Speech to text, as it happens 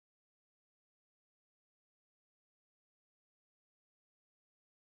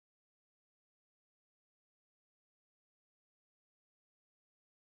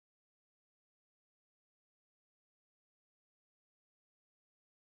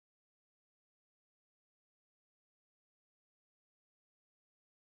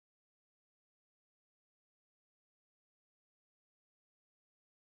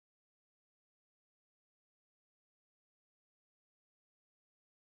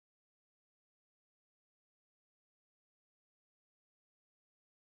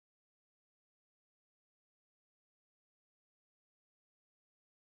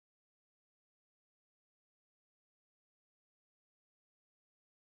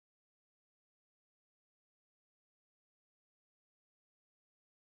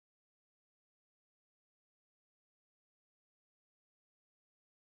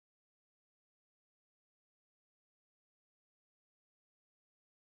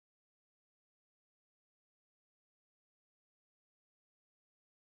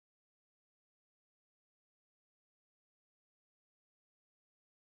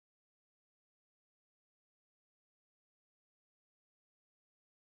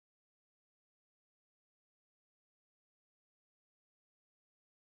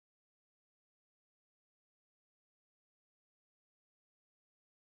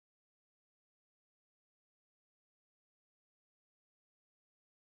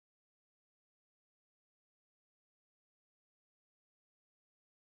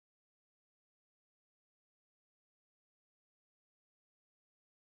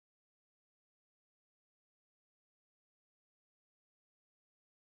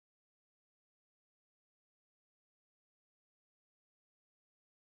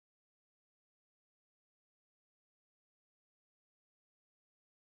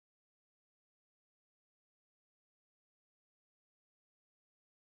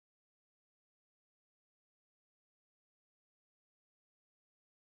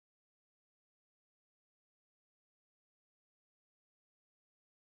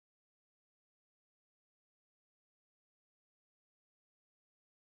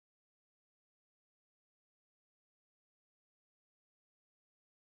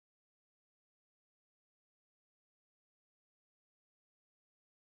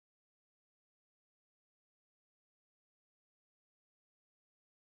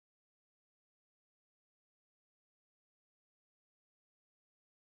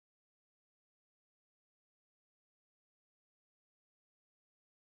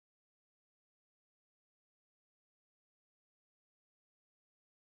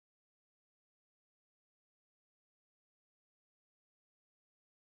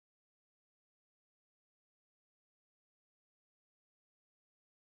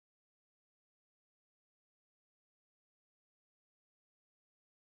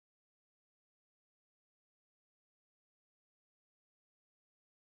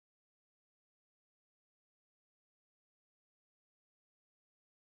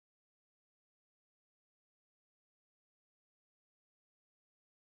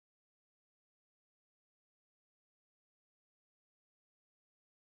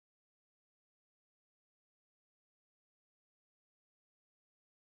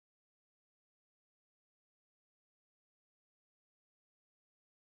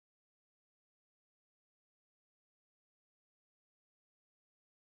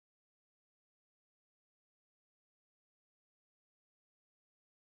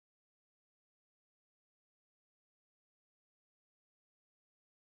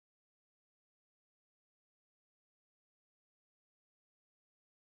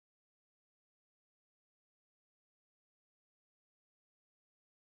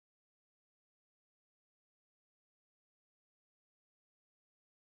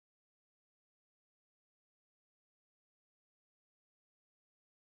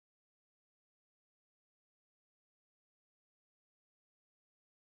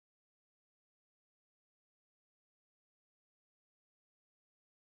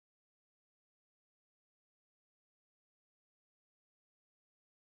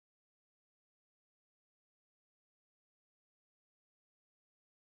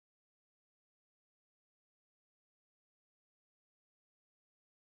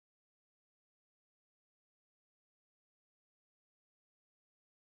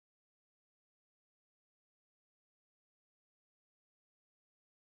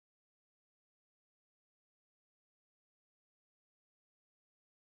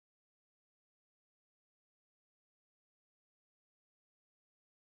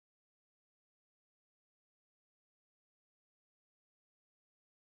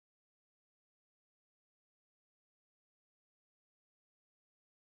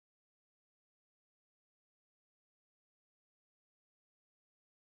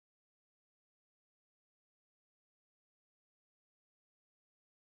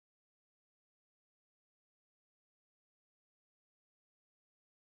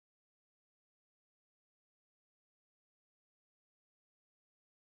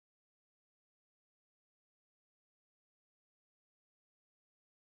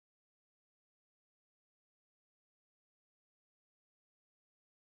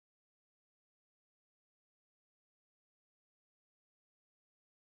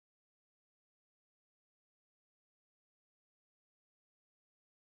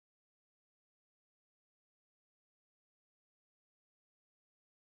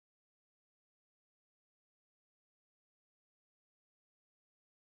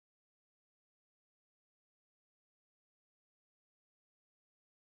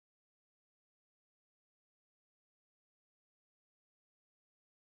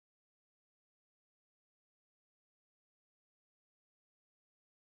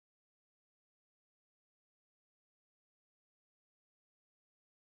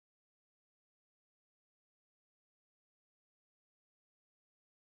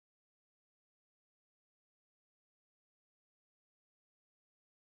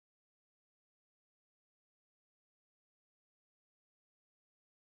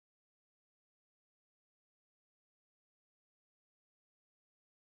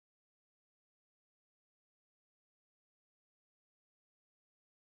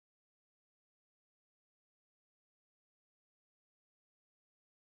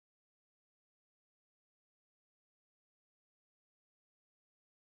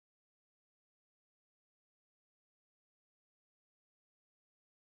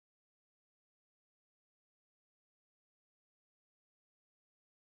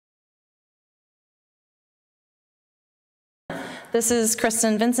This is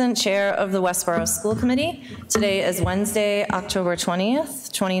Kristen Vincent, Chair of the Westborough School Committee. Today is Wednesday, October 20th,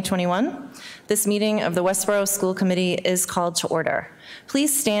 2021. This meeting of the Westborough School Committee is called to order.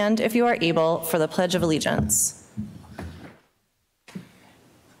 Please stand if you are able for the Pledge of Allegiance.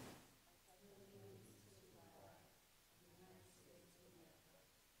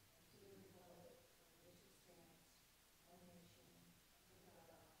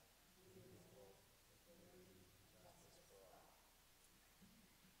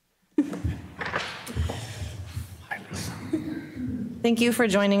 Thank you for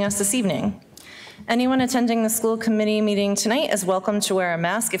joining us this evening. Anyone attending the school committee meeting tonight is welcome to wear a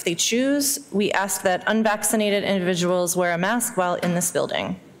mask if they choose. We ask that unvaccinated individuals wear a mask while in this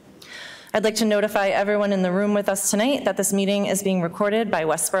building. I'd like to notify everyone in the room with us tonight that this meeting is being recorded by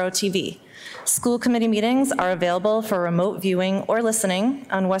Westborough TV. School committee meetings are available for remote viewing or listening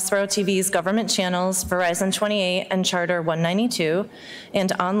on Westborough TV's government channels, Verizon 28 and Charter 192,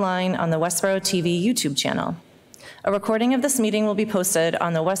 and online on the Westborough TV YouTube channel. A recording of this meeting will be posted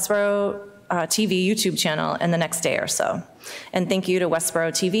on the Westborough TV YouTube channel in the next day or so. And thank you to Westborough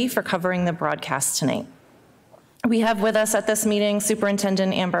TV for covering the broadcast tonight. We have with us at this meeting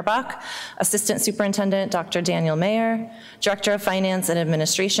Superintendent Amber Bach, Assistant Superintendent Dr. Daniel Mayer, Director of Finance and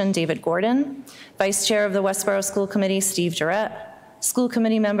Administration David Gordon, Vice Chair of the Westborough School Committee Steve Jarrett, School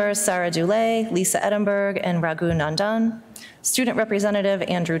Committee members Sarah Dulay, Lisa Edinburgh, and Raghu Nandan, Student Representative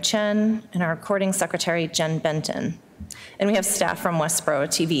Andrew Chen, and our Recording Secretary Jen Benton. And we have staff from Westborough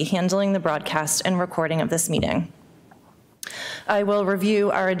TV handling the broadcast and recording of this meeting. I will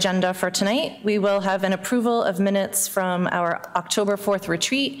review our agenda for tonight. We will have an approval of minutes from our October 4th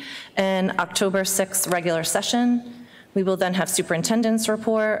retreat and October 6th regular session. We will then have superintendent's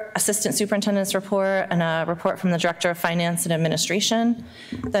report, assistant superintendent's report, and a report from the Director of Finance and Administration.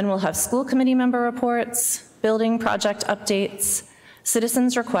 Then we'll have school committee member reports, building project updates,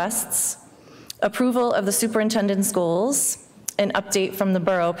 citizens' requests, approval of the superintendent's goals, an update from the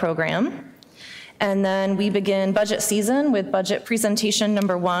borough program. And then we begin budget season with budget presentation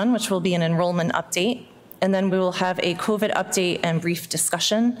number 1, which will be an enrollment update. And then we will have a COVID update and brief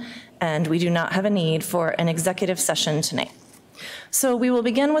discussion. And we do not have a need for an executive session tonight. So we will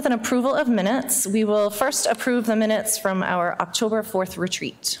begin with an approval of minutes. We will first approve the minutes from our October 4th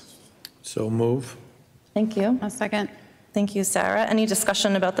retreat. So move. Thank you. A second. Thank you, Sarah. Any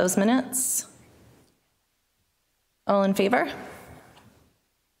discussion about those minutes? All in favor? All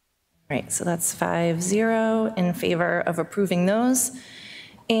right, so that's 5-0 in favor of approving those.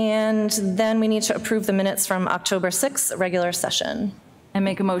 And then we need to approve the minutes from October 6th regular session. I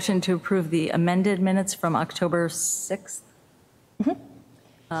make a motion to approve the amended minutes from October 6th.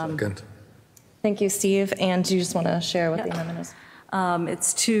 Second. Thank you, Steve. And do you just want to share what the amendment is?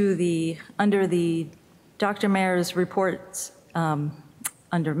 It's to the, under the Dr. Mayer's reports, in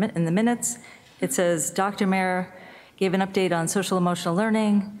the minutes, it says Dr. Mayer gave an update on social emotional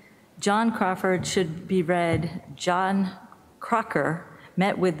learning. John Crawford should be read. John Crocker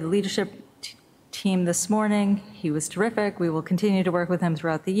met with the leadership team this morning. He was terrific. We will continue to work with him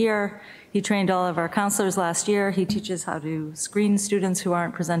throughout the year. He trained all of our counselors last year. He teaches how to screen students who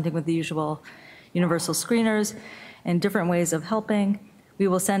aren't presenting with the usual universal screeners and different ways of helping. We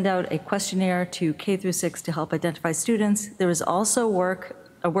will send out a questionnaire to K through 6 to help identify students. There is also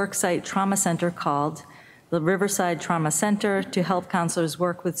a worksite trauma center called the Riverside Trauma Center to help counselors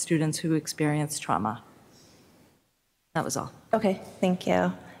work with students who experience trauma. That was all. Okay, thank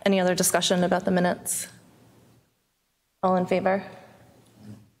you. Any other discussion about the minutes? All in favor?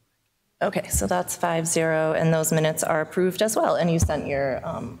 Okay, so that's 5-0, and those minutes are approved as well. And you sent your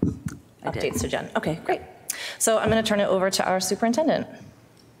updates to Jen. Okay, great. So I'm going to turn it over to our superintendent.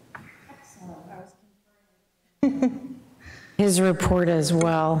 His report as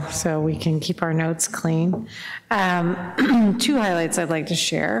well, so we can keep our notes clean. 2 highlights I'd like to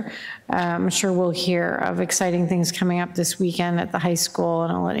share. I'm sure we'll hear of exciting things coming up this weekend at the high school,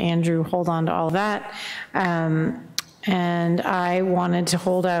 and I'll let Andrew hold on to all of that. And I wanted to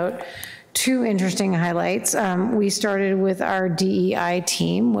hold out 2 interesting highlights. We started with our DEI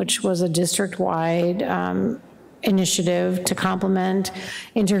team, which was a district-wide initiative to complement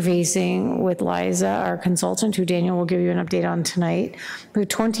interfacing with Liza, our consultant, who Daniel will give you an update on tonight. We have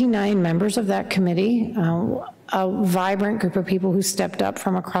 29 members of that committee, a vibrant group of people who stepped up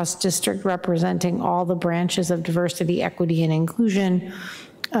from across district, representing all the branches of diversity, equity, and inclusion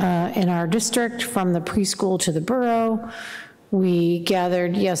in our district, from the preschool to the borough. We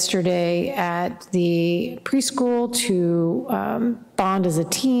gathered yesterday at the preschool to bond as a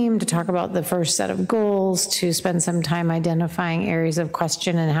team, to talk about the first set of goals, to spend some time identifying areas of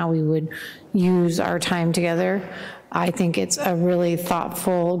question and how we would use our time together I think it's a really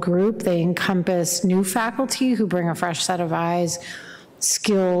thoughtful group. They encompass new faculty who bring a fresh set of eyes,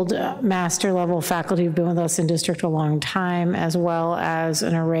 skilled master level faculty who've been with us in district a long time, as well as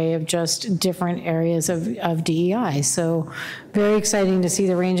an array of just different areas of DEI. So very exciting to see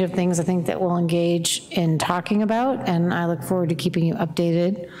the range of things I think that we'll engage in talking about, and I look forward to keeping you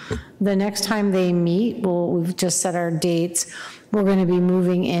updated. The next time they meet, we've just set our dates. We're going to be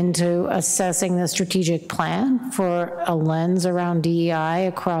moving into assessing the strategic plan for a lens around DEI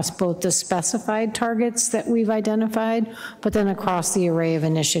across both the specified targets that we've identified, but then across the array of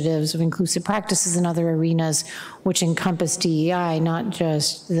initiatives of inclusive practices and other arenas which encompass DEI, not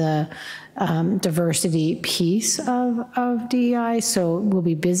just the diversity piece of DEI. So we'll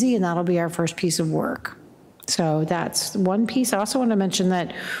be busy, and that'll be our first piece of work. So that's one piece. I also want to mention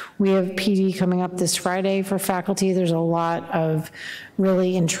that we have PD coming up this Friday for faculty. There's a lot of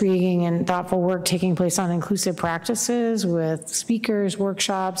really intriguing and thoughtful work taking place on inclusive practices with speakers,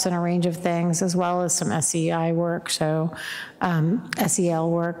 workshops, and a range of things, as well as some SEI work. So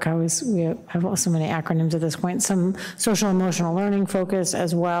SEL work, we have so many acronyms at this point, some social emotional learning focus,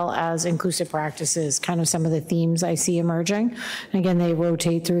 as well as inclusive practices, kind of some of the themes I see emerging. And again, they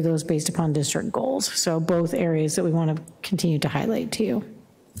rotate through those based upon district goals. So both areas that we want to continue to highlight to you.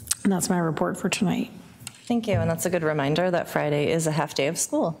 And that's my report for tonight. Thank you, and that's a good reminder that Friday is a half day of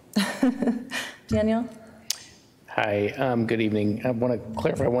school. Daniel? Hi, good evening. I want to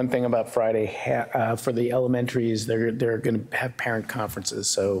clarify one thing about Friday. For the elementaries, they're going to have parent conferences,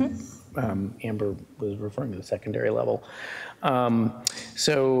 so Amber was referring to the secondary level.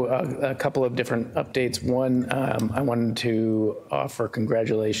 So a couple of different updates. One, I wanted to offer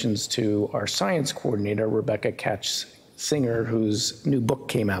congratulations to our science coordinator, Rebecca Singer, whose new book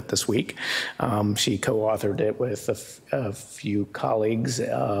came out this week. She co-authored it with a few colleagues.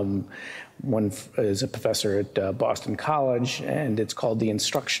 One is a professor at Boston College, and it's called The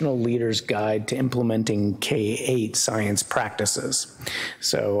Instructional Leader's Guide to Implementing K-8 Science Practices.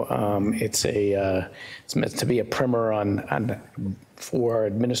 So it's meant to be a primer for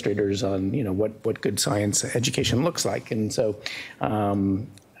administrators on what good science education looks like. And so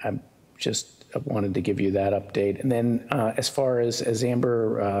I wanted to give you that update. And then as far as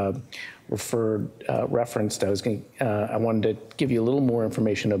Amber referenced, I wanted to give you a little more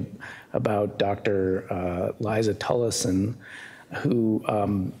information about Dr. Liza Tullison, who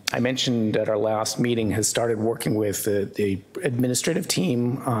I mentioned at our last meeting has started working with the administrative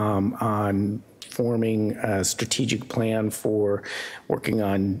team on forming a strategic plan for working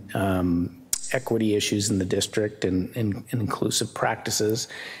on equity issues in the district and inclusive practices.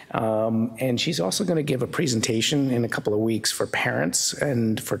 And she's also going to give a presentation in a couple of weeks for parents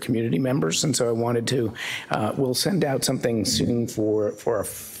and for community members. And so I wanted to, we'll send out something soon so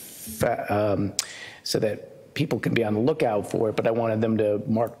that people can be on the lookout for it, but I wanted them to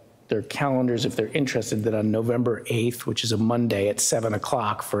mark their calendars if they're interested that on November 8th, which is a Monday at 7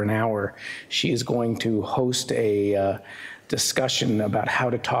 o'clock for an hour, she is going to host a discussion about how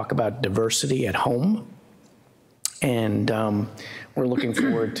to talk about diversity at home. And we're looking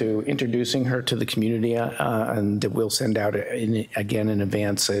forward to introducing her to the community, and we'll send out, again in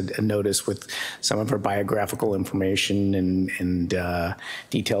advance, a notice with some of her biographical information and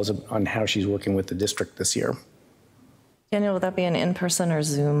details on how she's working with the district this year. Daniel, will that be an in-person or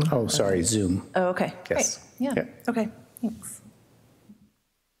Zoom? Oh, sorry, Zoom. Oh, okay. Yes. Great. Yeah. Okay, thanks.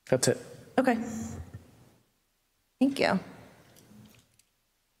 That's it. Okay. Thank you.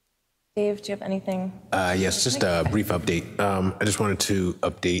 Dave, do you have anything? Yes, just a brief update. I just wanted to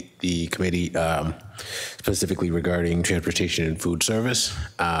update the committee specifically regarding transportation and food service.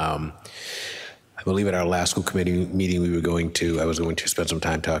 I believe at our last school committee meeting, I was going to spend some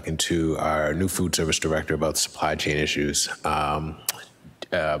time talking to our new food service director about supply chain issues.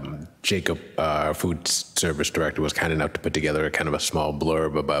 Jacob, our food service director, was kind enough to put together a kind of a small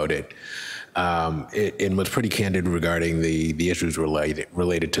blurb about it. And was pretty candid regarding the issues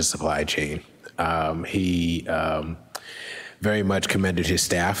related to supply chain. He very much commended his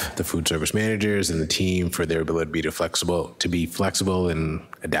staff, the food service managers and the team, for their ability to be flexible and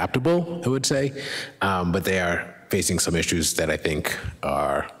adaptable, I would say. But they are facing some issues that I think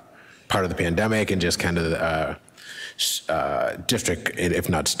are part of the pandemic and just kind of district, if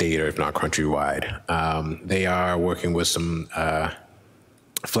not state or if not countrywide. They are working with some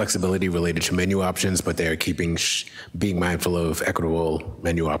flexibility related to menu options, but they are being mindful of equitable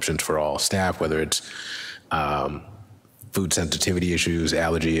menu options for all staff, whether it's food sensitivity issues,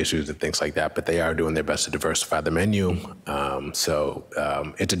 allergy issues, and things like that. But they are doing their best to diversify the menu. So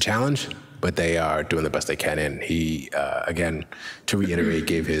it's a challenge, but they are doing the best they can. And he, again, to reiterate,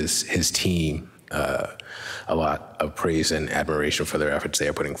 gave his team a lot of praise and admiration for their efforts they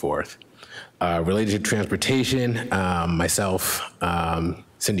are putting forth. Related to transportation, myself,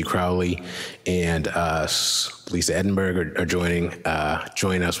 Cindy Crowley, and Lisa Edinburgh are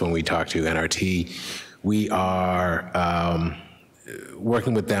join us when we talk to NRT. We are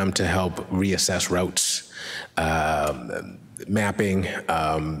working with them to help reassess routes, mapping,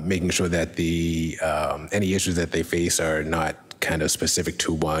 making sure that any issues that they face are not kind of specific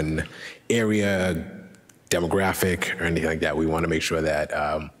to one area, demographic, or anything like that. We want to make sure that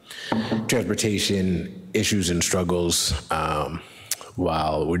transportation issues and struggles,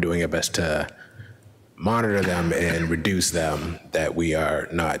 while we're doing our best to monitor them and reduce them, that we are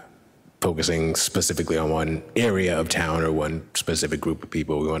not focusing specifically on one area of town or one specific group of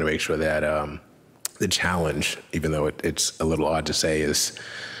people. We want to make sure that the challenge, even though it's a little odd to say, is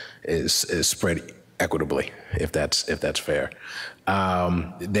spread equitably, if that's fair.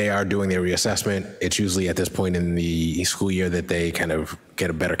 They are doing their reassessment. It's usually at this point in the school year that they kind of get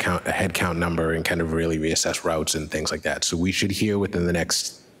a head count number and kind of really reassess routes and things like that. So we should hear within the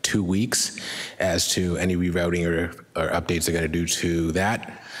next 2 weeks as to any rerouting or updates they're going to do to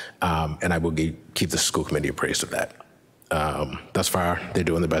that. And I will keep the school committee appraised of that. Thus far, they're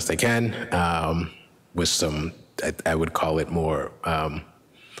doing the best they can with some, I would call it more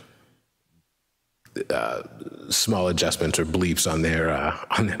small adjustments or bleeps on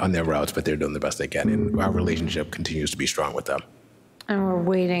their routes, but they're doing the best they can, and our relationship continues to be strong with them. And we're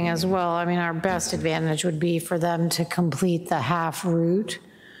waiting as well. I mean, our best advantage would be for them to complete the half route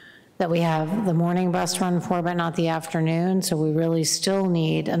that we have the morning bus run for, but not the afternoon. So we really still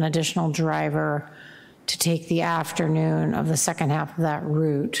need an additional driver to take the afternoon of the second half of that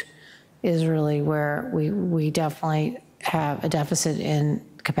route, is really where we definitely have a deficit in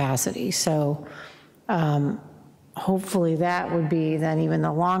capacity. So hopefully that would be then even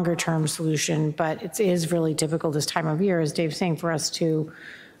the longer term solution, but it is really difficult this time of year, as Dave's saying, for us to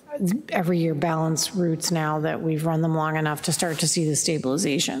every year balance routes now that we've run them long enough to start to see the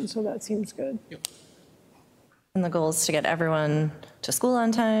stabilization. So that seems good. Yep. And the goal is to get everyone to school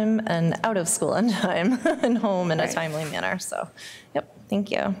on time and out of school on time and home in a timely manner. So, yep,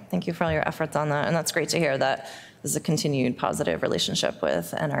 thank you. Thank you for all your efforts on that. And that's great to hear that there's a continued positive relationship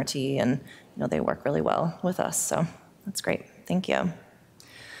with NRT, and they work really well with us. So that's great. Thank you.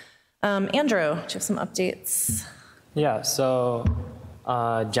 Andrew, do you have some updates? Yeah, so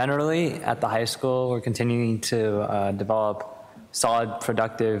generally at the high school, we're continuing to develop solid,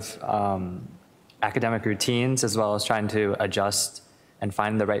 productive academic routines, as well as trying to adjust and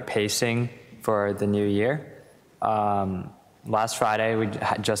find the right pacing for the new year. Last Friday, we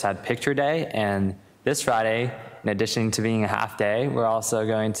just had picture day, and this Friday, in addition to being a half day, we're also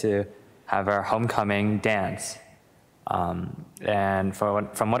going to have our homecoming dance. And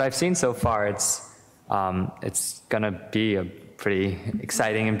from what I've seen so far, it's gonna be a pretty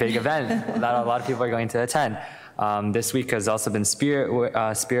exciting and big event that a lot of people are going to attend. This week has also been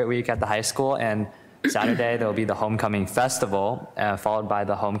Spirit Week at the high school, and Saturday there'll be the Homecoming Festival, followed by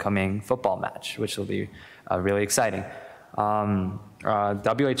the Homecoming football match, which will be really exciting.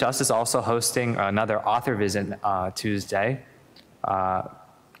 WHS is also hosting another author visit Tuesday.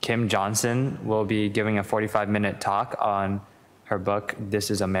 Kim Johnson will be giving a 45-minute talk on her book,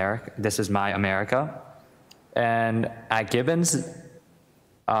 This is My America. And at Gibbons,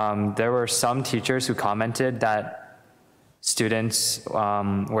 there were some teachers who commented that students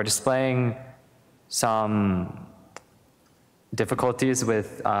were displaying some difficulties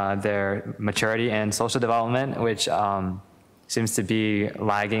with their maturity and social development, which seems to be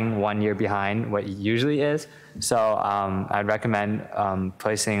lagging 1 year behind what it usually is. So I'd recommend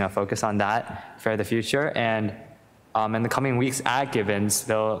placing a focus on that for the future. And in the coming weeks at Gibbons,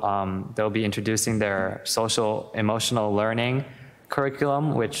 they'll be introducing their social emotional learning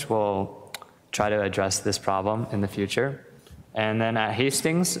curriculum, which will try to address this problem in the future. And then at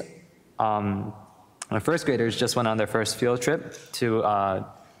Hastings, my first graders just went on their first field trip to a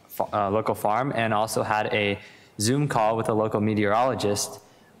local farm, and also had a Zoom call with a local meteorologist,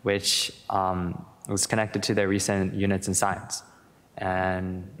 which was connected to their recent units in science.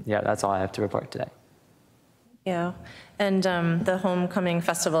 And yeah, that's all I have to report today. Yeah, and the Homecoming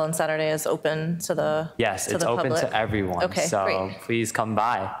Festival on Saturday is open to the Yes, it's open public. to everyone, Okay, so great. please come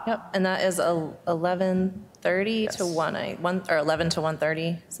by. Yep, and that is 11:30 to 1, or 11 to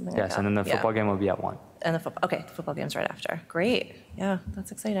 1:30, something like that. Yes, and then the football game will be at 1. And the football game's right after. Great, yeah,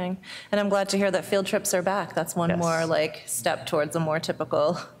 that's exciting. And I'm glad to hear that field trips are back. That's one more step towards a more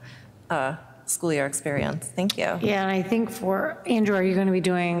typical school year experience. Thank you. Yeah, and I think for, Andrew, are you going to be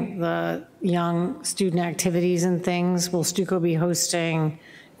doing the young student activities and things? Will Stuco be hosting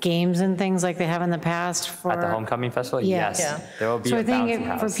games and things like they have in the past for. At the homecoming festival, Yes. yes, Yeah. there will be So a I think bouncy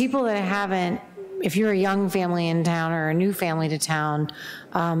house. for people that haven't, if you're a young family in town or a new family to town,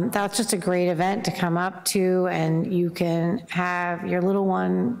 that's just a great event to come up to, and you can have your little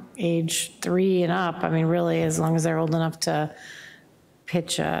one age 3 and up. I mean, really, as long as they're old enough to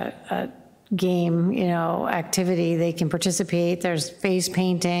pitch a game, activity, they can participate. There's face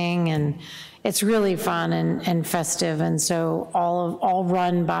painting, and it's really fun and festive. And so all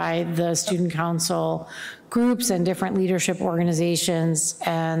run by the student council groups and different leadership organizations.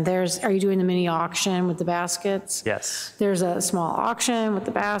 And are you doing the mini auction with the baskets? Yes. There's a small auction with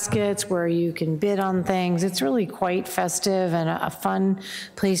the baskets where you can bid on things. It's really quite festive and a fun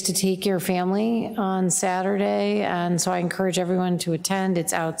place to take your family on Saturday. And so I encourage everyone to attend.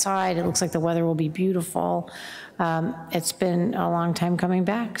 It's outside. It looks like the weather will be beautiful. It's been a long time coming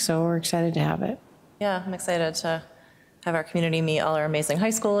back, so we're excited to have it. Yeah, I'm excited to have our community meet all our amazing high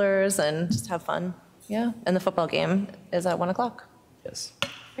schoolers and just have fun. Yeah, and the football game is at 1 o'clock. Yes.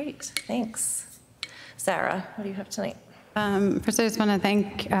 Great, thanks. Sarah, what do you have tonight? First, I just want to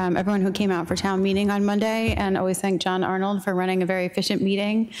thank everyone who came out for town meeting on Monday, and always thank John Arnold for running a very efficient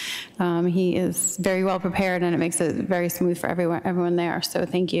meeting. He is very well prepared, and it makes it very smooth for everyone there. So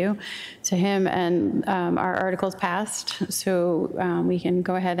thank you to him. And our articles passed, so we can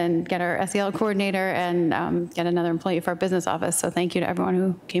go ahead and get our SEL coordinator and get another employee for our business office. So thank you to everyone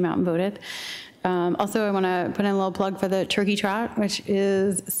who came out and voted. Also, I want to put in a little plug for the Turkey Trot, which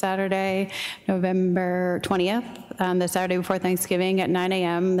is Saturday, November 20th, the Saturday before Thanksgiving at 9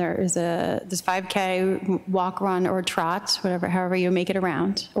 a.m. There's 5K walk, run, or trot, however you make it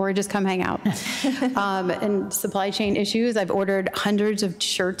around, or just come hang out. And supply chain issues, I've ordered hundreds of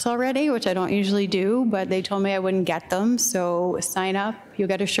shirts already, which I don't usually do, but they told me I wouldn't get them, so sign up. You'll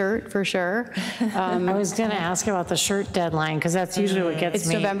get a shirt for sure. I was going to ask about the shirt deadline, because that's usually what gets It's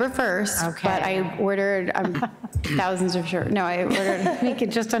me. November 1st, Okay. but I ordered thousands of shirts. No, I ordered Make it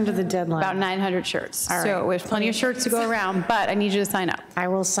just under the deadline. about 900 shirts. All So right. there's plenty of shirts to go around, but I need you to sign up. I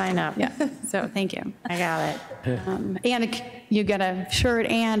will sign up. Yeah, so thank you. I got it. And you get a shirt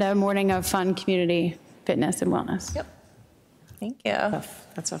and a morning of fun community fitness and wellness. Yep. Thank you.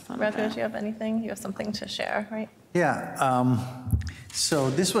 That's a fun Rocco, event. do you have anything? You have something to share, right? Yeah, so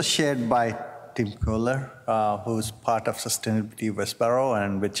this was shared by Tim Kohler, who's part of Sustainability Westborough,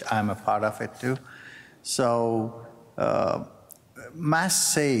 and which I'm a part of it too. So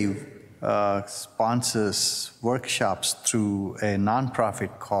Mass Save sponsors workshops through a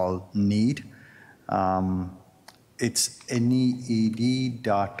nonprofit called NEED. It's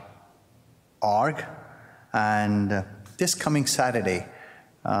need.org. And this coming Saturday,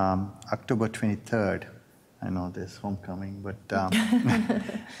 October 23rd, I know there's homecoming, but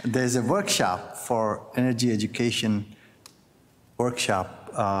there's a workshop for energy education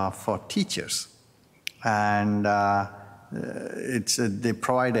workshop for teachers. And they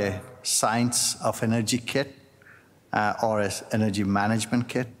provide a science of energy kit or an energy management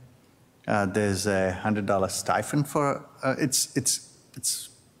kit. There's a $100 stipend for, it's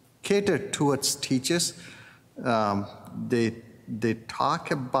catered towards teachers. They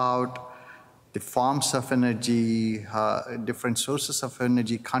talk about the forms of energy, different sources of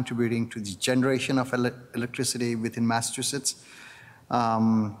energy contributing to the generation of electricity within Massachusetts,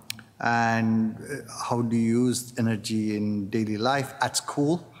 and how do you use energy in daily life at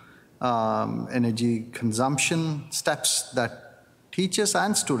school, energy consumption steps that teachers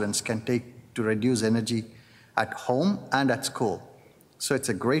and students can take to reduce energy at home and at school. So it's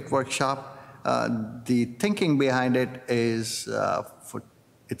a great workshop. The thinking behind it is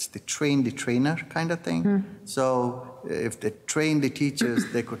it's the train the trainer kind of thing. So if they train the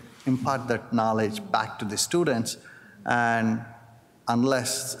teachers, they could impart that knowledge back to the students. And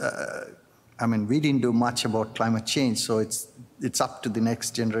unless, we didn't do much about climate change, so it's up to the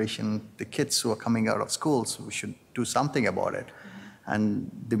next generation, the kids who are coming out of school, so we should do something about it. And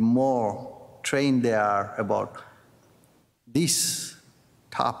the more trained they are about these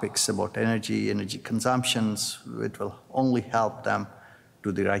topics about energy consumptions, it will only help them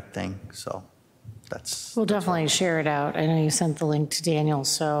do the right thing. So that's. We'll definitely share it out. I know you sent the link to Daniel,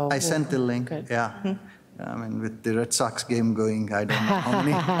 so. I sent the link, Good. yeah. With the Red Sox game going, I don't know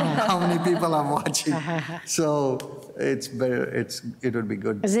how many people are watching. So it would be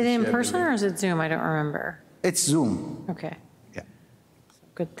good. Is it to in share the person link. or is it Zoom? I don't remember. It's Zoom. Okay, Yeah.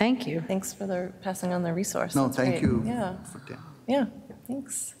 good, thank you. Thanks for passing on the resource. No, That's thank great. you. Yeah, yeah,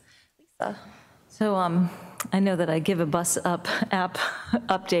 thanks. Lisa? So I know that I give a bus app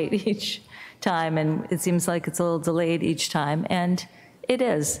update each time, and it seems like it's a little delayed each time, and it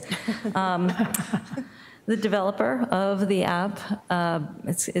is. The developer of the app, I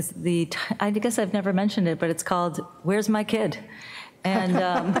guess I've never mentioned it, but it's called Where's My Kid? And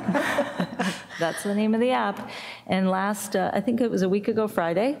that's the name of the app. And last, I think it was a week ago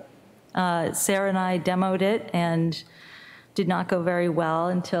Friday, Sarah and I demoed it and did not go very well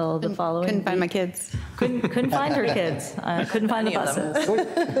until the following Couldn't find my week. kids. Couldn't find her kids. Couldn't find the buses.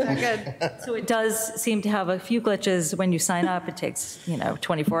 Not good. So it does seem to have a few glitches when you sign up. It takes,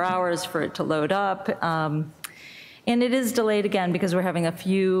 24 hours for it to load up. And it is delayed again because we're having a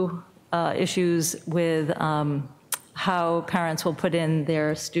few issues with how parents will put in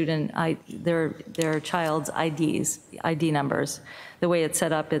their their child's ID numbers. The way it's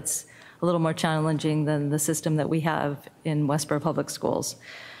set up, it's a little more challenging than the system that we have in Westborough Public Schools.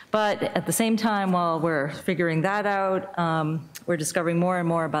 But at the same time, while we're figuring that out, we're discovering more and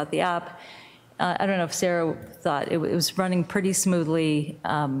more about the app. I don't know if Sarah thought it was running pretty smoothly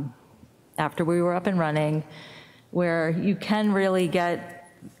after we were up and running, where you can really get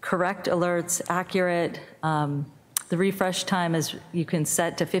correct alerts, accurate. The refresh time is you can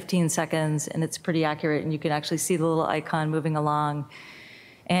set to 15 seconds, and it's pretty accurate, and you can actually see the little icon moving along.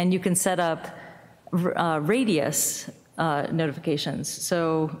 And you can set up radius notifications.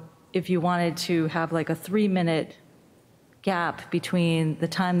 So if you wanted to have like a 3-minute gap between the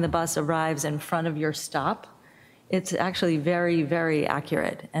time the bus arrives in front of your stop, it's actually very, very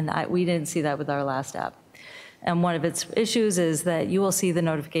accurate. And we didn't see that with our last app. And one of its issues is that you will see the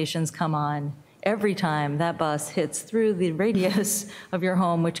notifications come on every time that bus hits through the radius of your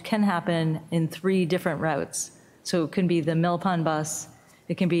home, which can happen in 3 different routes. So it can be the Mill Pond bus,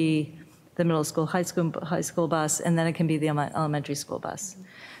 it can be the middle school, high school bus, and then it can be the elementary school bus.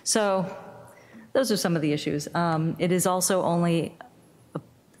 So those are some of the issues. It is also only,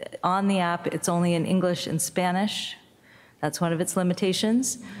 on the app, it's only in English and Spanish. That's one of its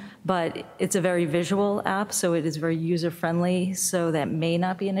limitations. But it's a very visual app, so it is very user-friendly, so that may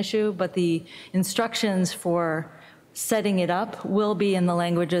not be an issue. But the instructions for setting it up will be in the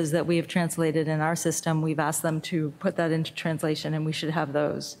languages that we have translated in our system. We've asked them to put that into translation, and we should have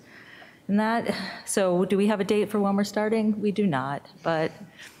those. And so do we have a date for when we're starting? We do not, but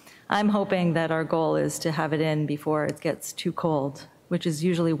I'm hoping that our goal is to have it in before it gets too cold, which is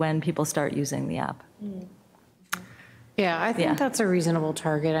usually when people start using the app. Yeah, I think that's a reasonable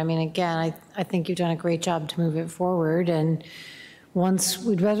target. I mean, again, I think you've done a great job to move it forward, and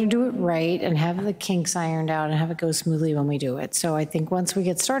we'd rather do it right and have the kinks ironed out and have it go smoothly when we do it. So I think once we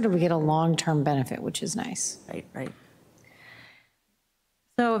get started, we get a long-term benefit, which is nice. Right.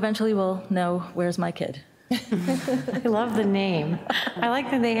 So eventually we'll know where's my kid. I love the name. I like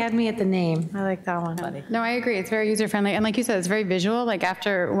that they had me at the name. I like that one. No, I agree. It's very user-friendly. And like you said, it's very visual. Like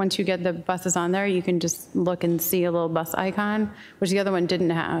once you get the buses on there, you can just look and see a little bus icon, which the other one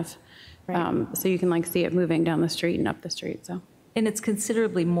didn't have. Right. So you can like see it moving down the street and up the street, so. And it's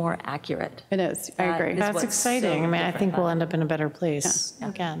considerably more accurate. It is, I agree. That's exciting. I mean, I think we'll end up in a better place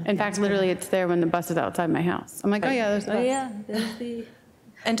again. In fact, literally, it's there when the bus is outside my house. I'm like, oh yeah, there's the bus. Oh yeah, there's the...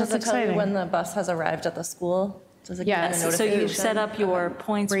 And does it tell you when the bus has arrived at the school? Does it give you a Yes, notification? so you set up your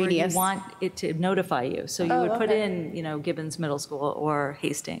points where you want it to notify you. So you would put in, Gibbons Middle School or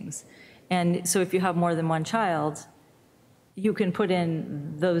Hastings. And so if you have more than one child, you can put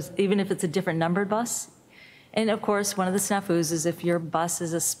in those, even if it's a different numbered bus. And of course, one of the snafus is if your bus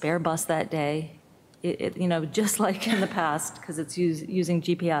is a spare bus that day, just like in the past, because it's using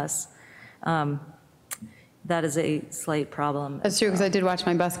GPS, that is a slight problem. That's true, because I did watch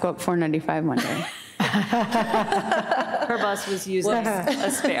my bus go up 495 one day. Her bus was using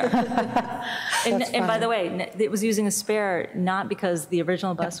a spare. And by the way, it was using a spare not because the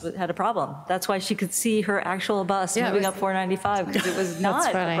original bus had a problem. That's why she could see her actual bus moving up 495, because it was not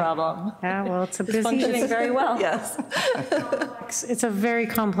a problem. Yeah, well, it's functioning very well. Yes. It's a very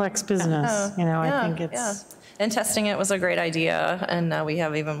complex business. I think it's. Yeah. And testing it was a great idea, and now we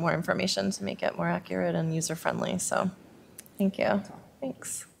have even more information to make it more accurate and user-friendly, so thank you.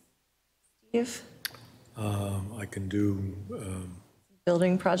 Thanks. Steve? I can do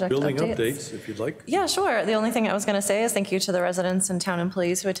Building project updates if you'd like. Yeah, sure. The only thing I was going to say is thank you to the residents and town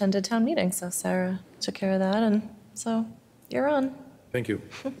employees who attended town meetings. So Sarah took care of that, and so you're on. Thank you.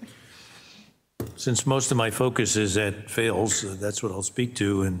 Since most of my focus is at Fails, that's what I'll speak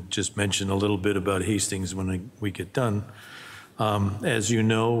to and just mention a little bit about Hastings when we get done. As you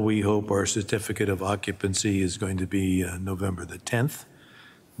know, we hope our certificate of occupancy is going to be November the 10th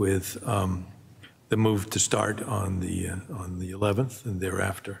with the move to start on the 11th and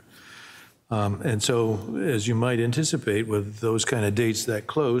thereafter. And so, as you might anticipate, with those kind of dates that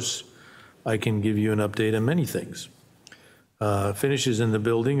close, I can give you an update on many things. Finishes in the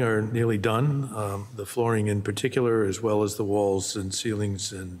building are nearly done. The flooring in particular, as well as the walls and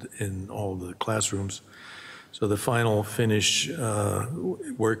ceilings and in all the classrooms. So the final finish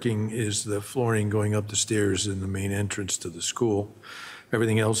working is the flooring going up the stairs in the main entrance to the school.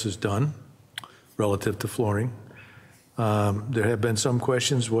 Everything else is done relative to flooring. There have been some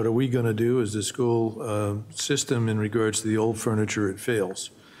questions, what are we going to do as the school system in regards to the old furniture at Fales?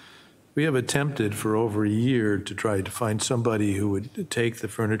 We have attempted for over a year to try to find somebody who would take the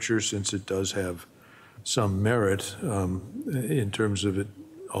furniture, since it does have some merit in terms of it,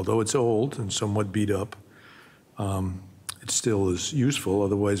 although it's old and somewhat beat up, it still is useful,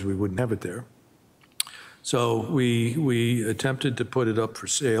 otherwise we wouldn't have it there. So we attempted to put it up for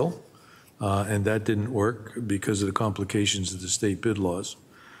sale, and that didn't work because of the complications of the state bid laws.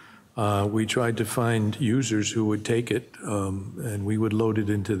 We tried to find users who would take it, and we would load it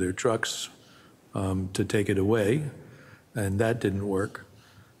into their trucks to take it away, and that didn't work.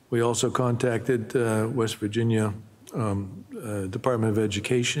 We also contacted West Virginia Department of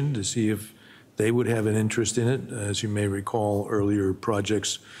Education to see if they would have an interest in it. As you may recall, earlier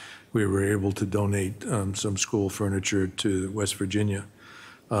projects, we were able to donate some school furniture to West Virginia.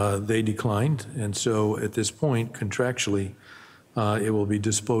 They declined, and so at this point, contractually, it will be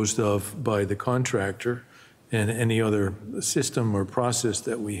disposed of by the contractor, and any other system or process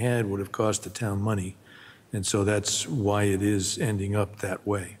that we had would have cost the town money. And so that's why it is ending up that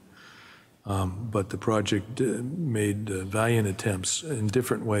way. But the project made valiant attempts in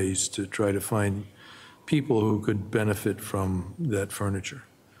different ways to try to find people who could benefit from that furniture.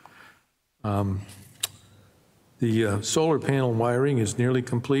 The solar panel wiring is nearly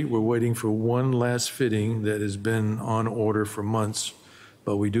complete. We're waiting for one last fitting that has been on order for months,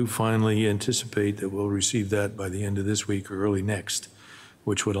 but we do finally anticipate that we'll receive that by the end of this week or early next,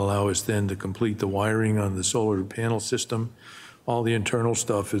 which would allow us then to complete the wiring on the solar panel system. All the internal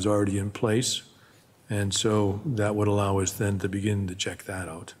stuff is already in place, and so that would allow us then to begin to check that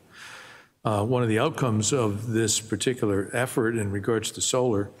out. One of the outcomes of this particular effort in regards to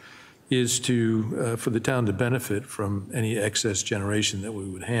solar is to, for the town to benefit from any excess generation that we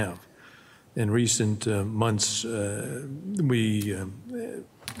would have. In recent months, we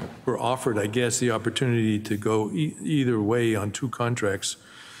were offered, I guess, the opportunity to go either way on two contracts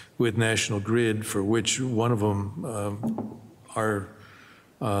with National Grid, for which one of them, our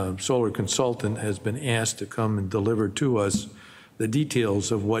solar consultant has been asked to come and deliver to us the details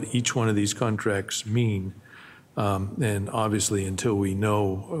of what each one of these contracts mean. And obviously, until we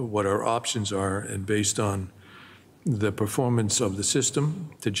know what our options are, and based on the performance of the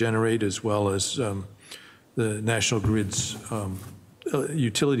system to generate, as well as the National Grid's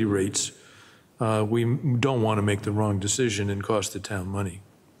utility rates, we don't want to make the wrong decision and cost the town money.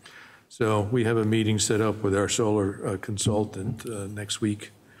 So we have a meeting set up with our solar consultant next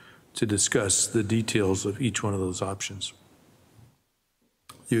week to discuss the details of each one of those options.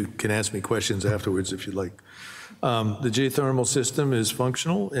 You can ask me questions afterwards if you'd like. The geothermal system is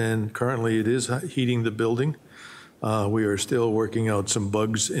functional, and currently it is heating the building. We are still working out some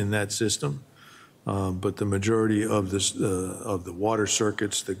bugs in that system, but the majority of this of the water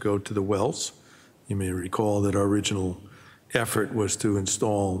circuits that go to the wells, you may recall that our original effort was to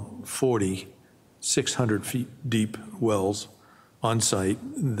install 40 600 feet deep wells on site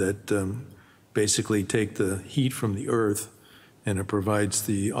that basically take the heat from the earth, and it provides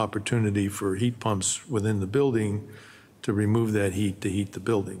the opportunity for heat pumps within the building to remove that heat to heat the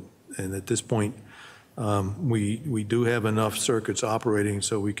building. And at this point, we do have enough circuits operating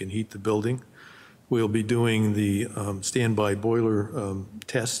so we can heat the building. We'll be doing the standby boiler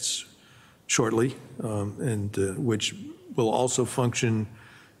tests shortly, and which will also function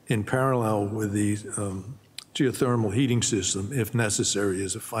in parallel with the geothermal heating system, if necessary,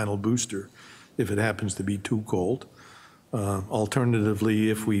 as a final booster, if it happens to be too cold. Alternatively,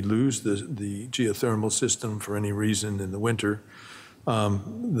 if we lose the geothermal system for any reason in the winter,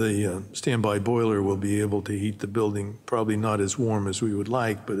 the standby boiler will be able to heat the building, probably not as warm as we would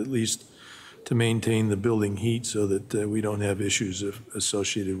like, but at least to maintain the building heat so that we don't have issues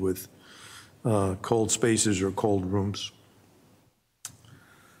associated with cold spaces or cold rooms.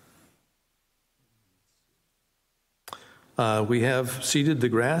 We have seeded the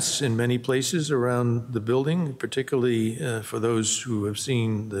grass in many places around the building, particularly for those who have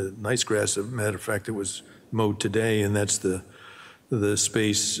seen the nice grass. As a matter of fact, it was mowed today, and that's the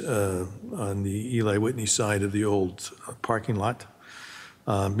space on the Eli Whitney side of the old parking lot.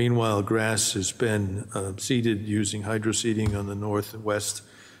 Meanwhile, grass has been seeded using hydro seeding on the north, west,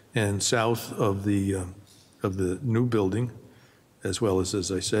 and south of the new building, as well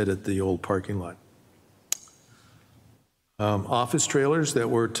as I said, at the old parking lot. Office trailers that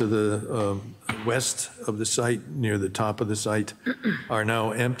were to the west of the site, near the top of the site, are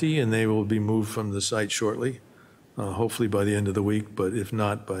now empty, and they will be moved from the site shortly, hopefully by the end of the week, but if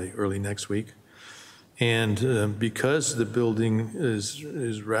not, by early next week. And because the building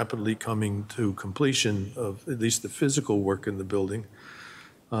is rapidly coming to completion of at least the physical work in the building,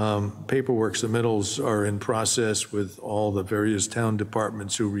 paperwork submittals are in process with all the various town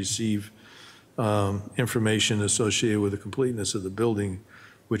departments who receive information associated with the completeness of the building,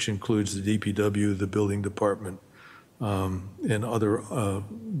 which includes the DPW, the building department, and other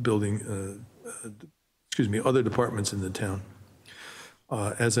other departments in the town.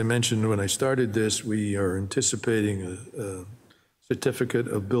 As I mentioned when I started this, we are anticipating a certificate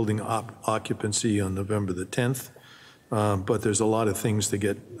of building occupancy on November the 10th, but there's a lot of things to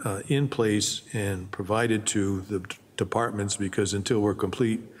get in place and provided to the departments, because until we're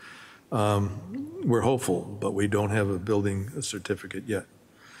complete, we're hopeful, but we don't have a building certificate yet.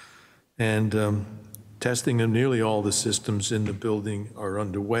 And testing of nearly all the systems in the building are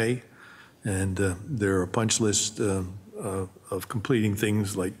underway, and there are a punch list of completing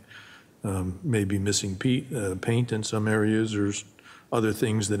things like maybe missing paint in some areas, or other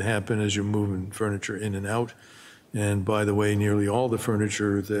things that happen as you're moving furniture in and out. And by the way, nearly all the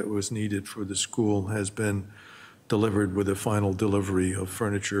furniture that was needed for the school has been delivered, with a final delivery of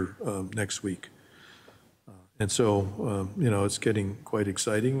furniture next week. And so, it's getting quite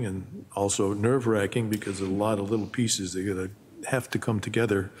exciting and also nerve-wracking, because a lot of little pieces that are going to have to come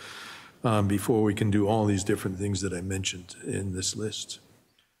together before we can do all these different things that I mentioned in this list.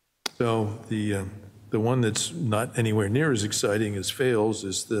 So the one that's not anywhere near as exciting as Fales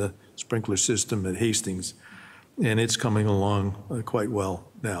is the sprinkler system at Hastings, and it's coming along quite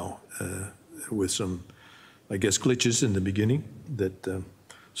well now, with some, I guess, glitches in the beginning that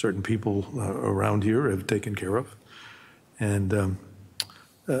certain people around here have taken care of. And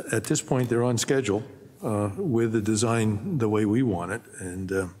at this point, they're on schedule with the design the way we want it.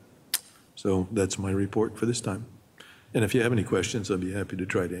 And so that's my report for this time. And if you have any questions, I'd be happy to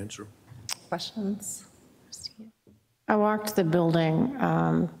try to answer them. Questions? I walked the building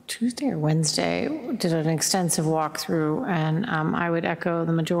Tuesday or Wednesday, did an extensive walkthrough, and I would echo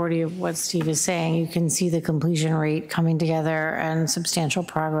the majority of what Steve is saying. You can see the completion rate coming together and substantial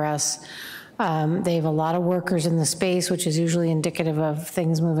progress. They have a lot of workers in the space, which is usually indicative of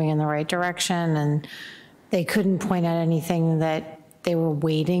things moving in the right direction, and they couldn't point out anything that they were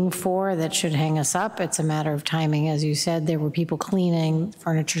waiting for that should hang us up. It's a matter of timing. As you said, there were people cleaning,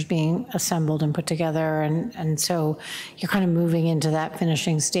 furniture's being assembled and put together, and so you're kind of moving into that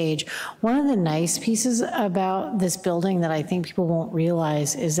finishing stage. One of the nice pieces about this building that I think people won't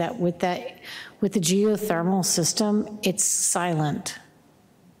realize is that with the geothermal system, it's silent.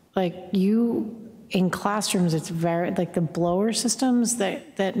 Like, in classrooms, it's very, like, the blower systems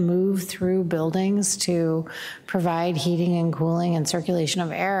that move through buildings to provide heating and cooling and circulation of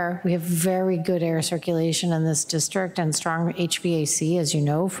air. We have very good air circulation in this district and strong HVAC, as you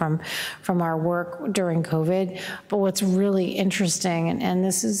know, from our work during COVID. But what's really interesting, and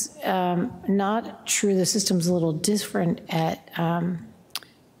this is not true, the system's a little different at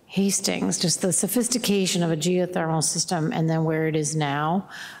Hastings, just the sophistication of a geothermal system and then where it is now,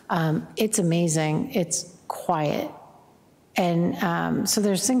 it's amazing. It's quiet. And so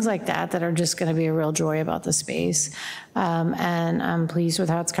there's things like that that are just going to be a real joy about the space. And I'm pleased with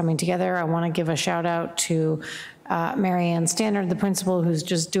how it's coming together. I want to give a shout out to Mary Ann Standard, the principal, who's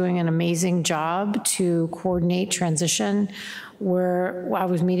just doing an amazing job to coordinate transition. I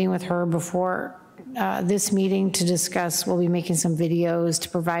was meeting with her before this meeting to discuss, we'll be making some videos to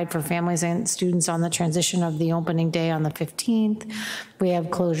provide for families and students on the transition of the opening day on the 15th. We have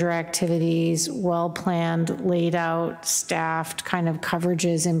closure activities, well-planned, laid out, staffed kind of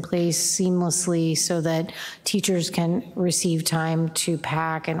coverages in place seamlessly so that teachers can receive time to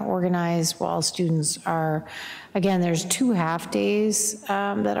pack and organize while students are, again, there's 2 half days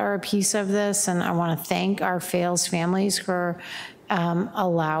that are a piece of this, and I want to thank our Fales families for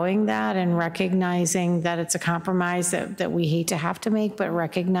allowing that and recognizing that it's a compromise that we hate to have to make, but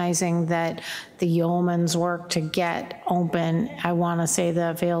recognizing that the yeoman's work to get open, I want to say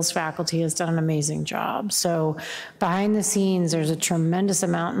the Fales faculty has done an amazing job. So behind the scenes, there's a tremendous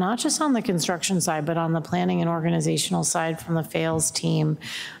amount, not just on the construction side, but on the planning and organizational side from the Fales team,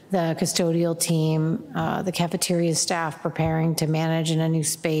 the custodial team, the cafeteria staff preparing to manage in a new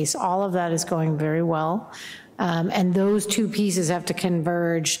space. All of that is going very well. And those 2 pieces have to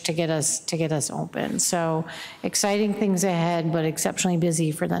converge to get us open. So exciting things ahead, but exceptionally busy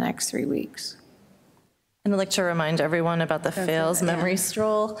for the next 3 weeks. And I'd like to remind everyone about the Fails Memory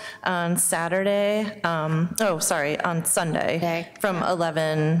Stroll on Saturday, on Sunday, from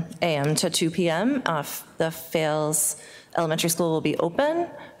 11 a.m. to 2 p.m. The Fails Elementary School will be open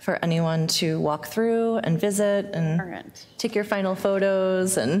for anyone to walk through and visit and take your final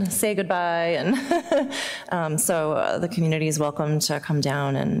photos and say goodbye. And so the community is welcome to come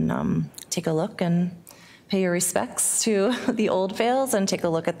down and take a look and pay your respects to the old Fails and take a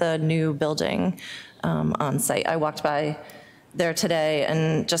look at the new building on site. I walked by there today,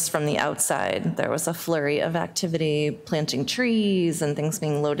 and just from the outside, there was a flurry of activity, planting trees and things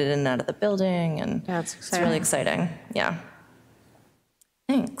being loaded in and out of the building, and That's it's really exciting. Yeah.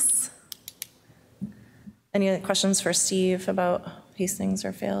 Thanks. Any other questions for Steve about Hastings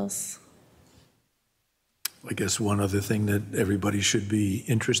or Fails? I guess one other thing that everybody should be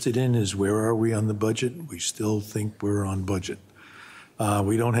interested in is where are we on the budget? We still think we're on budget.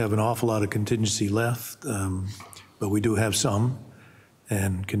 We don't have an awful lot of contingency left, but we do have some,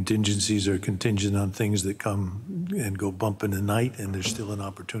 and contingencies are contingent on things that come and go bump in the night, and there's still an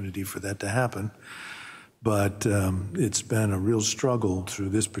opportunity for that to happen. But it's been a real struggle through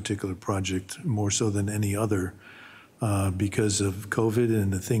this particular project, more so than any other, because of COVID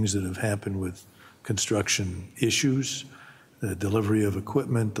and the things that have happened with construction issues, the delivery of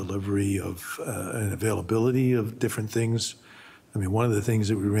equipment, delivery of and availability of different things. I mean, one of the things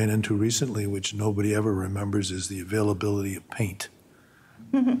that we ran into recently, which nobody ever remembers, is the availability of paint,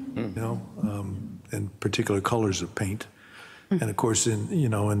 you know, and particular colors of paint. And of course, in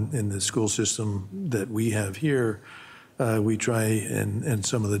the school system that we have here, we try, and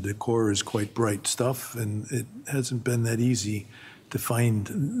some of the decor is quite bright stuff, and it hasn't been that easy to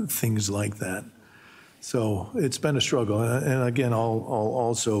find things like that. So it's been a struggle. And again, I'll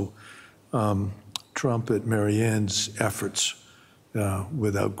also trumpet Mary Ann's efforts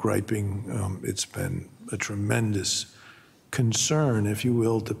without griping. It's been a tremendous concern, if you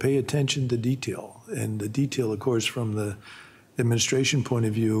will, to pay attention to detail. And the detail, of course, from the administration point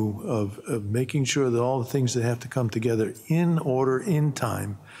of view of making sure that all the things that have to come together in order, in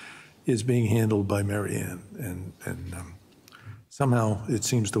time, is being handled by Mary Ann. And somehow it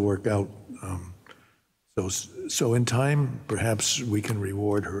seems to work out. So in time, perhaps we can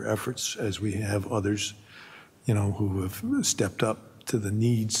reward her efforts as we have others, you know, who have stepped up to the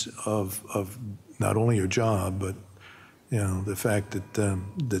needs of not only her job, but, you know, the fact that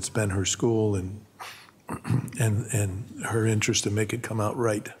that's been her school and her interest to make it come out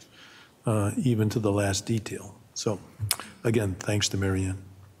right, even to the last detail. So again, thanks to Mary Ann.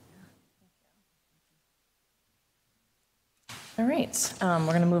 All right, we're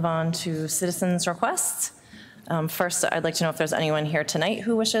going to move on to citizens' requests. First, I'd like to know if there's anyone here tonight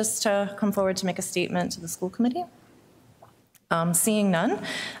who wishes to come forward to make a statement to the school committee. Seeing none,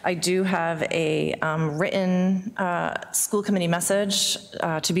 I do have a written school committee message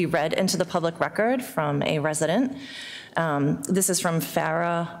to be read into the public record from a resident. This is from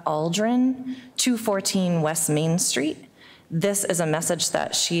Farah Aldrin, 214 West Main Street. This is a message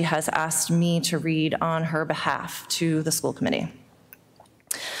that she has asked me to read on her behalf to the school committee.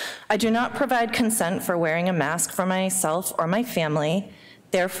 I do not provide consent for wearing a mask for myself or my family.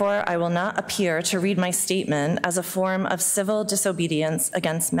 Therefore, I will not appear to read my statement as a form of civil disobedience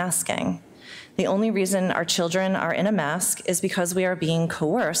against masking. The only reason our children are in a mask is because we are being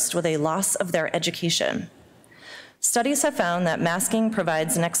coerced with a loss of their education. Studies have found that masking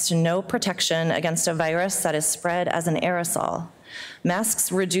provides next to no protection against a virus that is spread as an aerosol.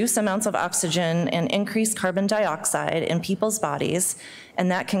 Masks reduce amounts of oxygen and increase carbon dioxide in people's bodies,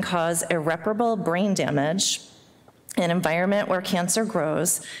 and that can cause irreparable brain damage, an environment where cancer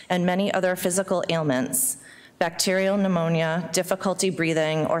grows, and many other physical ailments, bacterial pneumonia, difficulty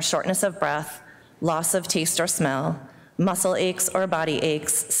breathing or shortness of breath, loss of taste or smell, muscle aches or body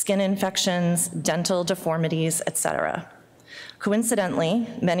aches, skin infections, dental deformities, etc. Coincidentally,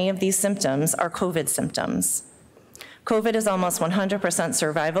 many of these symptoms are COVID symptoms. COVID is almost 100%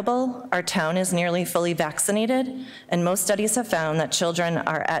 survivable. Our town is nearly fully vaccinated, and most studies have found that children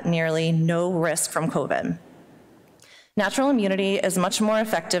are at nearly no risk from COVID. Natural immunity is much more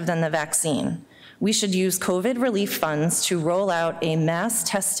effective than the vaccine. We should use COVID relief funds to roll out a mass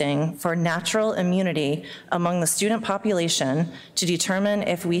testing for natural immunity among the student population to determine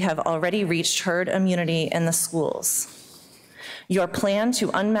if we have already reached herd immunity in the schools. Your plan to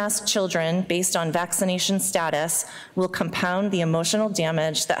unmask children based on vaccination status will compound the emotional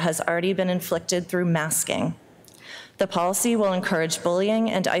damage that has already been inflicted through masking. The policy will encourage bullying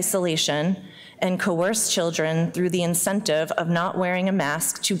and isolation and coerce children through the incentive of not wearing a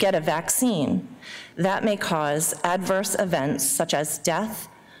mask to get a vaccine. That may cause adverse events such as death,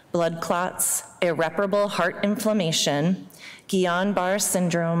 blood clots, irreparable heart inflammation, Guillain-Barré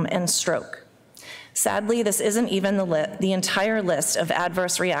syndrome, and stroke. Sadly, this isn't even the entire list of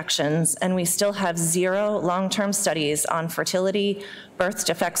adverse reactions, and we still have 0 long-term studies on fertility, birth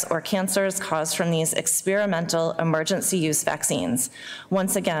defects, or cancers caused from these experimental emergency use vaccines,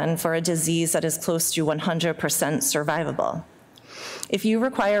 once again for a disease that is close to 100% survivable. If you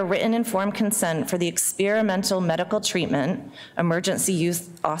require written informed consent for the experimental medical treatment, emergency use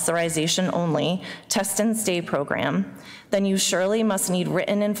authorization only, test and stay program, then you surely must need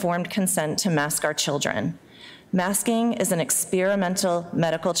written informed consent to mask our children. Masking is an experimental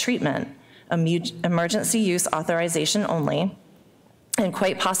medical treatment, emergency use authorization only, and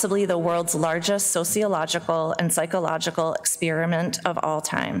quite possibly the world's largest sociological and psychological experiment of all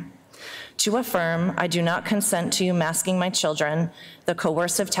time. To affirm, I do not consent to you masking my children, the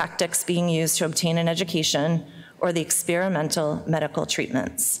coercive tactics being used to obtain an education, or the experimental medical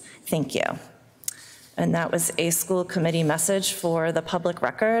treatments. Thank you. And that was a school committee message for the public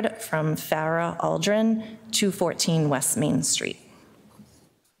record from Farah Aldrin, 214 West Main Street.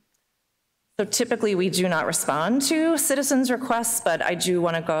 So typically we do not respond to citizens' requests, but I do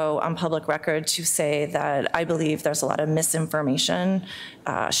want to go on public record to say that I believe there's a lot of misinformation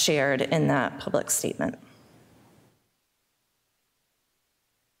shared in that public statement.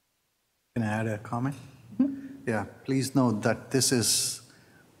 Can I add a comment? Mm-hmm. Yeah, please note that this is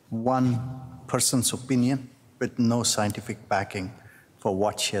one person's opinion with no scientific backing for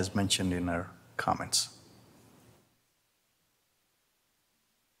what she has mentioned in her comments.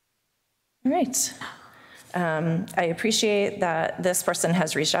 All right. I appreciate that this person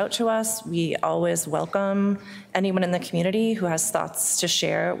has reached out to us. We always welcome anyone in the community who has thoughts to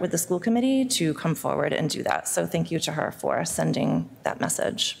share with the school committee to come forward and do that. So thank you to her for sending that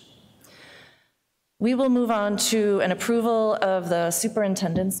message. We will move on to an approval of the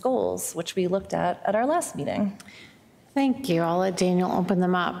superintendent's goals, which we looked at our last meeting. Thank you. I'll let Daniel open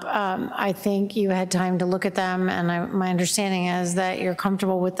them up. I think you had time to look at them, and my understanding is that you're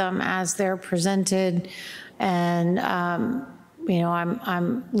comfortable with them as they're presented. And you know,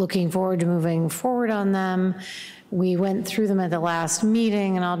 I'm looking forward to moving forward on them. We went through them at the last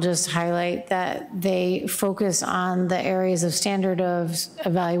meeting, and I'll just highlight that they focus on the areas of standard of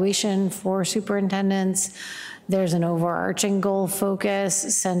evaluation for superintendents. There's an overarching goal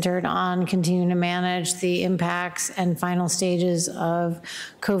focus centered on continuing to manage the impacts and final stages of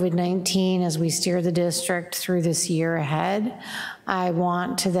COVID-19 as we steer the district through this year ahead. I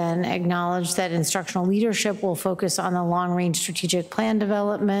want to then acknowledge that instructional leadership will focus on the long-range strategic plan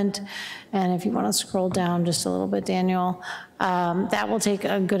development. And if you want to scroll down just a little bit, Daniel, that will take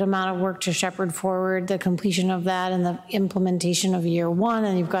a good amount of work to shepherd forward the completion of that and the implementation of year 1,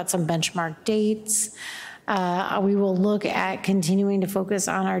 and you've got some benchmark dates. We will look at continuing to focus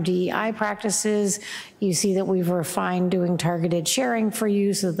on our DEI practices. You see that we've refined doing targeted sharing for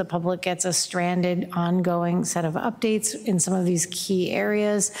you so that the public gets a stranded, ongoing set of updates in some of these key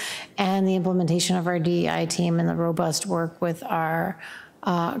areas, and the implementation of our DEI team and the robust work with our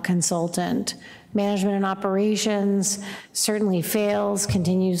consultant. Management and operations certainly fails,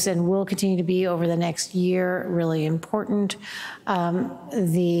 continues, and will continue to be over the next year really important.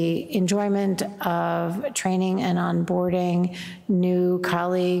 The enjoyment of training and onboarding new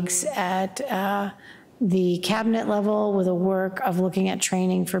colleagues at the cabinet level with a work of looking at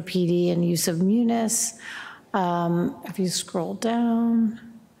training for PD and use of Munis. If you scroll down,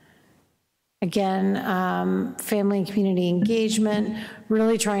 again, family and community engagement,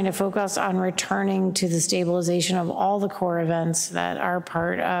 really trying to focus on returning to the stabilization of all the core events that are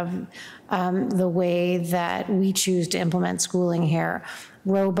part of the way that we choose to implement schooling here.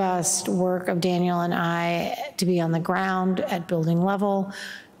 Robust work of Daniel and I to be on the ground at building level,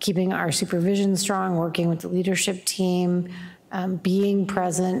 keeping our supervision strong, working with the leadership team, being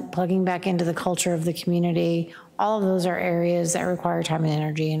present, plugging back into the culture of the community. All of those are areas that require time and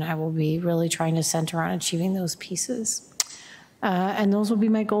energy, and I will be really trying to center on achieving those pieces. And those will be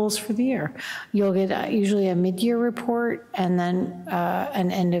my goals for the year. You'll get usually a mid-year report and then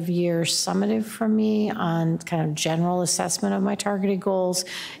an end-of-year summative from me on kind of general assessment of my targeted goals.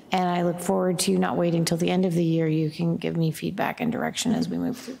 And I look forward to not waiting till the end of the year. You can give me feedback and direction as we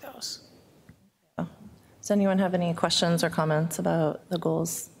move through those. Does anyone have any questions or comments about the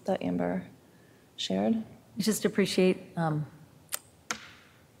goals that Amber shared? I just appreciate,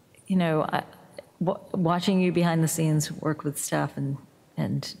 you know, watching you behind the scenes work with staff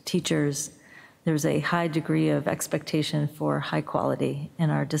and teachers. There's a high degree of expectation for high quality in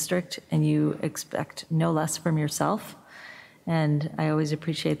our district, and you expect no less from yourself. And I always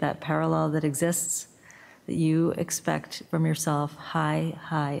appreciate that parallel that exists, that you expect from yourself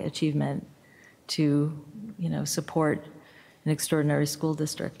high achievement to, support an extraordinary school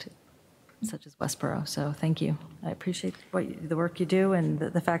district such as Westborough. So thank you. I appreciate the work you do and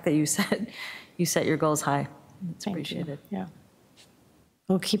the fact that you set your goals high. It's appreciated. Yeah.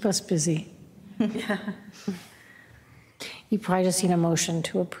 Will keep us busy. Yeah. You probably just need a motion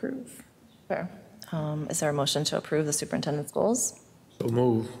to approve. Sure. Is there a motion to approve the superintendent's goals? So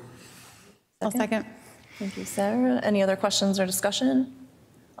move. I'll second. Thank you, Sarah. Any other questions or discussion?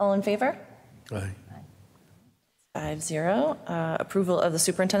 All in favor? Aye. 5-0. Approval of the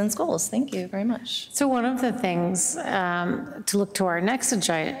superintendent's goals. Thank you very much. So one of the things to look to our next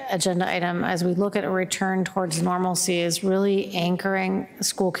agenda item as we look at a return towards normalcy is really anchoring the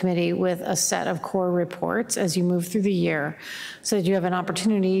school committee with a set of core reports as you move through the year so that you have an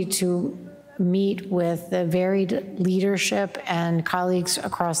opportunity to meet with the varied leadership and colleagues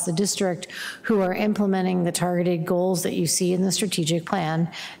across the district who are implementing the targeted goals that you see in the strategic plan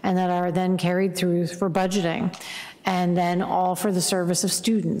and that are then carried through for budgeting, and then all for the service of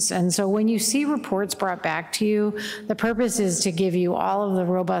students. And so when you see reports brought back to you, the purpose is to give you all of the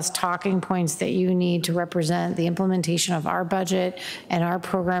robust talking points that you need to represent the implementation of our budget and our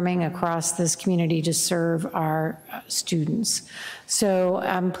programming across this community to serve our students. So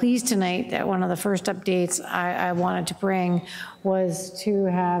I'm pleased tonight that one of the first updates I wanted to bring was to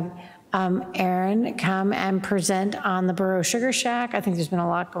have Erin come and present on the Borough Sugar Shack. I think there's been a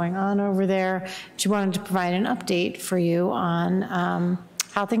lot going on over there. She wanted to provide an update for you on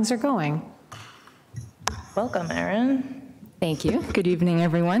how things are going. Welcome, Erin. Thank you. Good evening,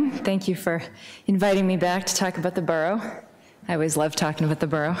 everyone. Thank you for inviting me back to talk about the borough. I always love talking about the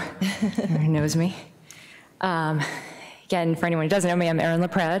borough. Everyone knows me. Again, for anyone who doesn't know me, I'm Erin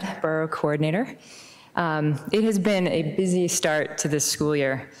LaPrade, Borough Coordinator. It has been a busy start to this school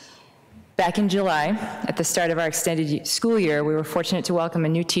year. Back in July, at the start of our extended school year, we were fortunate to welcome a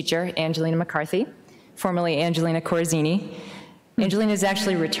new teacher, Angelina McCarthy, formerly Angelina Corazzini. Angelina has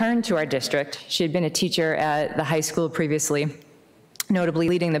actually returned to our district. She had been a teacher at the high school previously, notably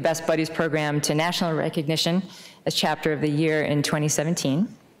leading the Best Buddies program to national recognition as chapter of the year in 2017.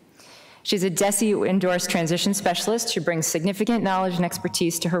 She's a DESE-endorsed transition specialist who brings significant knowledge and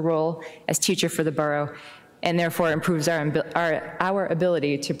expertise to her role as teacher for the borough, and therefore improves our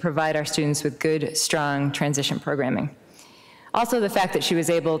ability to provide our students with good, strong transition programming. Also, the fact that she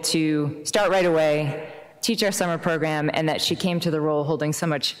was able to start right away, teach our summer program, and that she came to the role holding so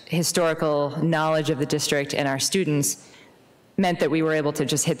much historical knowledge of the district and our students meant that we were able to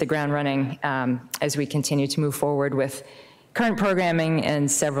just hit the ground running as we continue to move forward with current programming and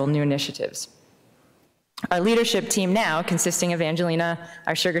several new initiatives. Our leadership team now, consisting of Angelina,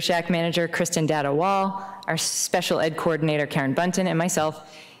 our Sugar Shack manager, Kristen Dada-Wall, our special ed coordinator, Karen Bunton, and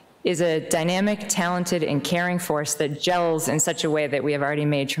myself, is a dynamic, talented, and caring force that gels in such a way that we have already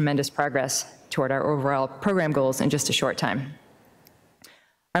made tremendous progress toward our overall program goals in just a short time.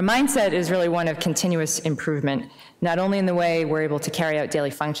 Our mindset is really one of continuous improvement, not only in the way we're able to carry out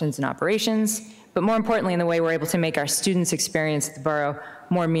daily functions and operations, but more importantly in the way we're able to make our students' experience at the borough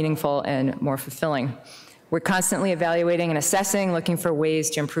more meaningful and more fulfilling. We're constantly evaluating and assessing, looking for ways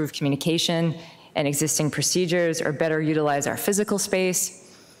to improve communication and existing procedures or better utilize our physical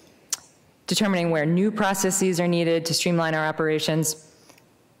space, determining where new processes are needed to streamline our operations.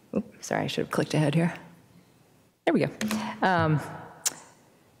 Oops, sorry, I should have clicked ahead here. There we go.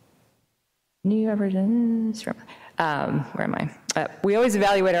 New operations, where am I? We always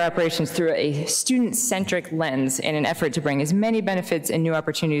evaluate our operations through a student-centric lens in an effort to bring as many benefits and new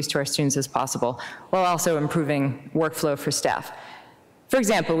opportunities to our students as possible, while also improving workflow for staff. For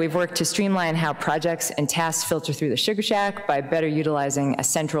example, we've worked to streamline how projects and tasks filter through the Sugar Shack by better utilizing a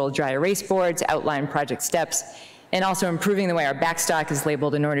central dry erase board to outline project steps, and also improving the way our backstock is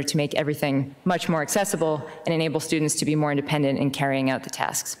labeled in order to make everything much more accessible and enable students to be more independent in carrying out the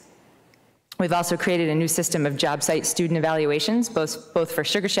tasks. We've also created a new system of job site student evaluations, both for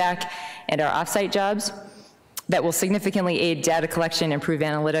Sugar Shack and our off-site jobs, that will significantly aid data collection, improve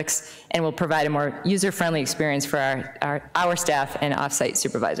analytics, and will provide a more user-friendly experience for our staff and off-site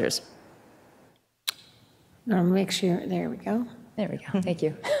supervisors. I'll make sure, there we go. There we go, thank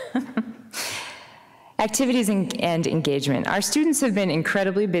you. Activities and engagement. Our students have been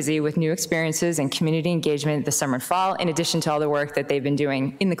incredibly busy with new experiences and community engagement this summer and fall, in addition to all the work that they've been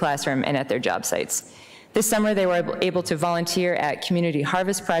doing in the classroom and at their job sites. This summer, they were able to volunteer at Community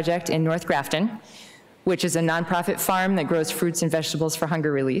Harvest Project in North Grafton, which is a nonprofit farm that grows fruits and vegetables for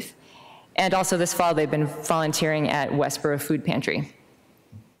hunger relief. And also this fall, they've been volunteering at Westborough Food Pantry.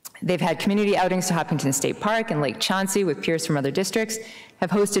 They've had community outings to Hopkinton State Park and Lake Chauncey with peers from other districts, have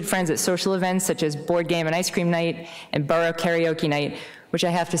hosted friends at social events such as board game and ice cream night and borough karaoke night, which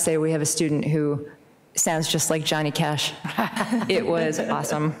I have to say, we have a student who sounds just like Johnny Cash. It was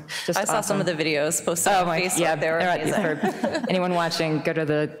awesome. Just I saw awesome. some of the videos posted on Facebook. Yeah, they were amazing. for anyone watching, go to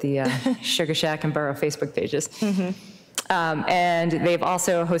the Sugar Shack and Borough Facebook pages. And they've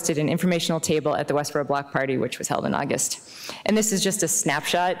also hosted an informational table at the Westborough Block Party, which was held in August. And this is just a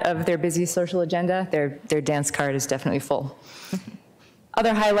snapshot of their busy social agenda. Their dance card is definitely full.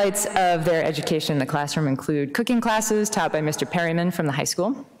 Other highlights of their education in the classroom include cooking classes taught by Mr. Perryman from the high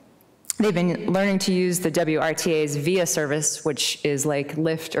school. They've been learning to use the WRTA's VIA service, which is like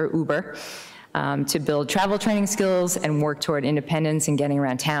Lyft or Uber, to build travel training skills and work toward independence and getting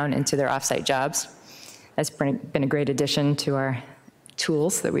around town and to their offsite jobs. That's been a great addition to our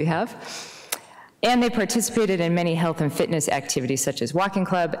tools that we have. And they participated in many health and fitness activities such as walking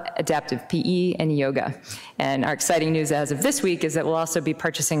club, adaptive PE, and yoga. And our exciting news as of this week is that we'll also be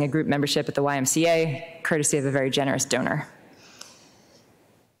purchasing a group membership at the YMCA, courtesy of a very generous donor.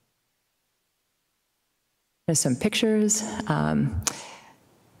 There's some pictures.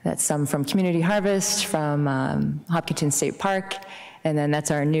 That's some from Community Harvest, from Hopkinton State Park, and then that's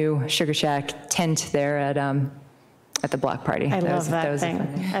our new Sugar Shack tent there at the block party. I love that thing.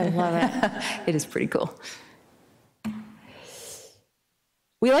 I love it. It is pretty cool.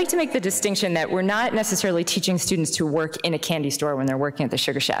 We like to make the distinction that we're not necessarily teaching students to work in a candy store when they're working at the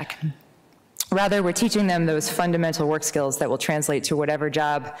Sugar Shack. Rather, we're teaching them those fundamental work skills that will translate to whatever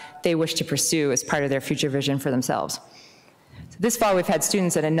job they wish to pursue as part of their future vision for themselves. So this fall, we've had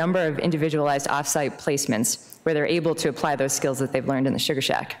students at a number of individualized off-site placements where they're able to apply those skills that they've learned in the Sugar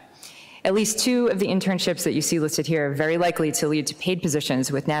Shack. At least 2 of the internships that you see listed here are very likely to lead to paid positions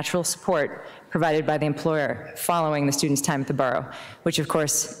with natural support provided by the employer following the student's time at the borough, which of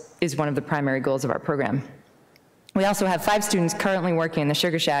course is one of the primary goals of our program. We also have 5 students currently working in the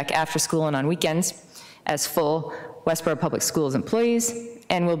Sugar Shack after school and on weekends as full Westborough Public Schools employees,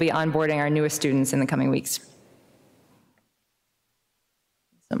 and we'll be onboarding our newest students in the coming weeks.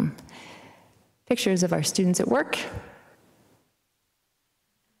 Some pictures of our students at work.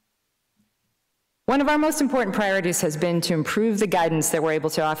 One of our most important priorities has been to improve the guidance that we're able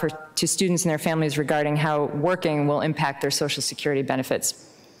to offer to students and their families regarding how working will impact their Social Security benefits.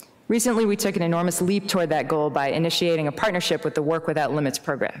 Recently, we took an enormous leap toward that goal by initiating a partnership with the Work Without Limits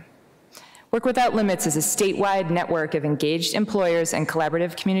program. Work Without Limits is a statewide network of engaged employers and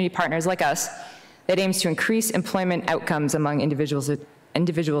collaborative community partners like us that aims to increase employment outcomes among individuals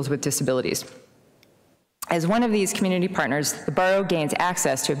with disabilities. As one of these community partners, the borough gains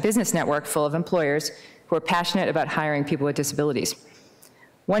access to a business network full of employers who are passionate about hiring people with disabilities.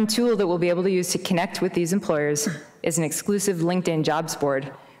 One tool that we'll be able to use to connect with these employers is an exclusive LinkedIn jobs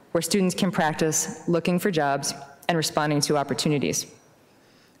board where students can practice looking for jobs and responding to opportunities.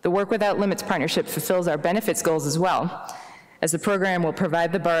 The Work Without Limits partnership fulfills our benefits goals as well, as the program will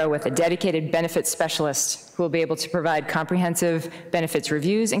provide the borough with a dedicated benefits specialist who will be able to provide comprehensive benefits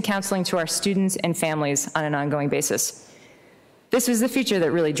reviews and counseling to our students and families on an ongoing basis. This was the feature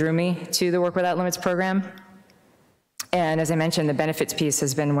that really drew me to the Work Without Limits program. And as I mentioned, the benefits piece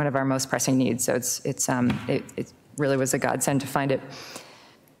has been one of our most pressing needs, so it really was a godsend to find it.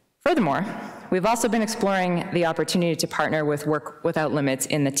 Furthermore, we've also been exploring the opportunity to partner with Work Without Limits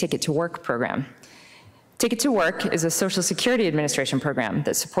in the Ticket to Work program. Ticket to Work is a Social Security Administration program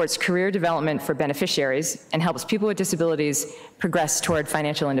that supports career development for beneficiaries and helps people with disabilities progress toward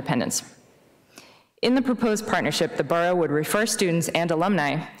financial independence. In the proposed partnership, the borough would refer students and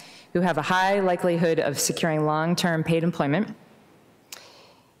alumni who have a high likelihood of securing long-term paid employment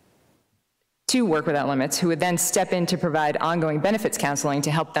to Work Without Limits, who would then step in to provide ongoing benefits counseling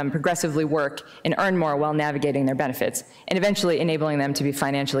to help them progressively work and earn more while navigating their benefits, and eventually enabling them to be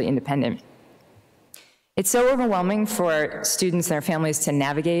financially independent. It's so overwhelming for students and their families to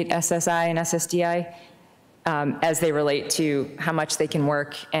navigate SSI and SSDI as they relate to how much they can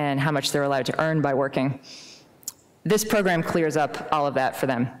work and how much they're allowed to earn by working. This program clears up all of that for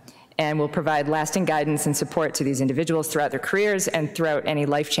them and will provide lasting guidance and support to these individuals throughout their careers and throughout any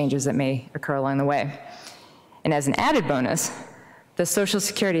life changes that may occur along the way. And as an added bonus, the Social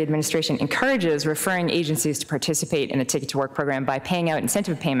Security Administration encourages referring agencies to participate in the Ticket to Work program by paying out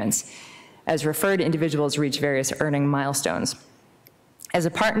incentive payments as referred individuals reach various earning milestones. As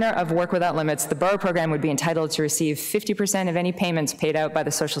a partner of Work Without Limits, the borough program would be entitled to receive 50% of any payments paid out by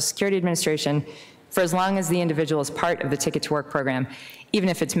the Social Security Administration for as long as the individual is part of the Ticket to Work program, even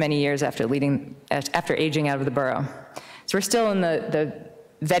if it's many years after aging out of the borough. So we're still in the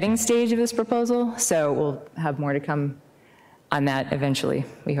vetting stage of this proposal, so we'll have more to come on that eventually,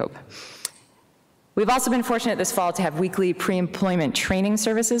 we hope. We've also been fortunate this fall to have weekly pre-employment training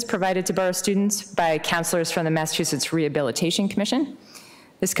services provided to borough students by counselors from the Massachusetts Rehabilitation Commission.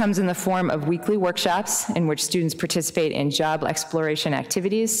 This comes in the form of weekly workshops in which students participate in job exploration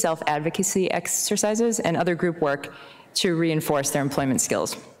activities, self-advocacy exercises, and other group work to reinforce their employment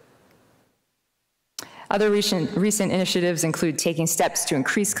skills. Other recent initiatives include taking steps to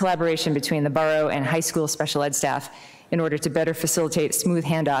increase collaboration between the borough and high school special ed staff in order to better facilitate smooth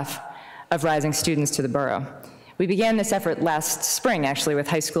handoff of rising students to the borough. We began this effort last spring, actually, with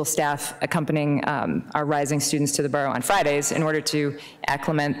high school staff accompanying our rising students to the borough on Fridays in order to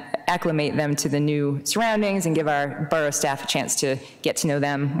acclimate them to the new surroundings and give our borough staff a chance to get to know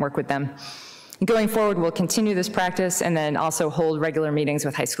them, work with them. Going forward, we'll continue this practice and then also hold regular meetings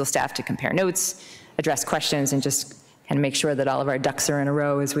with high school staff to compare notes, address questions, and just kind of make sure that all of our ducks are in a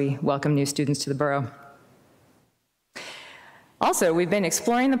row as we welcome new students to the borough. Also, we've been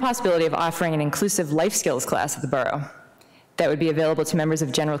exploring the possibility of offering an inclusive life skills class at the borough that would be available to members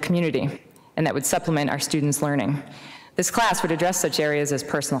of general community and that would supplement our students' learning. This class would address such areas as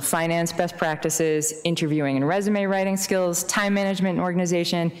personal finance best practices, interviewing and resume writing skills, time management and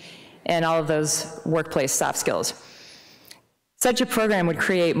organization, and all of those workplace soft skills. Such a program would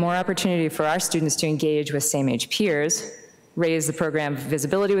create more opportunity for our students to engage with same-age peers, raise the program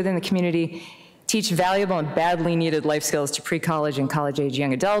visibility within the community, teach valuable and badly needed life skills to pre-college and college-age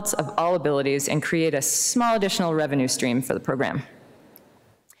young adults of all abilities, and create a small additional revenue stream for the program.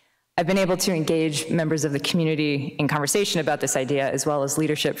 I've been able to engage members of the community in conversation about this idea, as well as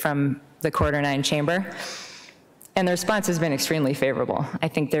leadership from the Quarter 9 Chamber, and the response has been extremely favorable. I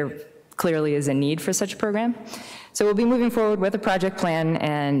think there clearly is a need for such a program. So we'll be moving forward with a project plan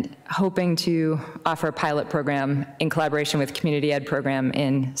and hoping to offer a pilot program in collaboration with Community Ed program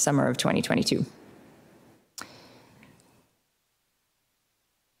in summer of 2022.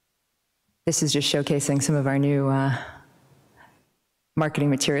 This is just showcasing some of our new marketing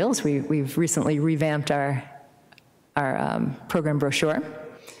materials. We've recently revamped our program brochure.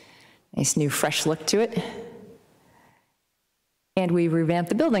 Nice new fresh look to it. And we revamped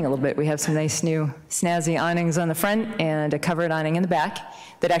the building a little bit. We have some nice new snazzy awnings on the front and a covered awning in the back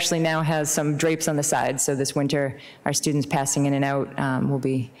that actually now has some drapes on the side. So this winter, our students passing in and out will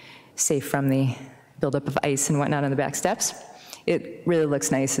be safe from the buildup of ice and whatnot on the back steps. It really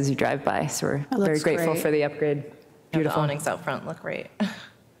looks nice as you drive by, so we're very grateful for the upgrade. Beautiful. The awnings out front look great.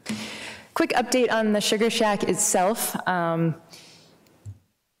 Quick update on the Sugar Shack itself.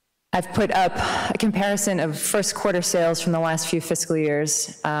 I've put up a comparison of first quarter sales from the last few fiscal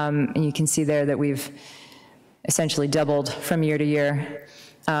years, and you can see there that we've essentially doubled from year to year.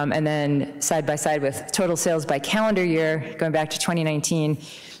 And then side by side with total sales by calendar year, going back to 2019,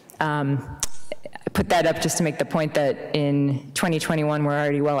 I put that up just to make the point that in 2021, we're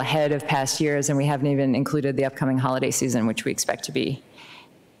already well ahead of past years, and we haven't even included the upcoming holiday season, which we expect to be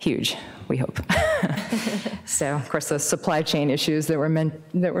huge, we hope. So, of course, those supply chain issues that were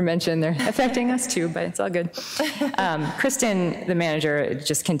mentioned, they're affecting us too, but it's all good. Kristen, the manager,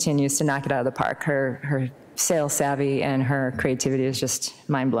 just continues to knock it out of the park. Her sales savvy and her creativity is just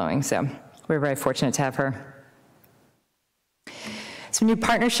mind-blowing, so we're very fortunate to have her. Some new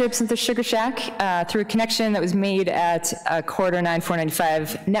partnerships with the Sugar Shack. Through a connection that was made at a Quarter 9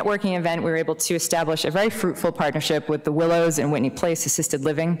 495 networking event, we were able to establish a very fruitful partnership with the Willows and Whitney Place assisted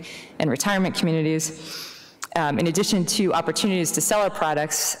living and retirement communities. In addition to opportunities to sell our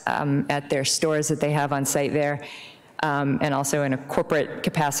products at their stores that they have on site there, and also in a corporate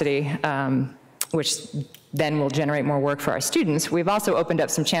capacity, which then will generate more work for our students. We've also opened up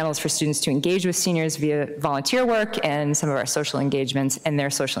some channels for students to engage with seniors via volunteer work and some of our social engagements and their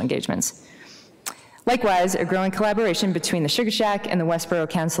social engagements. Likewise, a growing collaboration between the Sugar Shack and the Westborough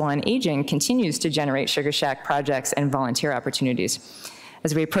Council on Aging continues to generate Sugar Shack projects and volunteer opportunities.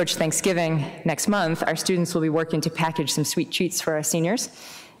 As we approach Thanksgiving next month, our students will be working to package some sweet treats for our seniors,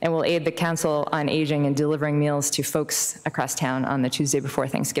 and will aid the Council on Aging in delivering meals to folks across town on the Tuesday before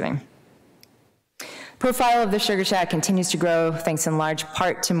Thanksgiving. Profile of the Sugar Shack continues to grow thanks in large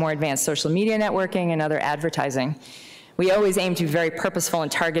part to more advanced social media networking and other advertising. We always aim to be very purposeful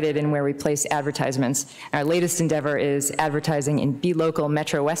and targeted in where we place advertisements. Our latest endeavor is advertising in Be Local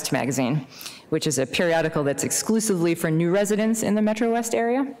Metro West magazine, which is a periodical that's exclusively for new residents in the Metro West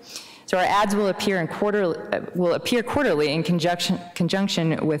area. So our ads will appear quarterly in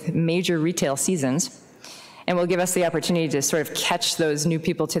conjunction with major retail seasons, and will give us the opportunity to sort of catch those new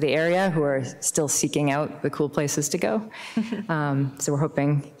people to the area who are still seeking out the cool places to go. So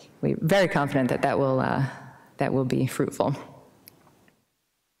we're very confident that that will be fruitful.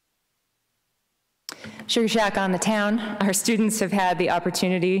 Sugar Shack on the town. Our students have had the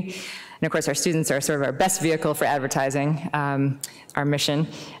opportunity, and of course our students are sort of our best vehicle for advertising our mission.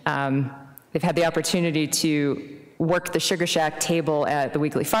 They've had the opportunity to work the Sugar Shack table at the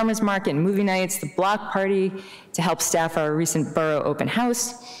weekly farmers market and movie nights, the block party, to help staff our recent borough open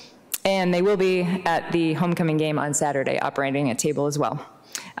house. And they will be at the homecoming game on Saturday, operating a table as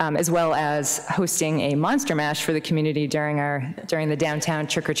well as hosting a Monster Mash for the community during the downtown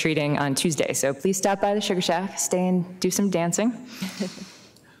trick-or-treating on Tuesday. So please stop by the Sugar Shack, stay and do some dancing.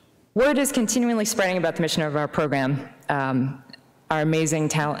 Word is continually spreading about the mission of our program, our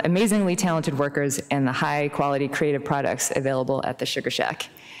amazingly talented workers, and the high-quality creative products available at the Sugar Shack.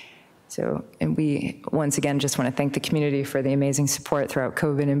 So, and we, once again, just want to thank the community for the amazing support throughout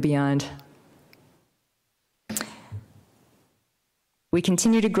COVID and beyond. We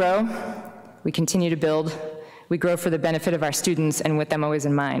continue to grow, we continue to build, we grow for the benefit of our students and with them always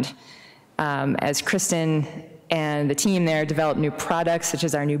in mind. As Kristen and the team there develop new products, such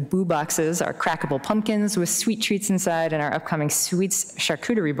as our new boo boxes, our crackable pumpkins with sweet treats inside, and our upcoming sweets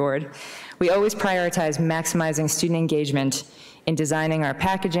charcuterie board, we always prioritize maximizing student engagement in designing our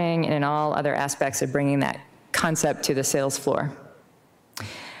packaging and in all other aspects of bringing that concept to the sales floor.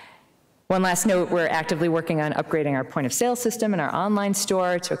 One last note, we're actively working on upgrading our point of sale system and our online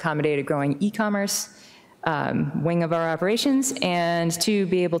store to accommodate a growing e-commerce wing of our operations and to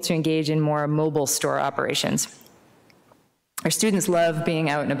be able to engage in more mobile store operations. Our students love being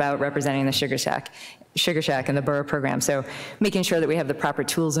out and about representing the Sugar Shack and the borough program, so making sure that we have the proper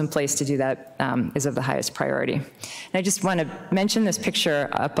tools in place to do that is of the highest priority. And I just want to mention this picture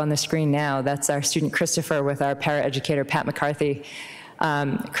up on the screen now. That's our student Christopher with our paraeducator Pat McCarthy.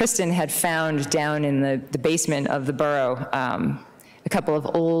 Kristen had found down in the basement of the borough a couple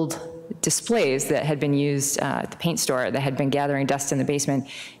of old displays that had been used at the paint store that had been gathering dust in the basement.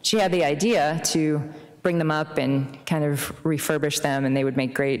 She had the idea to bring them up and kind of refurbish them, and they would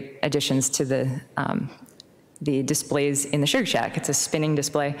make great additions to the displays in the Sugar Shack. It's a spinning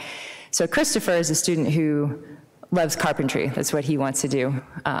display. So Christopher is a student who loves carpentry. That's what he wants to do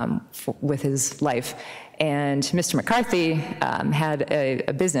with his life. And Mr. McCarthy had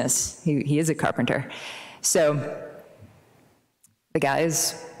a business. He is a carpenter. So the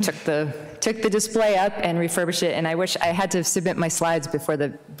guys took the display up and refurbished it, and I wish I had to submit my slides before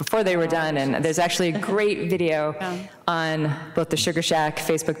they were done, and there's actually a great video on both the Sugar Shack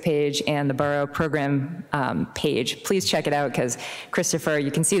Facebook page and the Borough program page. Please check it out, because Christopher,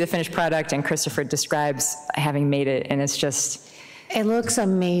 you can see the finished product, and Christopher describes having made it, and it's just... It looks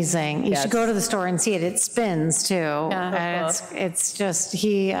amazing. You should go to the store and see it. It spins too. And it's just,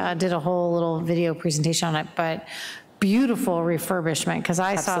 he did a whole little video presentation on it, but beautiful refurbishment, because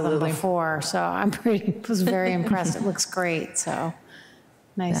I saw them before, so was very impressed. It looks great, so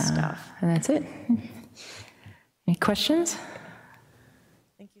nice stuff. And that's it. Any questions?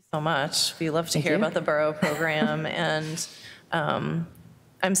 Thank you so much. We love to hear about the Borough program, and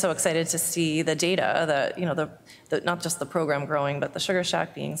I'm so excited to see the data that, you know, not just the program growing, but the Sugar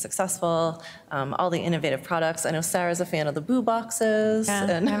Shack being successful, all the innovative products. I know Sarah's a fan of the boo boxes. Yeah,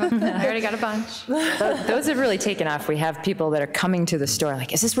 and I already got a bunch. Those have really taken off. We have people that are coming to the store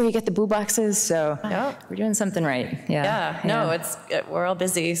like, is this where you get the boo boxes? So we're doing something right. No, we're all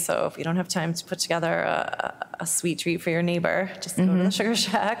busy, so if you don't have time to put together a sweet treat for your neighbor, just go to the Sugar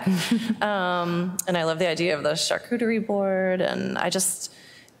Shack. And I love the idea of the charcuterie board, and I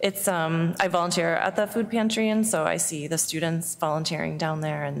volunteer at the food pantry, and so I see the students volunteering down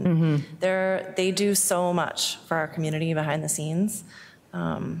there, and they do so much for our community behind the scenes.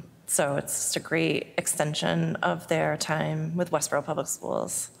 So it's just a great extension of their time with Westborough Public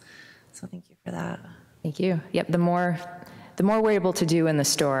Schools. So thank you for that. Thank you. Yep, the more we're able to do in the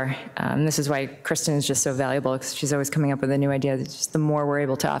store, this is why Kristen is just so valuable, because she's always coming up with a new idea. Just the more we're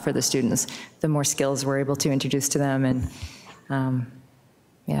able to offer the students, the more skills we're able to introduce to them, and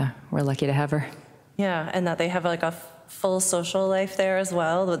yeah, we're lucky to have her. Yeah, and that they have like a full social life there as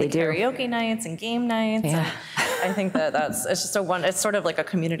well, with the karaoke nights and game nights. Yeah. And I think it's sort of like a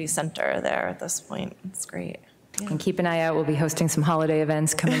community center there at this point. It's great. Yeah. And keep an eye out. We'll be hosting some holiday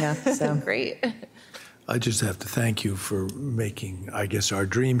events coming up. So great. I just have to thank you for making, I guess, our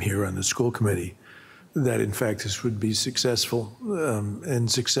dream here on the school committee, that in fact this would be successful,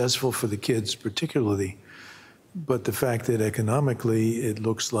 and successful for the kids particularly. But the fact that economically it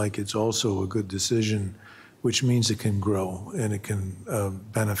looks like it's also a good decision, which means it can grow and it can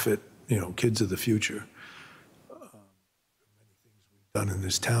benefit, kids of the future. Many things we've done in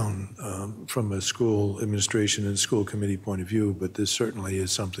this town from a school administration and school committee point of view, but this certainly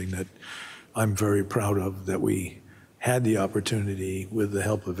is something that I'm very proud of, that we had the opportunity, with the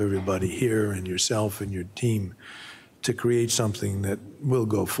help of everybody here and yourself and your team, to create something that will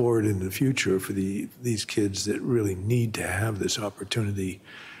go forward in the future for these kids that really need to have this opportunity,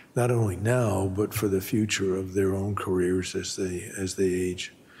 not only now, but for the future of their own careers as they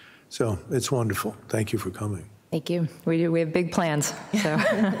age. So it's wonderful. Thank you for coming. Thank you. We have big plans, so.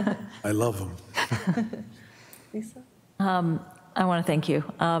 I love them. Lisa? I want to thank you.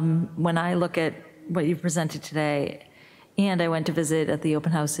 When I look at what you presented today, and I went to visit at the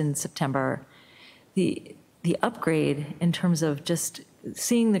open house in September, the upgrade in terms of just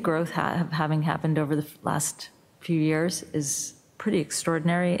seeing the growth having happened over the last few years is pretty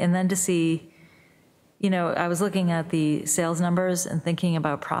extraordinary. And then to see, you know, I was looking at the sales numbers and thinking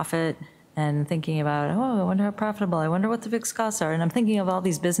about profit and thinking about, oh, I wonder how profitable, I wonder what the fixed costs are. And I'm thinking of all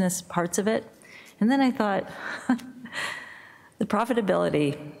these business parts of it. And then I thought, the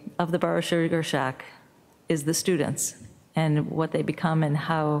profitability of the Borough Sugar Shack is the students and what they become and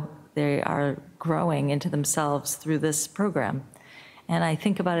how they are growing into themselves through this program. And I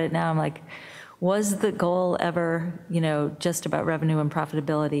think about it now, I'm like, was the goal ever, you know, just about revenue and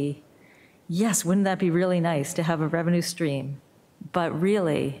profitability? Yes, wouldn't that be really nice to have a revenue stream? But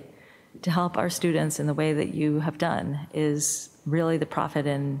really, to help our students in the way that you have done is really the profit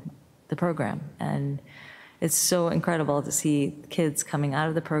in the program. And it's so incredible to see kids coming out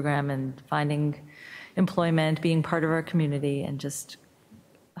of the program and finding employment, being part of our community, and just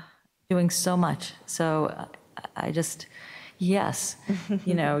doing so much. So I just, yes,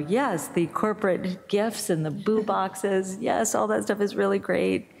 you know, yes, the corporate gifts and the boo boxes, yes, all that stuff is really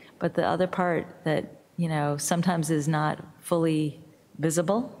great. But the other part that, you know, sometimes is not fully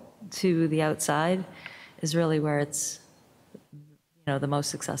visible to the outside is really where it's, you know, the most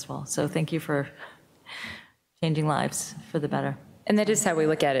successful. So thank you for changing lives for the better. And that is how we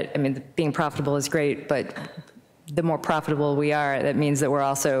look at it. I mean, being profitable is great, but the more profitable we are, that means that we're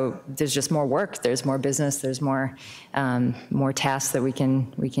also, there's just more work, there's more business, there's more tasks that we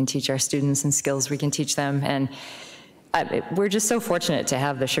can teach our students and skills we can teach them. And we're just so fortunate to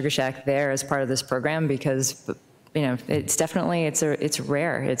have the Sugar Shack there as part of this program because, you know, it's definitely, it's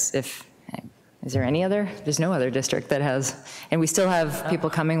rare. Is there any other? There's no other district that has, and we still have people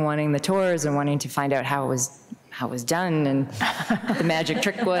coming wanting the tours and wanting to find out how it was done and what the magic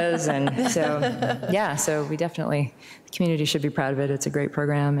trick was. And so, yeah, so we definitely, the community should be proud of it. It's a great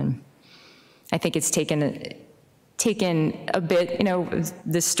program. And I think it's taken a bit, you know,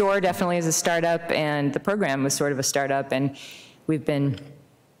 the store definitely is a startup and the program was sort of a startup, and we've been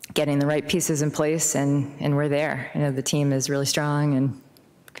getting the right pieces in place and we're there. You know, the team is really strong and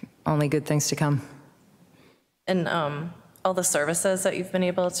only good things to come. And all the services that you've been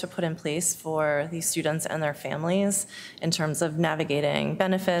able to put in place for these students and their families in terms of navigating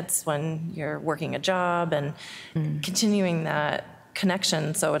benefits when you're working a job and continuing that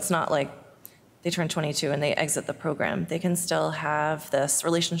connection, so it's not like they turn 22 and they exit the program. They can still have this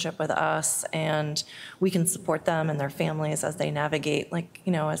relationship with us, and we can support them and their families as they navigate, like,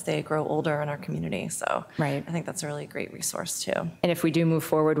 you know, as they grow older in our community. So right. I think that's a really great resource too. And if we do move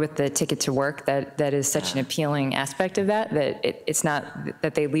forward with the ticket to work, that is such an appealing aspect of that it's not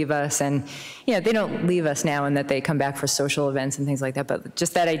that they leave us, and, you know, they don't leave us now and that they come back for social events and things like that, but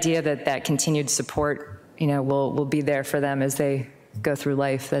just that idea that continued support, you know, will be there for them as they go through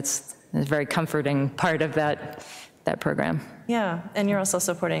life. That's a very comforting part of that program. Yeah, and you're also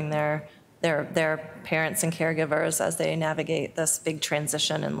supporting their parents and caregivers as they navigate this big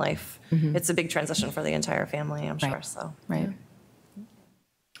transition in life. Mm-hmm. It's a big transition for the entire family, I'm sure. So right.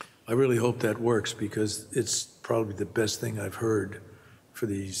 I really hope that works because it's probably the best thing I've heard for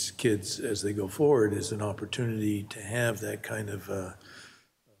these kids as they go forward is an opportunity to have that kind of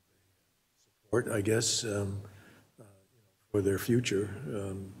support, I guess, for their future,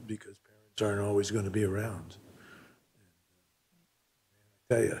 because parents aren't always going to be around.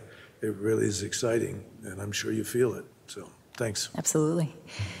 I tell you, it really is exciting, and I'm sure you feel it. So, thanks. Absolutely.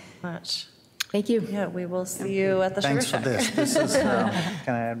 Much. Thank you. Yeah, we will see you at the Sugar Shack. Thanks for this. This is,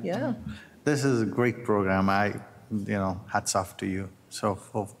 can I add? Yeah. This is a great program. Hats off to you. So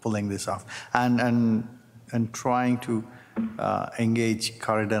for pulling this off and trying to engage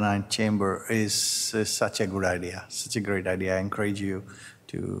Corridor 9 Chamber is such a good idea, such a great idea. I encourage you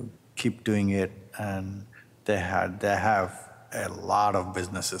to keep doing it, and they have a lot of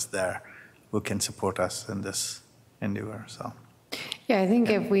businesses there who can support us in this endeavor. So. Yeah, I think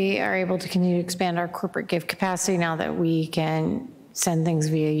if we are able to continue to expand our corporate gift capacity now that we can send things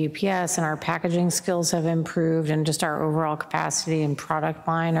via UPS and our packaging skills have improved and just our overall capacity and product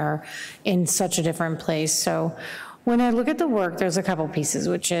line are in such a different place. So when I look at the work, there's a couple pieces,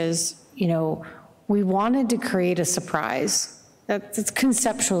 which is, you know, we wanted to create a surprise. That's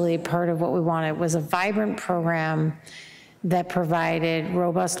conceptually part of what we wanted, was a vibrant program that provided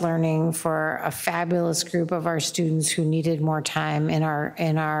robust learning for a fabulous group of our students who needed more time in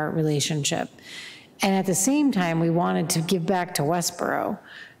our relationship. And at the same time, we wanted to give back to Westborough,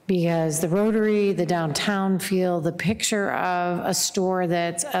 because the Rotary, the downtown feel, the picture of a store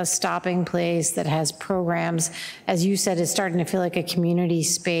that's a stopping place that has programs, as you said, is starting to feel like a community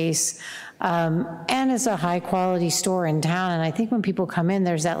space, and is a high quality store in town. And I think when people come in,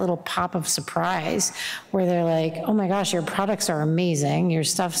 there's that little pop of surprise where they're like, oh my gosh, your products are amazing, your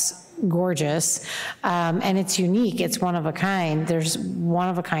stuff's gorgeous, and it's unique, it's one of a kind. There's one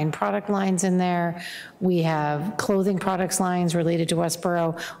of a kind product lines in there. We have clothing products lines related to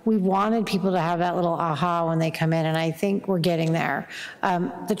Westborough. We wanted people to have that little aha when they come in, and I think we're getting there.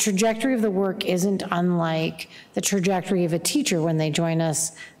 The trajectory of the work isn't unlike the trajectory of a teacher when they join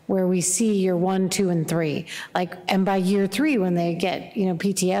us, where we see year 1, 2, and 3. And by year 3, when they get,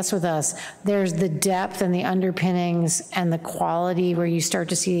 PTS with us, there's the depth and the underpinnings and the quality where you start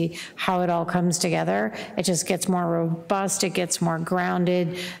to see how it all comes together. It just gets more robust, it gets more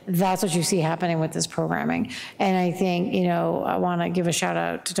grounded. That's what you see happening with this programming. And I think, I wanna give a shout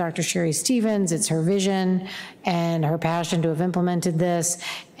out to Dr. Sherry Stevens. It's her vision and her passion to have implemented this.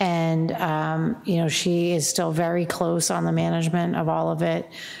 And, she is still very close on the management of all of it.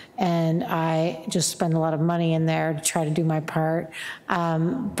 And I just spend a lot of money in there to try to do my part.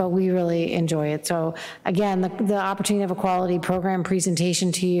 But we really enjoy it. So again, the opportunity of a quality program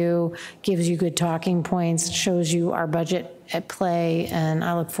presentation to you gives you good talking points, shows you our budget at play, and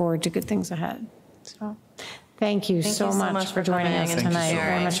I look forward to good things ahead. So. Thank you so much for joining us tonight.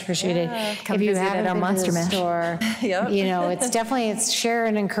 Very much appreciated. Yeah, come if you visit haven't at our been Monster to the Mash. store, it's definitely, share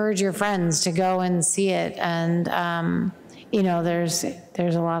and encourage your friends to go and see it. And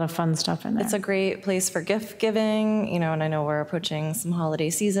there's a lot of fun stuff in there. It's a great place for gift giving, and I know we're approaching some holiday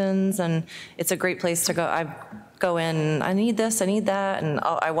seasons, and it's a great place to go. I go in, I need this, I need that, and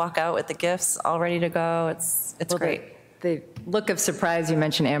I walk out with the gifts all ready to go. It's great. The look of surprise you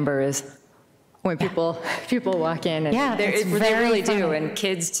mentioned, Amber, is when people walk in, and they really do, and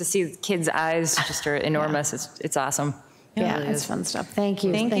to see kids' eyes just are enormous. It's awesome. Yeah, it's fun stuff. Thank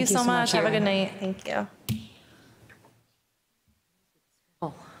you. Thank you so much. Have a good night. Thank you.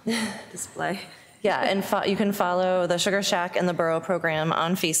 Display. Yeah, and you can follow the Sugar Shack and the Borough program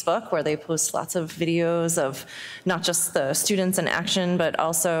on Facebook, where they post lots of videos of not just the students in action, but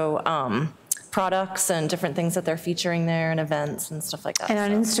also products and different things that they're featuring there and events and stuff like that. And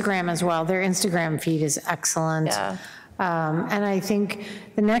on Instagram as well. Their Instagram feed is excellent. Yeah. And I think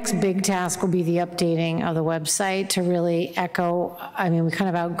the next big task will be the updating of the website to really echo. We kind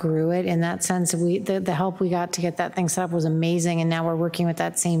of outgrew it in that sense. The help we got to get that thing set up was amazing, and now we're working with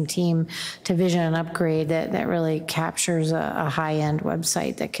that same team to vision an upgrade that really captures a high-end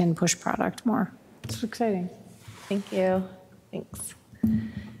website that can push product more. It's exciting. Thank you. Thanks.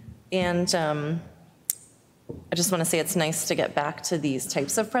 And I just want to say it's nice to get back to these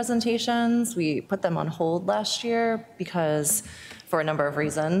types of presentations. We put them on hold last year because for a number of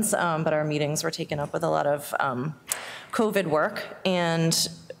reasons, but our meetings were taken up with a lot of COVID work, and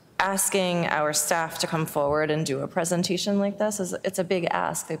asking our staff to come forward and do a presentation like this it's a big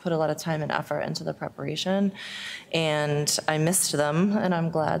ask. They put a lot of time and effort into the preparation, and I missed them, and I'm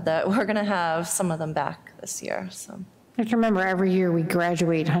glad that we're going to have some of them back this year. So. You have to remember, every year we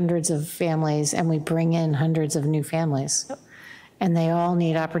graduate hundreds of families and we bring in hundreds of new families. Yep. And they all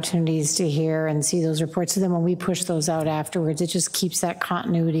need opportunities to hear and see those reports. So then when we push those out afterwards, it just keeps that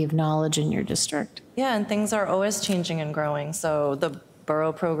continuity of knowledge in your district. Yeah, and things are always changing and growing. So the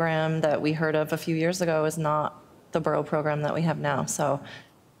Borough program that we heard of a few years ago is not the Borough program that we have now. So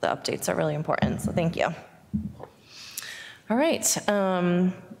the updates are really important. So thank you. All right.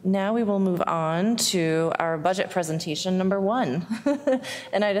 Now we will move on to our budget presentation number 1.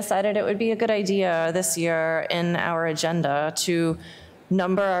 And I decided it would be a good idea this year in our agenda to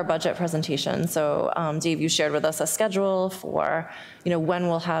number our budget presentation. So Dave, you shared with us a schedule for when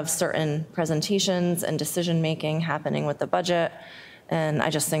we'll have certain presentations and decision-making happening with the budget. And I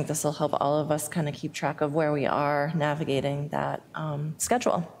just think this will help all of us kind of keep track of where we are navigating that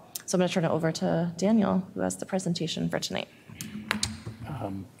schedule. So I'm going to turn it over to Daniel, who has the presentation for tonight.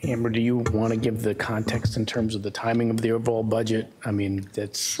 Amber, do you want to give the context in terms of the timing of the overall budget?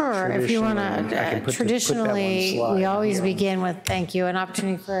 That's sure. If you want to, traditionally, we always begin with thank you, an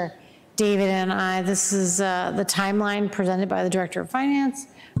opportunity for David and I. This is the timeline presented by the Director of Finance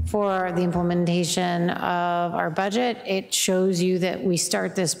for the implementation of our budget. It shows you that we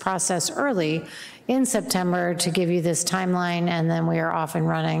start this process early in September to give you this timeline, and then we are off and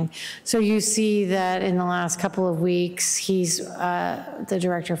running. So you see that in the last couple of weeks, he's the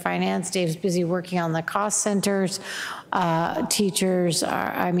director of finance. Dave's busy working on the cost centers. Teachers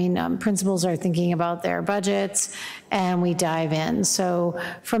are, principals are thinking about their budgets, and we dive in. So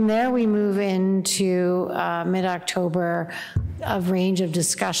from there, we move into mid-October, a range of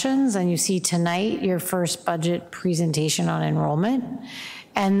discussions, and you see tonight your first budget presentation on enrollment.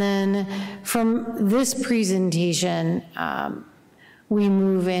 And then from this presentation, we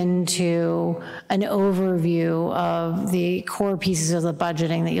move into an overview of the core pieces of the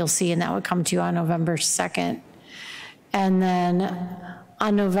budgeting that you'll see, and that would come to you on November 2nd. And then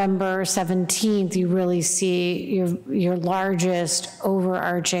on November 17th, you really see your largest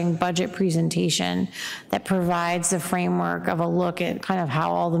overarching budget presentation that provides the framework of a look at kind of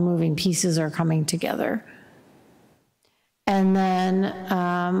how all the moving pieces are coming together. And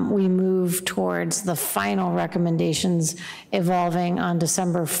then we move towards the final recommendations evolving on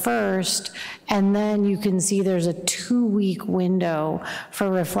December 1st. And then you can see there's a 2-week window for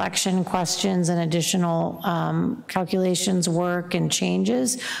reflection, questions, and additional calculations, work, and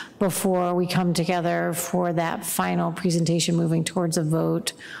changes before we come together for that final presentation moving towards a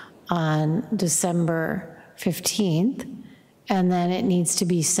vote on December 15th. And then it needs to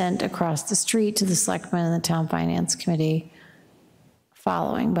be sent across the street to the selectmen and the town finance committee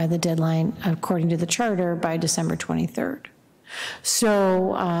following by the deadline, according to the charter, by December 23rd.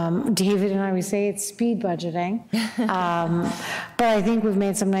 So David and I would say it's speed budgeting, but I think we've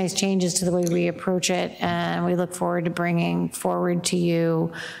made some nice changes to the way we approach it, and we look forward to bringing forward to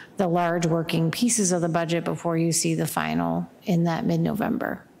you the large working pieces of the budget before you see the final in that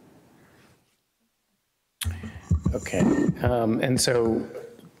mid-November. Okay, and so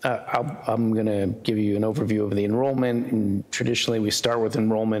I'm going to give you an overview of the enrollment. And traditionally, we start with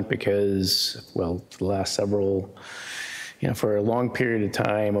enrollment because, well, the last several, for a long period of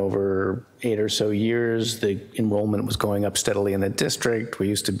time, over 8 or so years, the enrollment was going up steadily in the district. We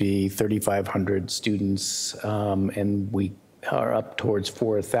used to be 3,500 students, and we are up towards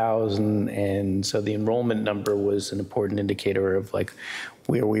 4,000. And so the enrollment number was an important indicator of like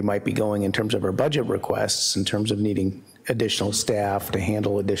where we might be going in terms of our budget requests, in terms of needing additional staff to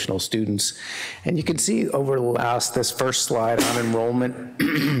handle additional students. And you can see over this first slide on enrollment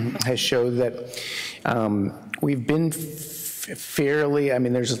has showed that we've been fairly,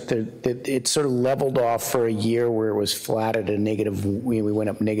 it sort of leveled off for a year where it was flat at a negative, we went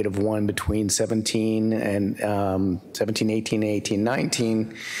up -1 between 17 and 17, 18, 18,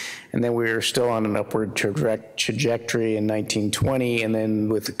 19. And then we were still on an upward trajectory in 1920. And then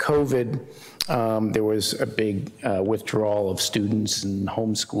with the COVID, there was a big withdrawal of students and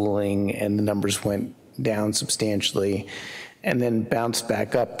homeschooling, and the numbers went down substantially and then bounced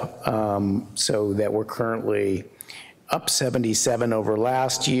back up, so that we're currently up 77 over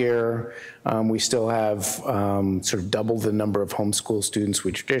last year. We still have sort of double the number of homeschool students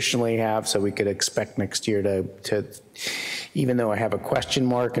we traditionally have, so we could expect next year to even though I have a question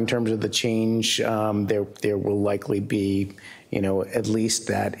mark in terms of the change, there will likely be, at least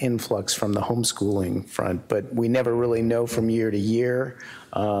that influx from the homeschooling front. But we never really know from year to year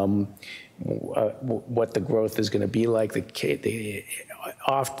what the growth is going to be like. The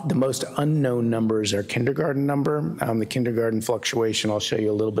most unknown numbers are kindergarten number. The kindergarten fluctuation, I'll show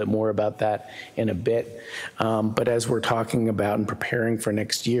you a little bit more about that in a bit. But as we're talking about and preparing for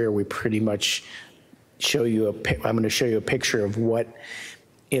next year, we pretty much I'm going to show you a picture of what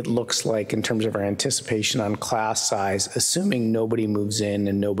it looks like in terms of our anticipation on class size, assuming nobody moves in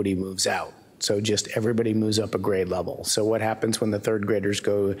and nobody moves out. So just everybody moves up a grade level. So what happens when the 3rd graders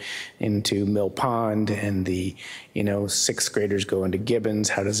go into Mill Pond and the 6th graders go into Gibbons?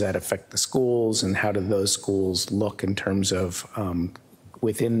 How does that affect the schools, and how do those schools look in terms of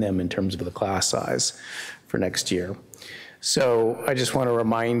within them in terms of the class size for next year? So I just want to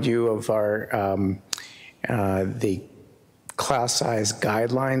remind you of our the class size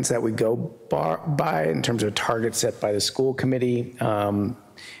guidelines that we go by in terms of targets set by the school committee.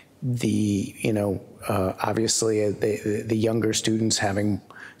 Obviously the younger students having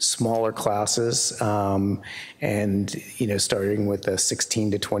smaller classes, and starting with the 16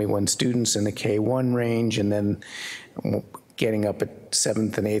 to 21 students in the K1 range, and then getting up at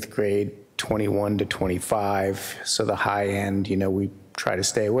 7th and 8th grade, 21 to 25. So the high end, we try to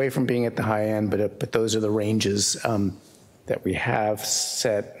stay away from being at the high end, but those are the ranges that we have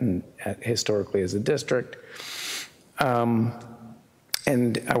set historically as a district.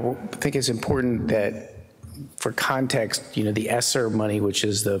 And I think it's important that, for context, the ESSER money, which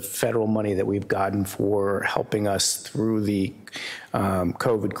is the federal money that we've gotten for helping us through the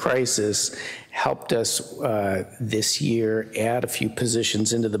COVID crisis helped us this year add a few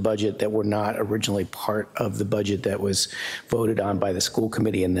positions into the budget that were not originally part of the budget that was voted on by the school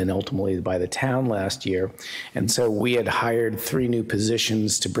committee and then ultimately by the town last year. And so we had hired 3 new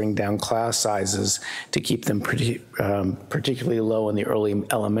positions to bring down class sizes to keep them particularly low in the early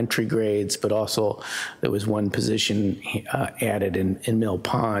elementary grades, but also there was 1 position added in Mill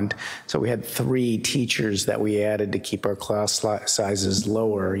Pond. So we had 3 teachers that we added to keep our class sizes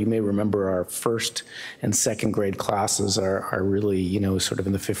lower. You may remember our first and second grade classes are really, you know, sort of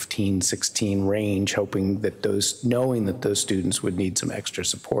in the 15, 16 range, knowing that those students would need some extra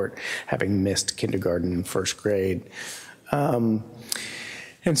support, having missed kindergarten and first grade. And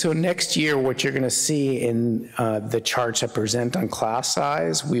so next year, what you're going to see in the charts I present on class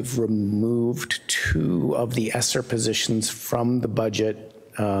size, we've removed 2 of the ESSER positions from the budget.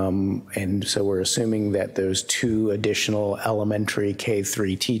 And so we're assuming that those 2 additional elementary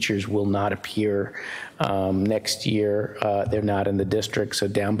K-3 teachers will not appear next year. They're not in the district, so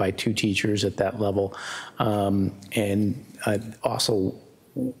down by 2 teachers at that level.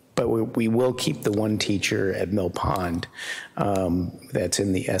 But we will keep the 1 teacher at Mill Pond that's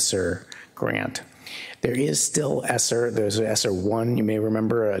in the ESSER grant. There is still ESSER. There's an ESSER 1, you may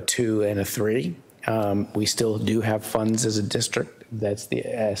remember, a 2 and a 3. We still do have funds as a district. That's the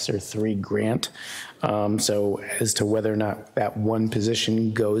ESSER 3 grant. So as to whether or not that 1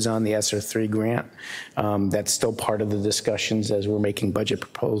 position goes on the ESSER 3 grant, that's still part of the discussions as we're making budget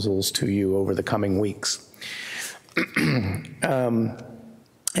proposals to you over the coming weeks.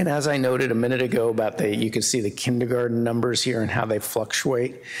 And as I noted a minute ago about you can see the kindergarten numbers here and how they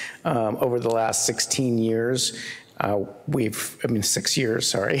fluctuate over the last 16 years. 6 years,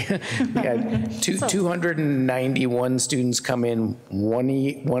 sorry. We had 291 students come in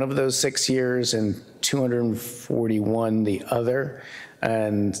one of those 6 years and 241 the other.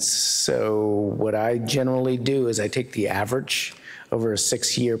 And so what I generally do is I take the average over a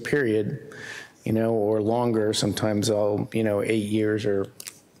 6-year period, you know, or longer. Sometimes I'll, 8 years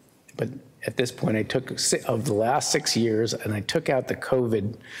but at this point, I took of the last 6 years, and I took out the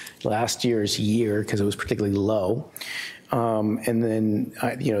COVID last year's year because it was particularly low. And then,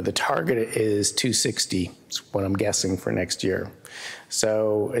 the target is 260. Is what I'm guessing for next year.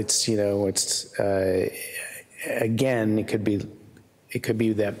 So it's, again, it could be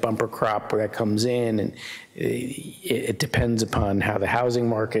that bumper crop that comes in, and it depends upon how the housing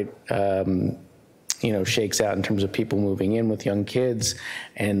market shakes out in terms of people moving in with young kids.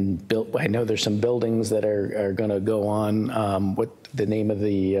 And I know there's some buildings that are going to go on. What the name of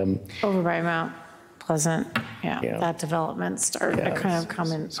the? Over by Mount Pleasant, that development started to kind of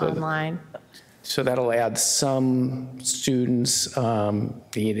come in online. So that'll add some students. One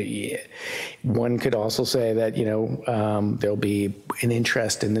could also say that, there'll be an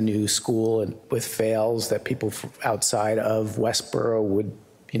interest in the new school and with Fales that people outside of Westborough would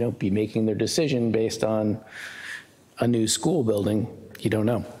be making their decision based on a new school building. You don't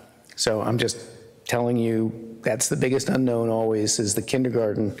know. So I'm just telling you that's the biggest unknown always is the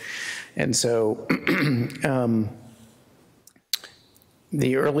kindergarten. And so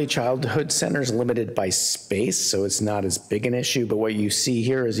the early childhood center is limited by space, so it's not as big an issue, but what you see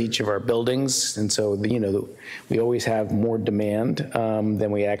here is each of our buildings. And so, we always have more demand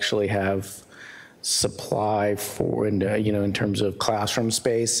than we actually have supply for, and in terms of classroom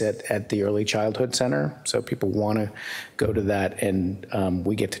space at the early childhood center. So people want to go to that, and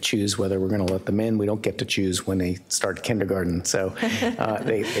we get to choose whether we're going to let them in. We don't get to choose when they start kindergarten. So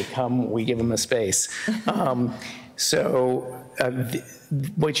they come, we give them a space.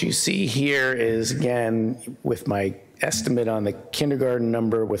 What you see here is, again, with my estimate on the kindergarten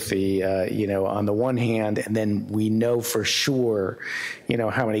number with the, on the one hand, and then we know for sure,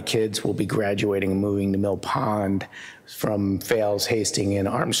 how many kids will be graduating and moving to Mill Pond from Fales, Hastings, and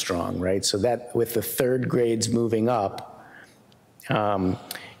Armstrong, right? So that with the 3rd grades moving up,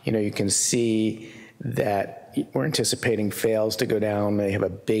 you can see that we're anticipating Fales to go down. They have a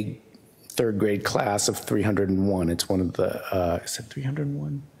big 3rd grade class of 301. It's one of the, is it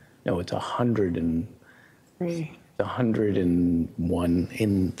 301? No, it's 103. 101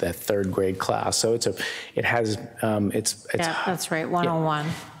 in the 3rd grade class. So it's that's right, 101.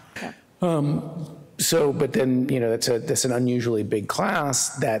 Yeah. But then, that's an unusually big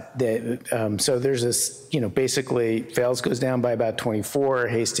class so there's this, basically Fales goes down by about 24,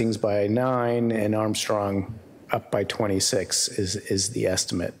 Hastings by 9, and Armstrong up by 26 is the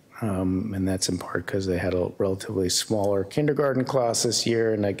estimate. And that's in part because they had a relatively smaller kindergarten class this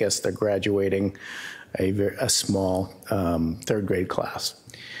year, and I guess they're graduating a small 3rd grade class.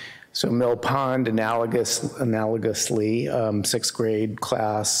 So Mill Pond, analogously, sixth grade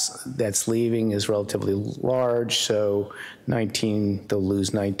class that's leaving is relatively large, so 19, they'll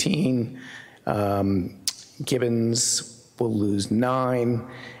lose 19. Gibbons will lose 9,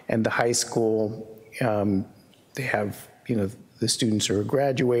 and the high school, they have, the students who are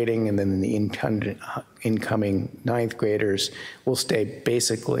graduating, and then the incoming ninth graders will stay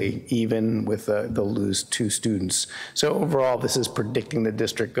basically even with they'll lose 2 students. So overall, this is predicting the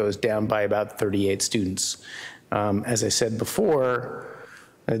district goes down by about 38 students. As I said before,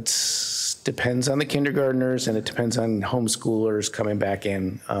 it depends on the kindergartners and it depends on homeschoolers coming back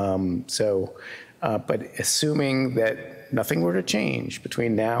in. But assuming that nothing were to change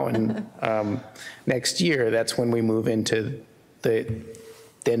between now and next year, that's when we move into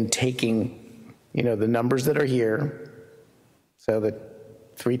then taking, the numbers that are here, so the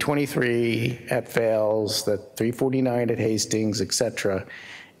 323 at Fales, the 349 at Hastings, et cetera,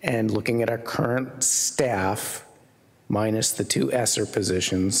 and looking at our current staff minus the 2 ESSER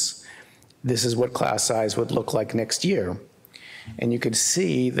positions, this is what class size would look like next year. And you could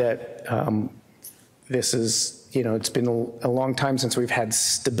see that this is, it's been a long time since we've had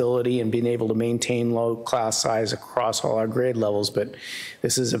stability and been able to maintain low class size across all our grade levels, but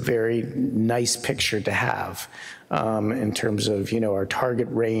this is a very nice picture to have in terms of, our target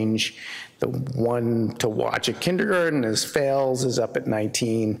range. The one to watch at kindergarten is Fales is up at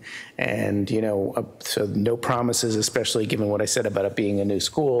 19, and, so no promises, especially given what I said about it being a new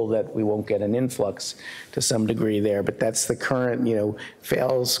school, that we won't get an influx to some degree there, but that's the current,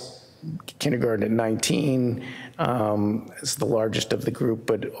 Fales kindergarten at 19 is the largest of the group,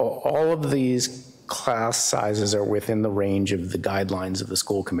 but all of these class sizes are within the range of the guidelines of the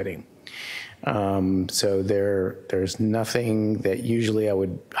school committee. So there's nothing that usually I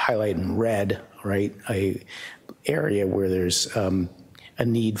would highlight in red, right? A area where there's a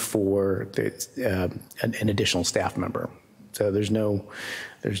need for an additional staff member. So there's no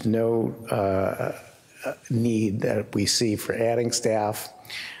need that we see for adding staff.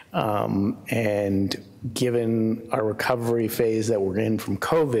 And given our recovery phase that we're in from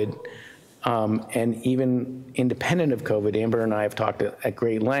COVID, and even independent of COVID, Amber and I have talked at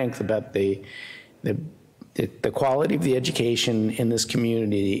great length about the quality of the education in this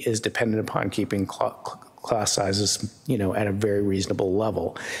community is dependent upon keeping class sizes, at a very reasonable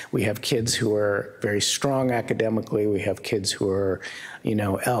level. We have kids who are very strong academically. We have kids who are,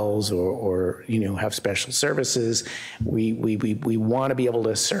 L's or have special services. We want to be able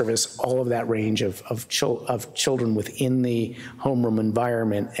to service all of that range of children within the homeroom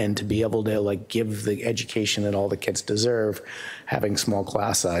environment, and to be able to give the education that all the kids deserve. Having small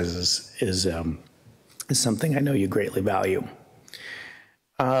class sizes is something I know you greatly value.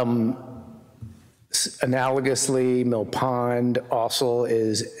 Analogously, Mill Pond also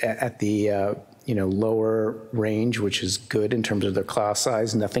is at the lower range, which is good in terms of their class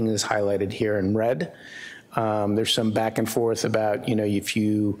size. Nothing is highlighted here in red. There's some back and forth about, if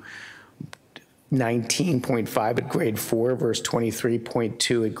you 19.5 at grade 4 versus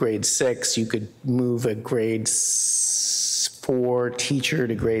 23.2 at grade 6, you could move a grade 4 teacher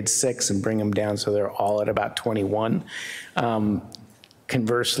to grade 6 and bring them down so they're all at about 21.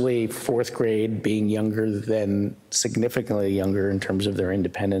 Conversely, 4th grade being significantly younger in terms of their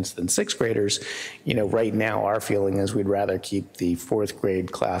independence than 6th graders, right now our feeling is we'd rather keep the 4th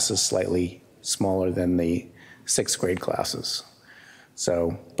grade classes slightly smaller than the 6th grade classes.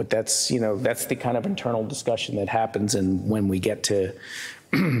 So, but that's the kind of internal discussion that happens, and when we get to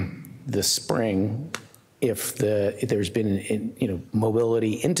the spring, if there's been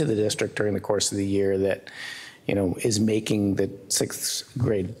mobility into the district during the course of the year that is making the 6th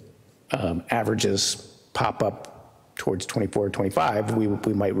grade averages pop up towards 24 or 25, we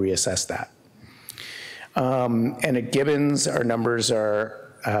might reassess that. And at Gibbons, our numbers are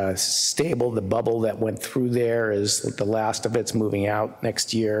stable. The bubble that went through there is the last of it's moving out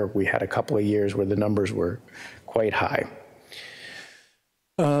next year. We had a couple of years where the numbers were quite high.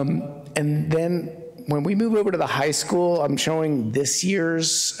 And then when we move over to the high school, I'm showing this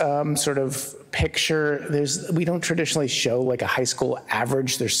year's sort of picture. We don't traditionally show a high school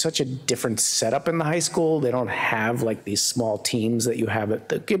average. There's such a different setup in the high school. They don't have these small teams that you have at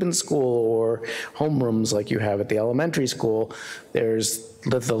the Gibbons school or homerooms like you have at the elementary school. There's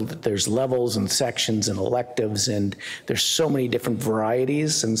levels and sections and electives, and there's so many different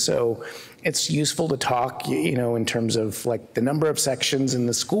varieties. And so it's useful to talk, in terms of the number of sections in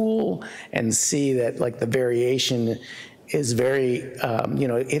the school, and see that the variation is very,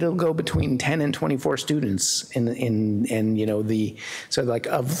 it'll go between 10 and 24 students so like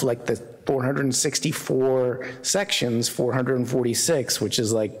of like the 464 sections, 446, which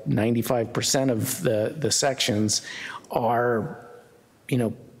is like 95% of the sections are,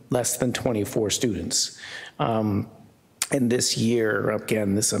 less than 24 students. And this year,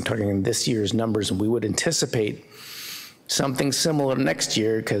 again, I'm talking this year's numbers, and we would anticipate something similar next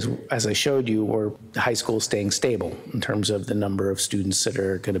year because, as I showed you, high school staying stable in terms of the number of students that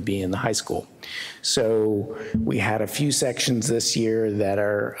are going to be in the high school. So we had a few sections this year that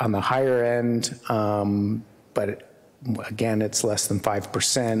are on the higher end, but again, it's less than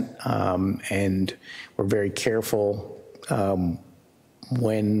 5%, and we're very careful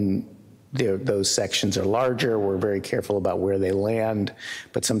when those sections are larger. We're very careful about where they land,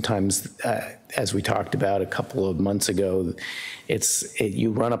 but sometimes, as we talked about a couple of months ago,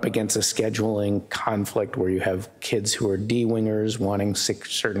 you run up against a scheduling conflict where you have kids who are D-wingers wanting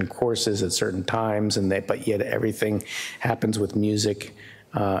certain courses at certain times, but yet everything happens with music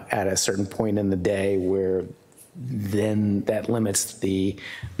at a certain point in the day where then that limits the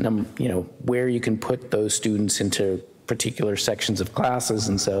where you can put those students into particular sections of classes,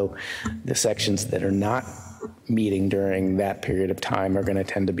 and so the sections that are not meeting during that period of time are going to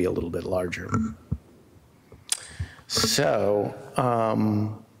tend to be a little bit larger. So,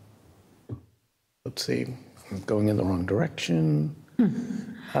 let's see, I'm going in the wrong direction.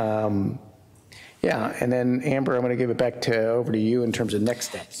 Yeah, and then Amber, I'm going to give it back over to you in terms of next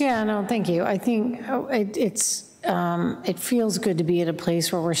steps. Yeah, no, thank you. I think it feels good to be at a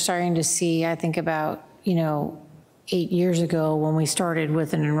place where we're starting to see, I think about, 8 years ago when we started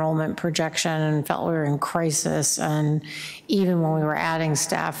with an enrollment projection and felt we were in crisis, and even when we were adding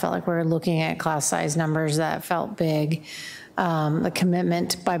staff, felt like we were looking at class size numbers that felt big. The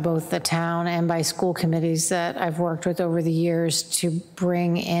commitment by both the town and by school committees that I've worked with over the years to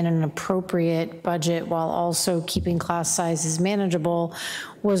bring in an appropriate budget while also keeping class sizes manageable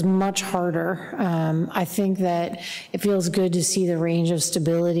was much harder. I think that it feels good to see the range of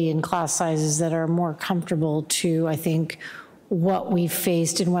stability in class sizes that are more comfortable to, I think, what we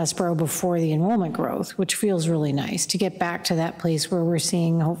faced in Westborough before the enrollment growth, which feels really nice to get back to that place where we're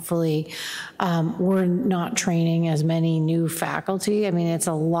seeing, hopefully, we're not training as many new faculty. I mean, it's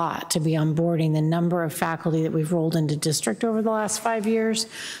a lot to be onboarding the number of faculty that we've rolled into district over the last 5 years.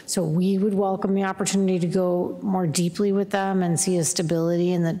 So we would welcome the opportunity to go more deeply with them and see a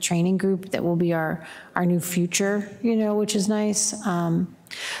stability in the training group that will be our new future, which is nice.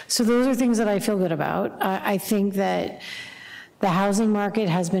 So those are things that I feel good about. I think that the housing market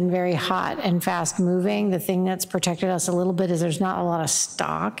has been very hot and fast moving. The thing that's protected us a little bit is there's not a lot of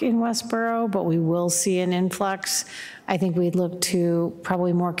stock in Westborough, but we will see an influx. I think we'd look to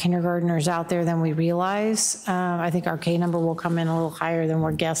probably more kindergartners out there than we realize. I think our K number will come in a little higher than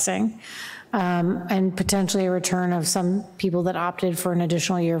we're guessing. And potentially a return of some people that opted for an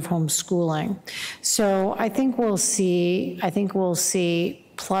additional year of homeschooling. So I think we'll see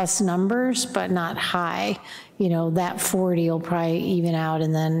plus numbers, but not high. That 40 will probably even out,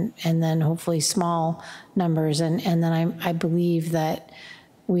 and then hopefully small numbers. And then I believe that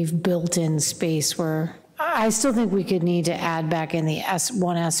we've built in space where I still think we could need to add back in the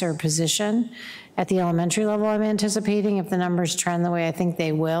one ESSER position at the elementary level. I'm anticipating if the numbers trend the way I think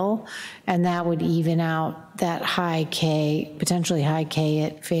they will, and that would even out that high K, potentially high K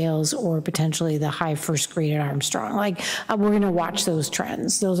at Fales, or potentially the high first grade at Armstrong. We're going to watch those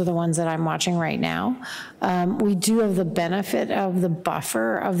trends. Those are the ones that I'm watching right now. We do have the benefit of the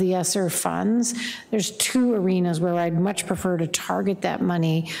buffer of the ESSER funds. There's two arenas where I'd much prefer to target that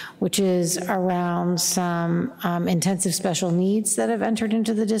money, which is around some intensive special needs that have entered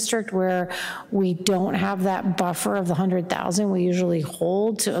into the district where we don't have that buffer of the 100,000 we usually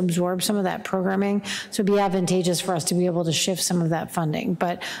hold to absorb some of that programming. So it'd be advantageous for us to be able to shift some of that funding.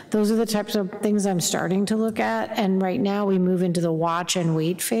 But those are the types of things I'm starting to look at. And right now we move into the watch and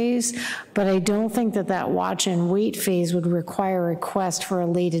wait phase. But I don't think that watch and wait phase would require a request for a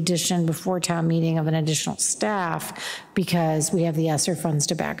late addition before town meeting of an additional staff, because we have the ESSER funds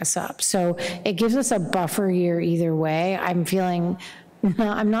to back us up. So it gives us a buffer year either way. I'm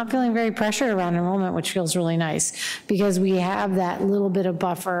not feeling very pressured around enrollment, which feels really nice, because we have that little bit of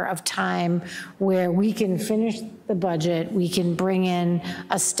buffer of time where we can finish the budget, we can bring in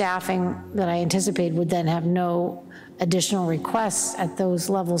a staffing that I anticipate would then have no additional requests at those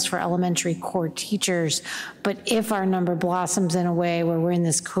levels for elementary core teachers. But if our number blossoms in a way where we're in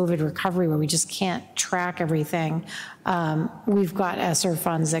this COVID recovery where we just can't track everything, we've got ESSER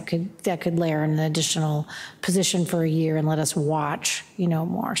funds that could layer an additional position for a year and let us watch,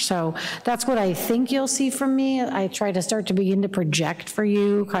 more. So that's what I think you'll see from me. I try to start to begin to project for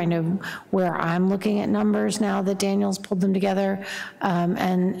you kind of where I'm looking at numbers now that Daniel's pulled them together,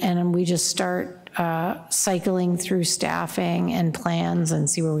 and we just start cycling through staffing and plans and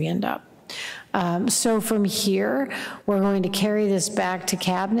see where we end up. So from here, we're going to carry this back to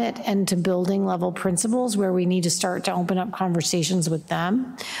cabinet and to building level principals where we need to start to open up conversations with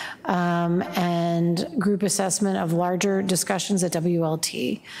them, and group assessment of larger discussions at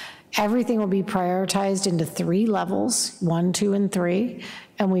WLT. Everything will be prioritized into 3 levels, 1, 2, and 3,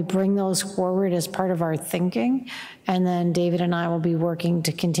 and we bring those forward as part of our thinking. And then David and I will be working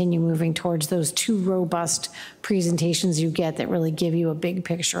to continue moving towards those 2 robust presentations you get that really give you a big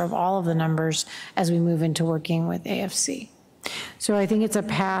picture of all of the numbers as we move into working with AFC. So I think it's a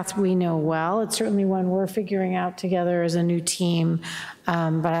path we know well. It's certainly one we're figuring out together as a new team,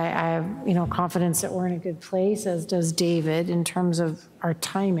 but I have confidence that we're in a good place, as does David, in terms of our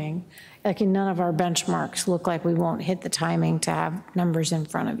timing. Like none of our benchmarks look like we won't hit the timing to have numbers in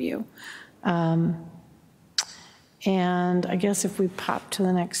front of you. And I guess if we pop to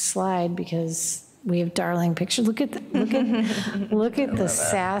the next slide, because we have darling pictures. Look at the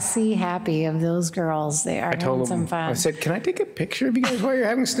sassy happy of those girls. They are having some fun. I said, "Can I take a picture of you guys while you're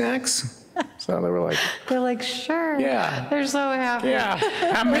having snacks?" So they were like, sure. Yeah. They're so happy. Yeah.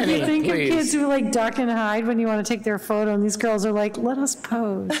 How many? You think please? of kids who like duck and hide when you want to take their photo, and these girls are like, let us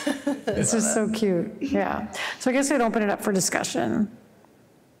pose. It's just so cute. Yeah. So I guess I'd open it up for discussion.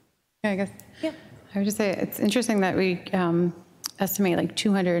 Yeah, I guess. Yeah. I would just say it's interesting that we estimate like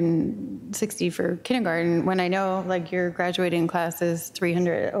 260 for kindergarten when I know like your graduating class is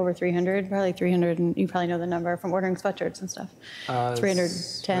 300, over 300, probably 300, and you probably know the number from ordering sweatshirts and stuff.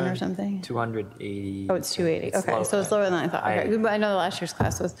 310 or something. 280. Oh, it's 280. Okay, low. so it's lower than I thought. Okay, but I know the last year's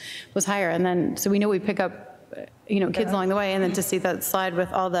class was higher, and then so we know we pick up, kids along the way, and then to see that slide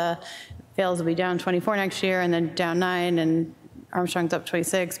with all the fails will be down 24 next year, and then down 9, and Armstrong's up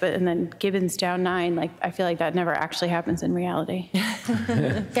 26, and then Gibbons down 9. Like, I feel like that never actually happens in reality.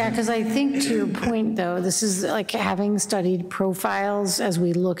 Yeah, because I think to your point, though, this is like having studied profiles as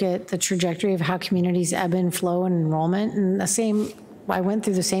we look at the trajectory of how communities ebb and flow in enrollment. And the same, I went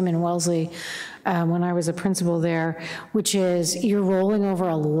through the same in Wellesley when I was a principal there, which is you're rolling over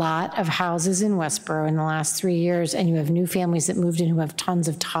a lot of houses in Westborough in the last 3 years, and you have new families that moved in who have tons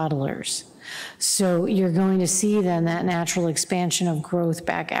of toddlers. So you're going to see then that natural expansion of growth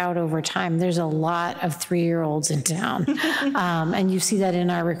back out over time. There's a lot of 3-year-olds in town. And you see that in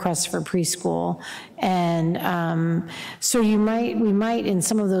our requests for preschool. And so we might in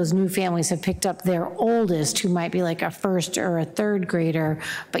some of those new families have picked up their oldest, who might be like a 1st or a 3rd grader,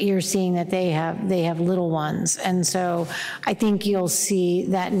 but you're seeing that they have little ones. And so I think you'll see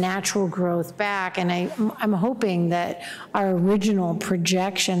that natural growth back. And I'm hoping that our original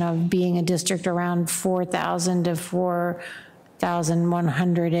projection of being a district around 4,000 to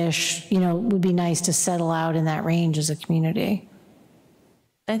 4,100-ish, would be nice to settle out in that range as a community.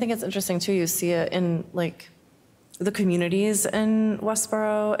 I think it's interesting too, you see it in like the communities in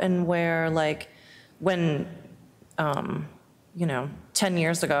Westborough, and where like when, 10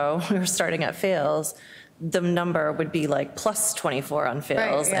 years ago we were starting at fails, the number would be like plus 24 on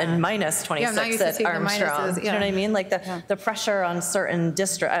fails, right, yeah, and minus 26 at Armstrong. You know what I mean? Like the pressure on certain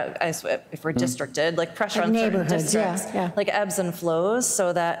districts, if we're districted, like pressure on certain districts, like ebbs and flows,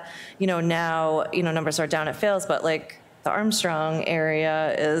 so that, now, numbers are down at fails, but like the Armstrong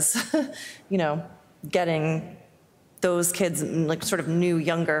area is, getting those kids, like sort of new,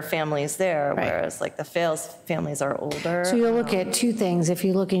 younger families there, right, whereas like the fails families are older. So you'll look at 2 things. If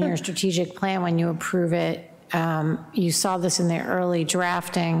you look in your strategic plan when you approve it, you saw this in the early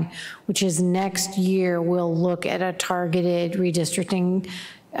drafting, which is next year we'll look at a targeted redistricting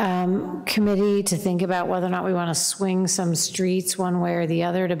committee to think about whether or not we want to swing some streets one way or the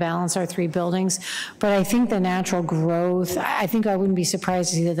other to balance our 3 buildings. But I think the natural growth, I think I wouldn't be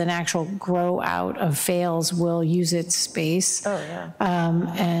surprised to see that the natural grow out of fails will use its space. Oh, yeah.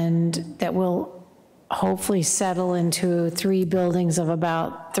 And that will hopefully settle into 3 buildings of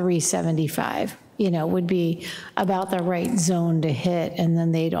about 375, would be about the right zone to hit, and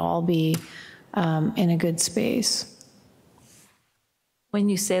then they'd all be in a good space. When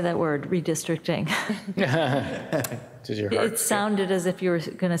you say that word, redistricting, it sounded as if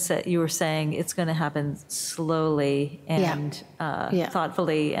you were saying it's going to happen slowly and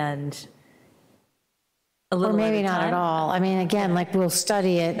thoughtfully, and a Or little at maybe a not at time. all. I mean, again, like we'll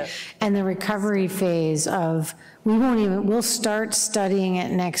study it and the recovery phase of, we'll start studying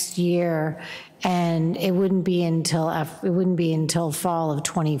it next year, and it wouldn't be until fall of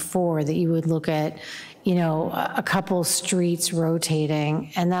 '24 that you would look at, you know, a couple streets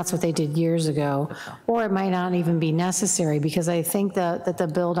rotating, and that's what they did years ago. Or it might not even be necessary, because I think that the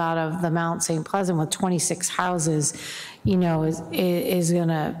build out of the Mount St. Pleasant with 26 houses, you know, is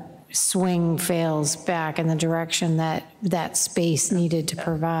gonna swing Fales back in the direction that space needed to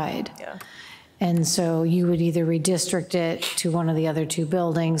provide. Yeah. And so you would either redistrict it to one of the other two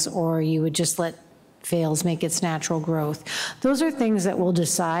buildings, or you would just let Fales make its natural growth. Those are things that we'll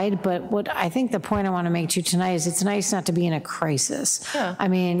decide, but what I think the point I want to make to you tonight is it's nice not to be in a crisis. Yeah. I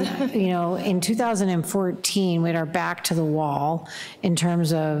mean, you know, in 2014, we had our back to the wall in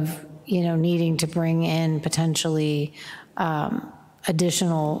terms of, you know, needing to bring in potentially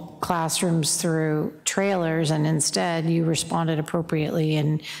additional classrooms through trailers, and instead you responded appropriately,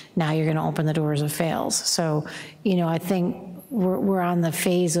 and now you're going to open the doors of Fales. So, you know, I think we're on the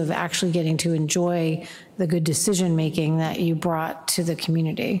phase of actually getting to enjoy the good decision-making that you brought to the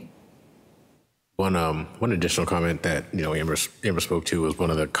community. One additional comment that, you know, Amber spoke to was one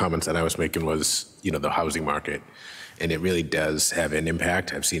of the comments that I was making was, you know, the housing market. And it really does have an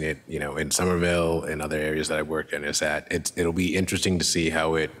impact. I've seen it, you know, in Somerville and other areas that I've worked in, is that it'll be interesting to see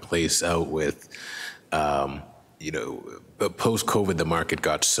how it plays out with, you know, but post-COVID, the market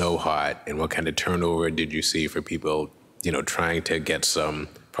got so hot, and what kind of turnover did you see for people, you know, trying to get some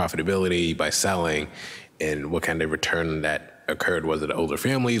profitability by selling, and what kind of return that occurred? Was it older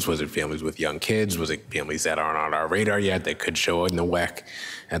families? Was it families with young kids? Was it families that aren't on our radar yet that could show in the WEC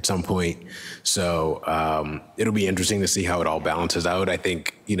at some point? So it'll be interesting to see how it all balances out. I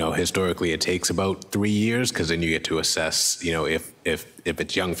think, you know, historically it takes about 3 years, because then you get to assess, you know, if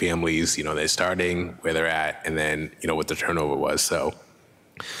it's young families, you know, they're starting, where they're at, and then, you know, what the turnover was. So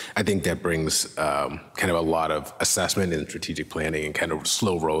I think that brings kind of a lot of assessment and strategic planning and kind of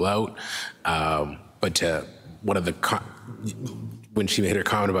slow rollout. But to one of the, when she made her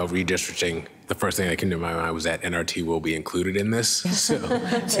comment about redistricting, the first thing that came to my mind was that NRT will be included in this, so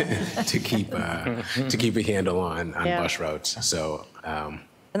to keep a handle on bus routes. So, And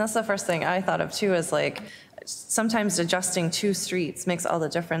that's the first thing I thought of too, is like, sometimes adjusting 2 streets makes all the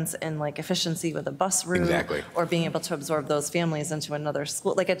difference in like efficiency with a bus route. Exactly. Or being able to absorb those families into another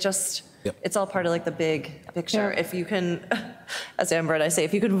school. Like it just, it's all part of like the big picture. If you can, as Amber and I say,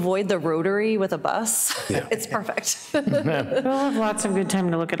 if you can avoid the rotary with a bus, it's perfect. We'll have lots of good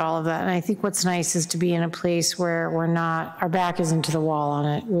time to look at all of that. And I think what's nice is to be in a place where we're not, our back isn't to the wall on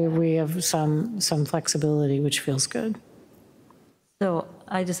it. We have some flexibility, which feels good. So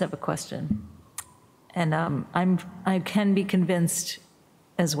I just have a question. And I can be convinced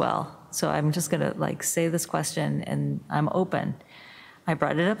as well. So I'm just gonna like say this question, and I'm open. I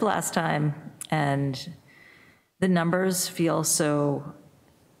brought it up last time, and the numbers feel so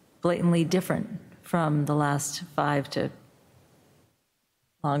blatantly different from the last 5 to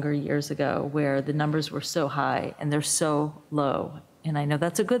longer years ago, where the numbers were so high and they're so low. And I know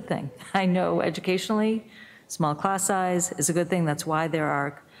that's a good thing. I know educationally, small class size is a good thing. That's why there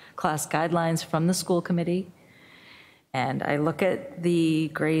are class guidelines from the school committee. And I look at the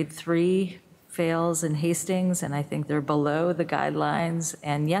grade 3 fails in Hastings, and I think they're below the guidelines.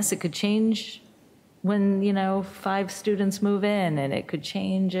 And yes, it could change when, you know, 5 students move in, and it could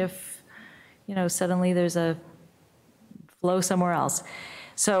change if, you know, suddenly there's a flow somewhere else.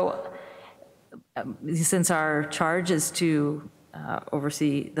 So since our charge is to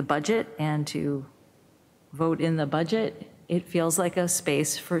oversee the budget and to vote in the budget, it feels like a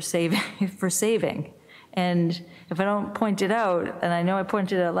space for saving. And if I don't point it out, and I know I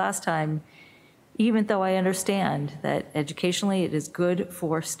pointed it out last time, even though I understand that educationally it is good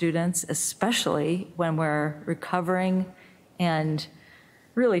for students, especially when we're recovering and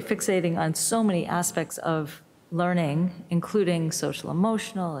really fixating on so many aspects of learning, including social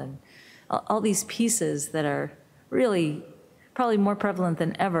emotional and all these pieces that are really probably more prevalent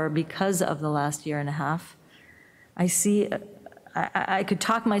than ever because of the last year and a half. I could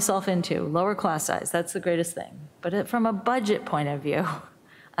talk myself into lower class size, that's the greatest thing. But from a budget point of view,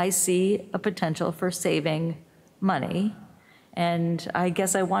 I see a potential for saving money. And I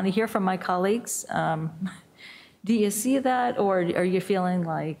guess I want to hear from my colleagues. Do you see that, or are you feeling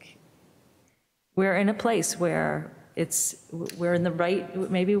like we're in a place where we're in the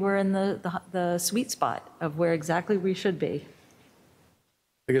right, maybe we're in the sweet spot of where exactly we should be?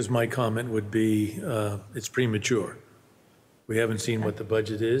 I guess my comment would be it's premature. We haven't seen what the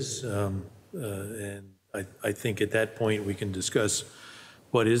budget is, and I think at that point we can discuss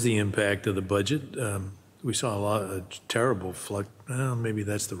what is the impact of the budget. we saw a lot of terrible, maybe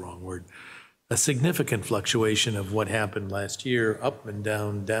that's the wrong word, a significant fluctuation of what happened last year, up and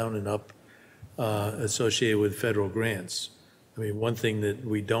down, down and up, associated with federal grants. I mean, one thing that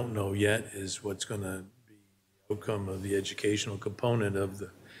we don't know yet is what's going to be the outcome of the educational component of the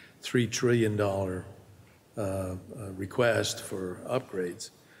 $3 trillion request for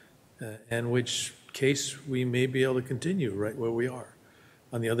upgrades, in which case we may be able to continue right where we are.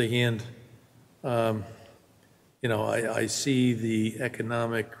 On the other hand, you know, I see the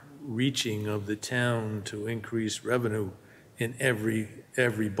economic reaching of the town to increase revenue in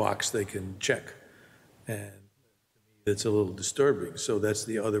every box they can check. And it's a little disturbing. So that's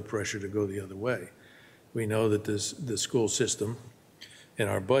the other pressure to go the other way. We know that the school system and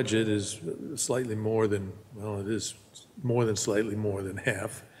our budget is slightly more than, well, it is more than slightly more than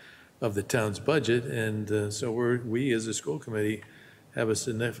half of the town's budget. And so we as a school committee have a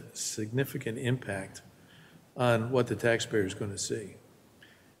significant impact on what the taxpayer is going to see.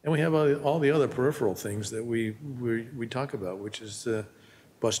 And we have all the other peripheral things that we talk about, which is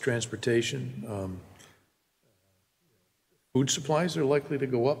bus transportation. Food supplies are likely to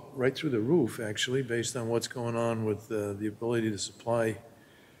go up right through the roof, actually, based on what's going on with the ability to supply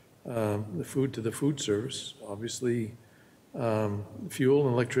the food to the food service. Obviously, fuel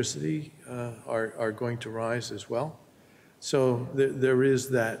and electricity are going to rise as well. So there is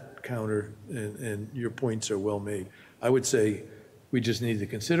that counter, and your points are well made. I would say we just need to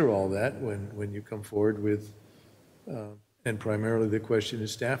consider all that when you come forward with, and primarily the question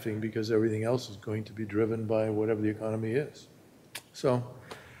is staffing, because everything else is going to be driven by whatever the economy is. So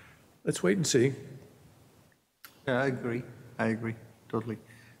let's wait and see. Yeah, I agree totally.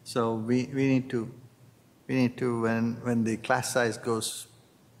 So we need to when the class size goes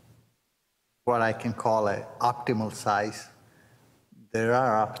what I can call an optimal size, there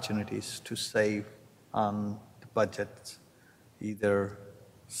are opportunities to save on the budgets. Either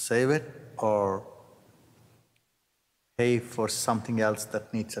save it or pay for something else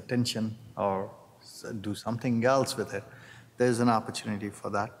that needs attention or do something else with it. There's an opportunity for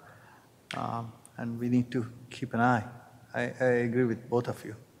that. And we need to keep an eye. I agree with both of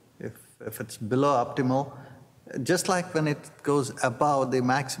you. If it's below optimal, just like when it goes above the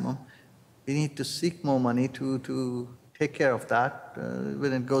maximum, we need to seek more money to take care of that.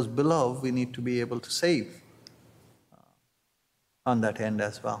 When it goes below, we need to be able to save on that end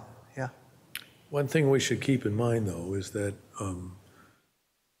as well. Yeah. One thing we should keep in mind, though, is that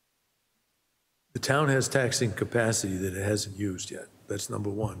the town has taxing capacity that it hasn't used yet. That's number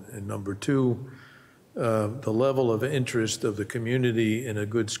one. And number two, the level of interest of the community in a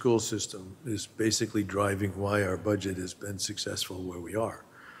good school system is basically driving why our budget has been successful where we are.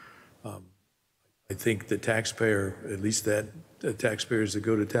 I think the taxpayer, at least the taxpayers that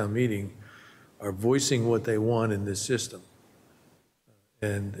go to town meeting, are voicing what they want in this system.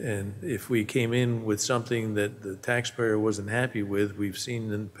 And if we came in with something that the taxpayer wasn't happy with, we've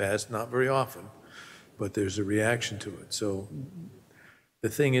seen in the past, not very often, but there's a reaction to it. So the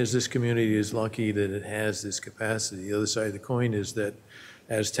thing is, this community is lucky that it has this capacity. The other side of the coin is that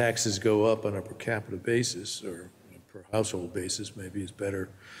as taxes go up on a per capita basis, or per household basis, maybe is better,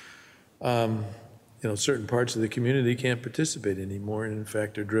 you know, certain parts of the community can't participate anymore, and in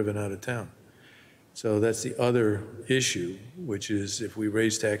fact are driven out of town. So that's the other issue, which is if we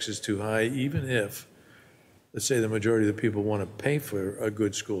raise taxes too high, even if, let's say, the majority of the people want to pay for a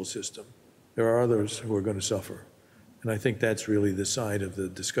good school system, there are others who are going to suffer. And I think that's really the side of the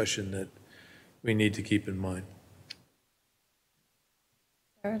discussion that we need to keep in mind.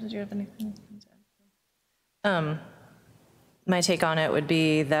 Sarah, did you have anything to add? My take on it would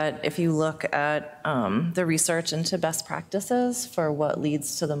be that if you look at the research into best practices for what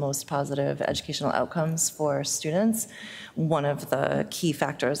leads to the most positive educational outcomes for students, one of the key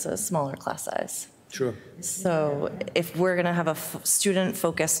factors is smaller class size. Sure. So if we're going to have a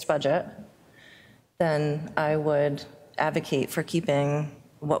student-focused budget, then I would advocate for keeping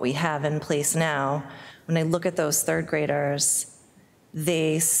what we have in place now. When I look at those third graders,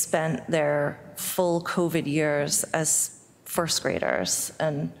 they spent their full COVID years as first graders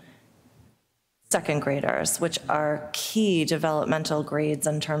and second graders, which are key developmental grades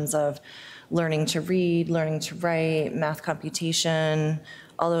in terms of learning to read, learning to write, math computation,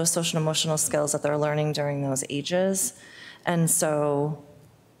 all those social and emotional skills that they're learning during those ages. And so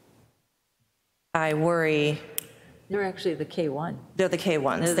I worry. They're actually the K1. They're the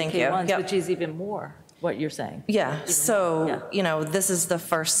K1s, They're thank the K1s, you. Yep. which is even more what you're saying. Yeah, so, yeah. You know, this is the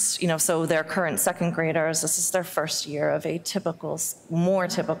first, you know, so their current second graders, this is their first year of a typical, more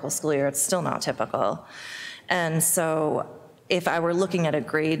typical school year. It's still not typical. And so if I were looking at a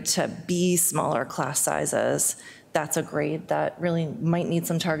grade to be smaller class sizes, that's a grade that really might need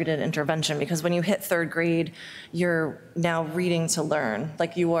some targeted intervention, because when you hit third grade, you're now reading to learn.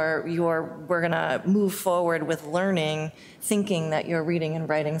 Like we're gonna move forward with learning, thinking that your reading and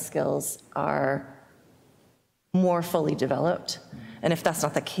writing skills are more fully developed. And if that's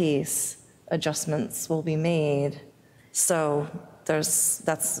not the case, adjustments will be made. So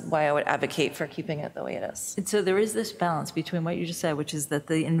that's why I would advocate for keeping it the way it is. And so there is this balance between what you just said, which is that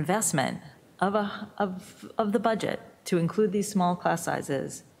the investment of the budget to include these small class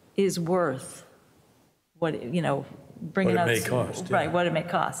sizes is worth what, bringing out. What it may cost. Yeah. Right, what it may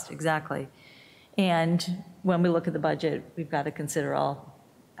cost, exactly. And when we look at the budget, we've got to consider all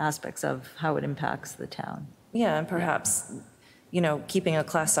aspects of how it impacts the town. Yeah, and perhaps, keeping a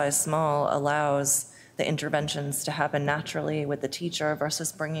class size small allows the interventions to happen naturally with the teacher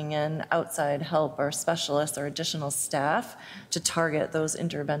versus bringing in outside help or specialists or additional staff to target those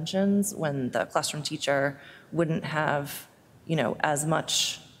interventions when the classroom teacher wouldn't have, as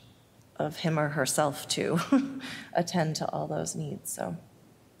much of him or herself to attend to all those needs. So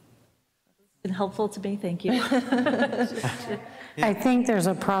It's been helpful to me, thank you. I think there's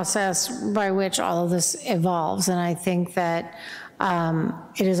a process by which all of this evolves, and I think that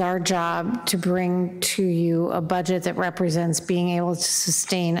it is our job to bring to you a budget that represents being able to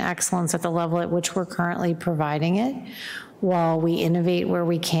sustain excellence at the level at which we're currently providing it, while we innovate where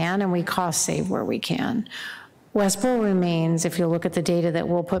we can and we cost save where we can. Westborough remains, if you look at the data that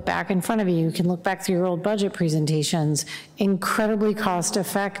we'll put back in front of you, you can look back through your old budget presentations, incredibly cost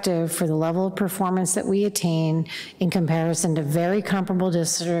effective for the level of performance that we attain in comparison to very comparable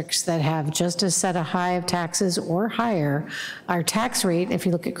districts that have just as set a high of taxes or higher. Our tax rate, if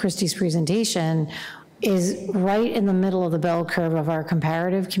you look at Christie's presentation, is right in the middle of the bell curve of our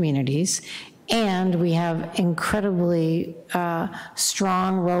comparative communities. And we have incredibly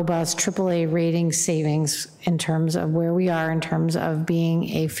strong, robust AAA rating savings in terms of where we are in terms of being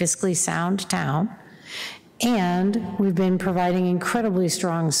a fiscally sound town. And we've been providing incredibly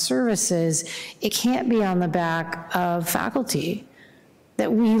strong services. It can't be on the back of faculty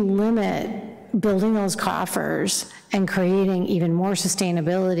that we limit building those coffers and creating even more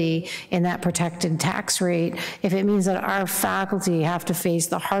sustainability in that protected tax rate if it means that our faculty have to face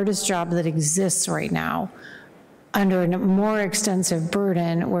the hardest job that exists right now under a more extensive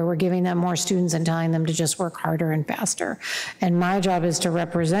burden where we're giving them more students and telling them to just work harder and faster. And my job is to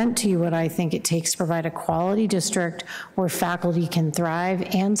represent to you what I think it takes to provide a quality district where faculty can thrive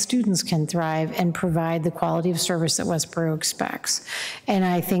and students can thrive and provide the quality of service that Westborough expects. And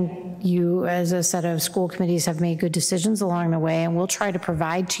I think you as a set of school committees have made good decisions along the way, and we'll try to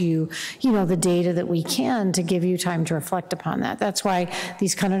provide to you, the data that we can to give you time to reflect upon that. That's why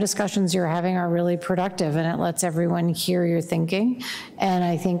these kind of discussions you're having are really productive, and it lets everyone hear your thinking. And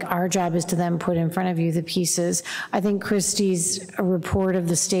I think our job is to then put in front of you the pieces. I think Christie's report of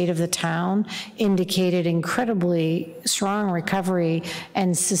the state of the town indicated incredibly strong recovery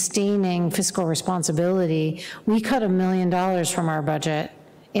and sustaining fiscal responsibility. We cut $1 million from our budget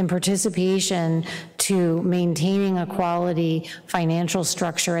in participation to maintaining a quality financial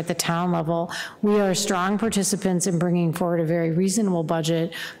structure at the town level. We are strong participants in bringing forward a very reasonable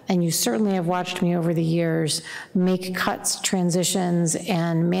budget, and you certainly have watched me over the years make cuts, transitions,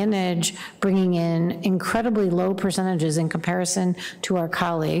 and manage bringing in incredibly low percentages in comparison to our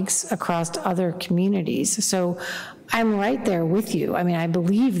colleagues across other communities. So I'm right there with you. I mean, I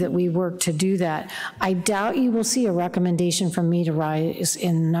believe that we work to do that. I doubt you will see a recommendation from me to rise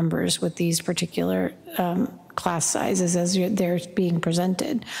in numbers with these particular class sizes as they're being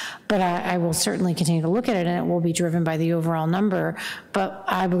presented. But I will certainly continue to look at it, and it will be driven by the overall number. But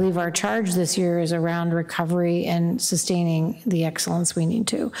I believe our charge this year is around recovery and sustaining the excellence we need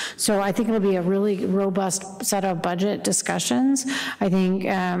to. So I think it'll be a really robust set of budget discussions. I think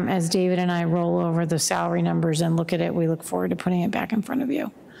as David and I roll over the salary numbers and look at it, we look forward to putting it back in front of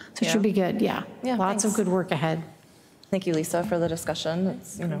you. So it should be good, yeah. Lots of good work ahead. Thank you, Lisa, for the discussion.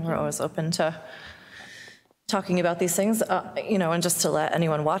 It's, we're always open to talking about these things, and just to let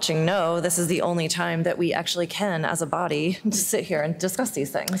anyone watching know, this is the only time that we actually can, as a body, to sit here and discuss these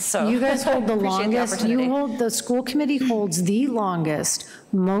things. So you guys hold the longest. The school committee holds the longest,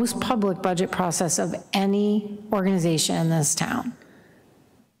 most public budget process of any organization in this town.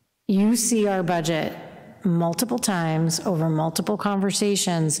 You see our budget multiple times over multiple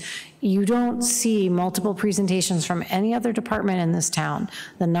conversations. You don't see multiple presentations from any other department in this town.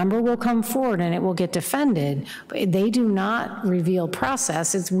 The number will come forward and it will get defended, but they do not reveal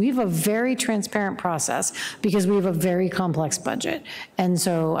process. We have a very transparent process because we have a very complex budget. And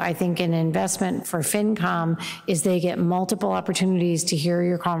so I think an investment for FinCom is they get multiple opportunities to hear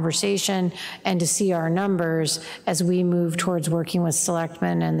your conversation and to see our numbers as we move towards working with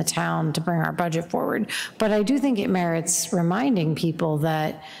selectmen and the town to bring our budget forward. But I do think it merits reminding people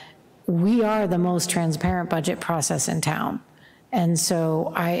that we are the most transparent budget process in town. And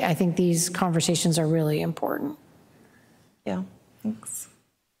so I think these conversations are really important. Yeah, thanks.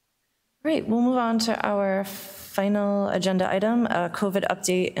 Great, we'll move on to our final agenda item, COVID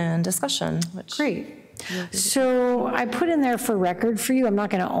update and discussion. Great. So I put in there for record for you, I'm not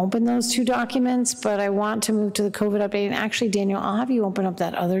going to open those two documents, but I want to move to the COVID update. And actually, Daniel, I'll have you open up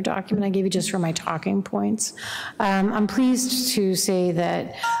that other document I gave you just for my talking points. I'm pleased to say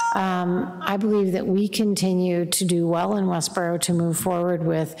that I believe that we continue to do well in Westborough to move forward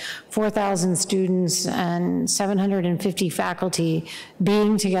with 4,000 students and 750 faculty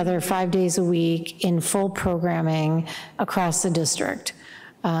being together 5 days a week in full programming across the district.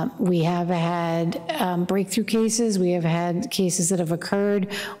 We have had breakthrough cases. We have had cases that have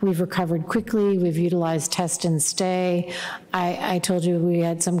occurred. We've recovered quickly. We've utilized test and stay. I told you we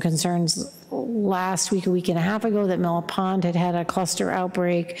had some concerns last week, a week and a half ago, that Mill Pond had a cluster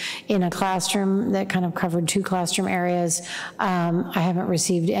outbreak in a classroom that kind of covered 2 classroom areas. I haven't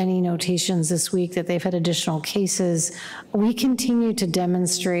received any notations this week that they've had additional cases. We continue to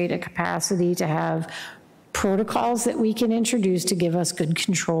demonstrate a capacity to have protocols that we can introduce to give us good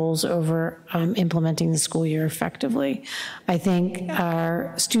controls over implementing the school year effectively. I think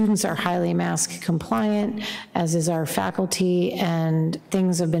our students are highly mask compliant, as is our faculty, and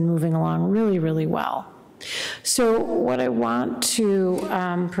things have been moving along really, really well. So what I want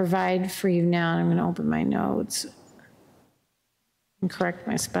to provide for you now, and I'm going to open my notes and correct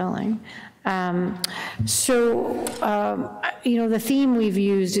my spelling. You know, the theme we've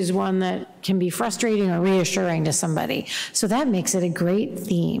used is one that can be frustrating or reassuring to somebody. So that makes it a great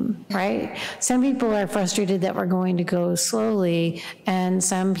theme, right? Some people are frustrated that we're going to go slowly, and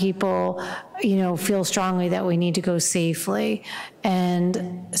some people, you know, feel strongly that we need to go safely.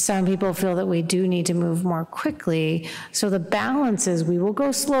 And some people feel that we do need to move more quickly. So the balance is we will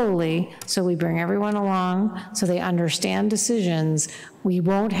go slowly, so we bring everyone along so they understand decisions. We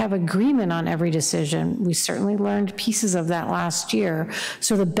won't have agreement on every decision. We certainly learned pieces of that last year.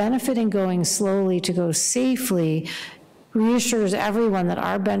 So the benefit in going slowly to go safely reassures everyone that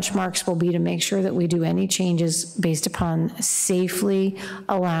our benchmarks will be to make sure that we do any changes based upon safely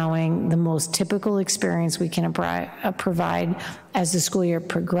allowing the most typical experience we can provide as the school year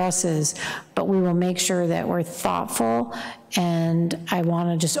progresses, but we will make sure that we're thoughtful. And I want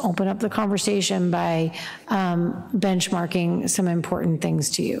to just open up the conversation by benchmarking some important things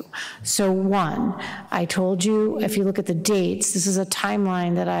to you. So 1, I told you, if you look at the dates, this is a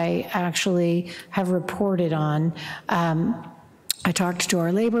timeline that I actually have reported on. I talked to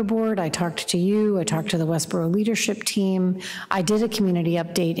our labor board, I talked to you, I talked to the Westborough leadership team. I did a community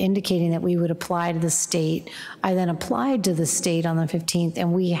update indicating that we would apply to the state. I then applied to the state on the 15th,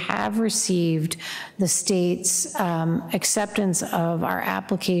 and we have received the state's acceptance of our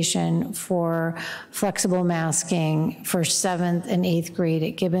application for flexible masking for 7th and 8th grade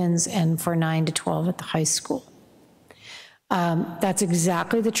at Gibbons and for 9 to 12 at the high school. That's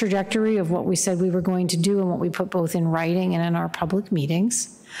exactly the trajectory of what we said we were going to do and what we put both in writing and in our public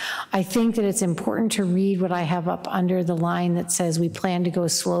meetings. I think that it's important to read what I have up under the line that says we plan to go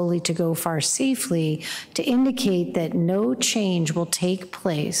slowly to go far safely, to indicate that no change will take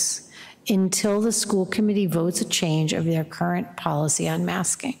place until the school committee votes a change of their current policy on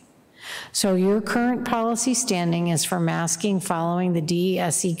masking. So your current policy standing is for masking following the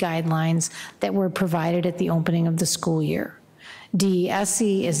DESE guidelines that were provided at the opening of the school year.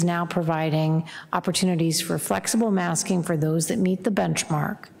 DESE is now providing opportunities for flexible masking for those that meet the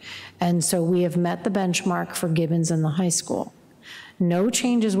benchmark. And so we have met the benchmark for Gibbons and the high school. No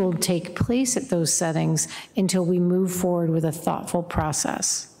changes will take place at those settings until we move forward with a thoughtful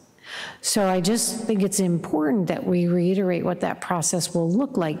process. So I just think it's important that we reiterate what that process will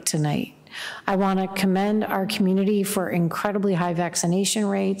look like tonight. I want to commend our community for incredibly high vaccination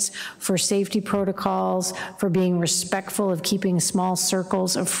rates, for safety protocols, for being respectful of keeping small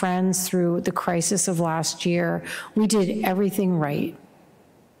circles of friends through the crisis of last year. We did everything right.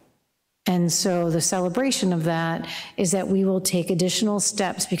 And so the celebration of that is that we will take additional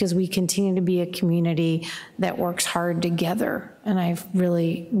steps because we continue to be a community that works hard together. And I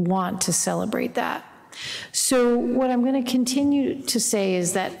really want to celebrate that. So what I'm going to continue to say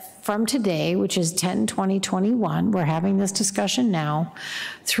is that from today, which is 10/20/21, we're having this discussion now,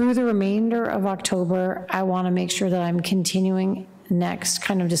 through the remainder of October, I want to make sure that I'm continuing next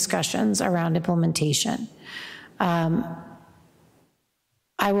kind of discussions around implementation.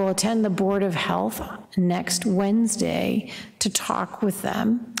 I will attend the Board of Health next Wednesday to talk with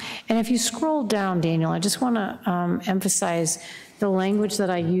them. And if you scroll down, Daniel, I just want to emphasize the language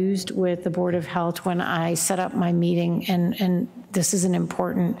that I used with the Board of Health when I set up my meeting, and this is an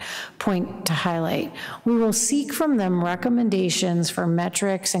important point to highlight. We will seek from them recommendations for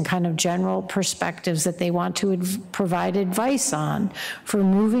metrics and kind of general perspectives that they want to provide advice on for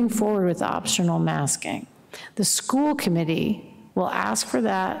moving forward with optional masking. The school committee will ask for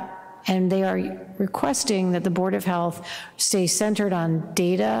that, and they are requesting that the Board of Health stay centered on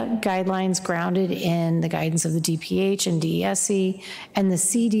data guidelines grounded in the guidance of the DPH and DESE and the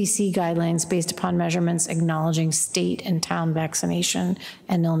CDC guidelines based upon measurements acknowledging state and town vaccination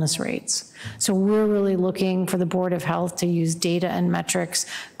and illness rates. So we're really looking for the Board of Health to use data and metrics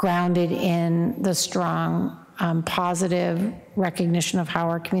grounded in the strong positive recognition of how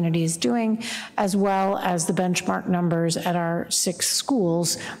our community is doing, as well as the benchmark numbers at our 6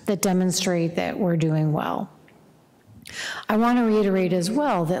 schools that demonstrate that we're doing well. I want to reiterate as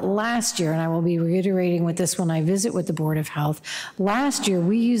well that last year, and I will be reiterating with this when I visit with the Board of Health, last year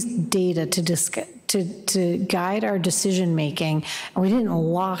we used data to guide our decision making, and we didn't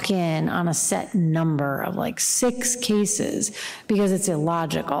lock in on a set number of like 6 cases because it's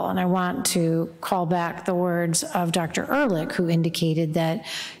illogical. And I want to call back the words of Dr. Ehrlich, who indicated that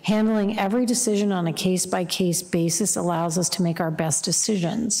handling every decision on a case-by-case basis allows us to make our best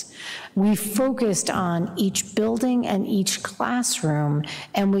decisions. We focused on each building and each classroom,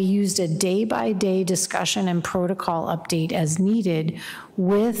 and we used a day-by-day discussion and protocol update as needed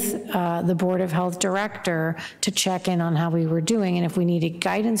with the Board of Health director to check in on how we were doing. And if we needed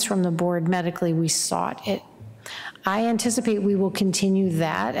guidance from the board medically, we sought it. I anticipate we will continue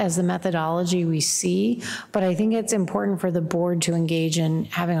that as the methodology we see, but I think it's important for the board to engage in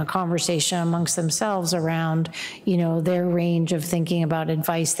having a conversation amongst themselves around, you know, their range of thinking about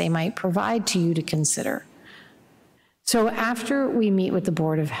advice they might provide to you to consider. So after we meet with the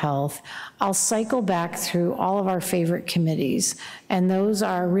Board of Health, I'll cycle back through all of our favorite committees, and those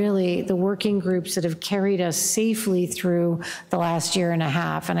are really the working groups that have carried us safely through the last year and a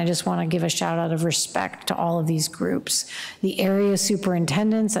half, and I just want to give a shout out of respect to all of these groups. The area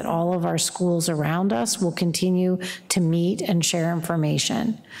superintendents at all of our schools around us will continue to meet and share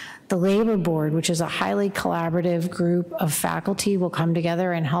information. The Labor Board, which is a highly collaborative group of faculty, will come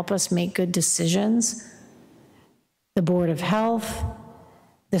together and help us make good decisions. The Board of Health,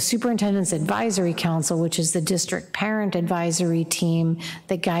 the Superintendent's Advisory Council, which is the district parent advisory team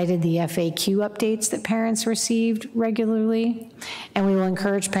that guided the FAQ updates that parents received regularly. And we will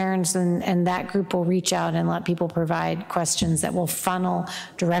encourage parents, and that group will reach out and let people provide questions that will funnel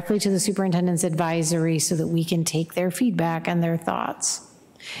directly to the Superintendent's Advisory so that we can take their feedback and their thoughts.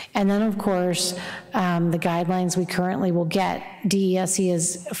 And then, of course, the guidelines we currently will get, DESE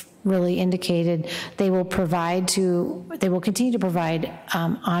has really indicated they will continue to provide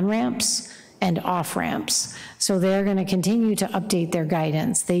on-ramps and off-ramps. So they're going to continue to update their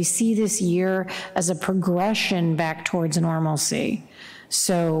guidance. They see this year as a progression back towards normalcy.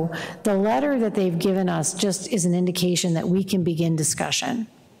 So the letter that they've given us just is an indication that we can begin discussion.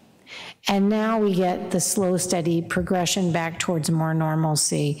 And now we get the slow, steady progression back towards more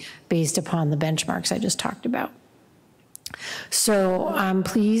normalcy based upon the benchmarks I just talked about. So I'm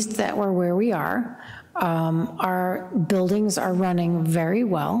pleased that we're where we are. Our buildings are running very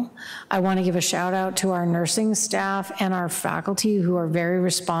well. I want to give a shout out to our nursing staff and our faculty who are very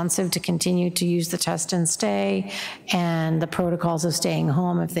responsive to continue to use the test and stay and the protocols of staying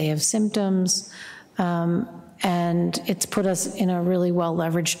home if they have symptoms. And it's put us in a really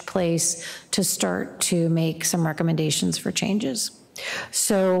well-leveraged place to start to make some recommendations for changes.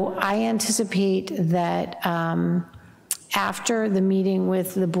 So I anticipate that after the meeting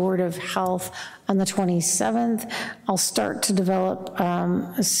with the Board of Health on the 27th, I'll start to develop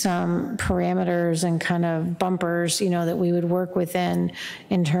some parameters and kind of bumpers, you know, that we would work within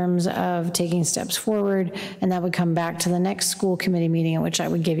in terms of taking steps forward, and that would come back to the next school committee meeting in which I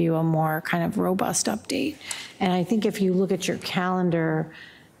would give you a more kind of robust update. And I think if you look at your calendar,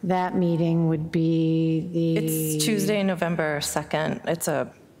 that meeting would be It's Tuesday, November 2nd. It's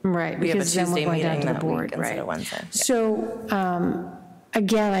a right, we have a because then we're Tuesday going down meeting to the that board, week instead right? of Wednesday. Yeah. So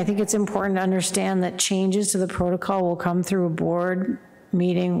again, I think it's important to understand that changes to the protocol will come through a board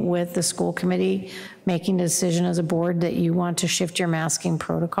meeting with the school committee, making a decision as a board that you want to shift your masking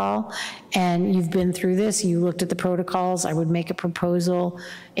protocol. And you've been through this, you looked at the protocols, I would make a proposal.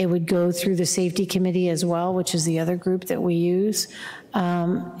 It would go through the safety committee as well, which is the other group that we use,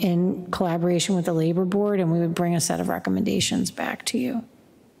 in collaboration with the labor board, and we would bring a set of recommendations back to you.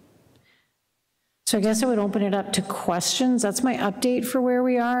 So I guess I would open it up to questions. That's my update for where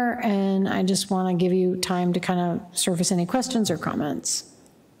we are, and I just want to give you time to kind of surface any questions or comments.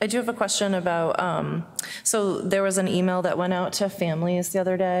 I do have a question about, so there was an email that went out to families the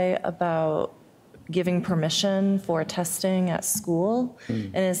other day about giving permission for testing at school.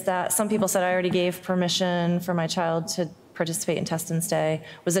 And is that, some people said I already gave permission for my child to participate in Test and Stay.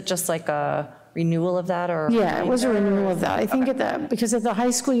 Was it just like a renewal of that, or? Yeah, it was a renewal of that. I think because at the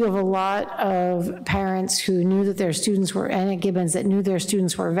high school, you have a lot of parents who knew that their students were, and at Gibbons, that knew their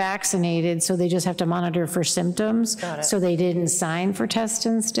students were vaccinated, so they just have to monitor for symptoms. So they didn't sign for Test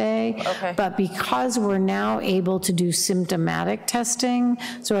and Stay. Okay. But because we're now able to do symptomatic testing,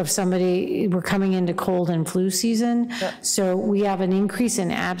 so if we're coming into cold and flu season, so we have an increase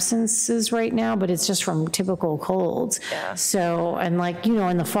in absences right now, but it's just from typical colds. Yeah. So, and like, you know,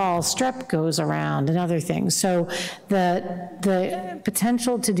 in the fall, strep goes around and other things. So the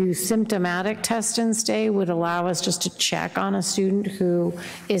potential to do symptomatic Test and Stay would allow us just to check on a student who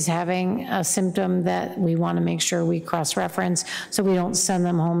is having a symptom that we want to make sure we cross-reference so we don't send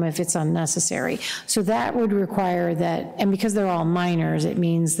them home if it's unnecessary. So that would require that, and because they're all minors, it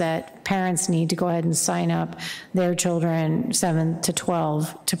means that parents need to go ahead and sign up their children 7 to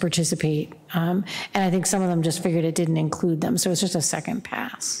 12 to participate. And I think some of them just figured it didn't include them. So it's just a second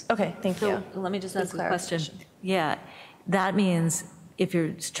pass. Okay, thank you. Let me just ask a question. Yeah, that means if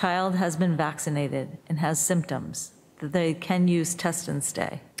your child has been vaccinated and has symptoms, that they can use Test and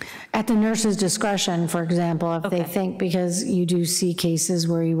Stay. At the nurse's discretion, for example, if they think, because you do see cases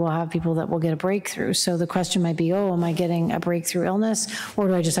where you will have people that will get a breakthrough. So the question might be, oh, am I getting a breakthrough illness, or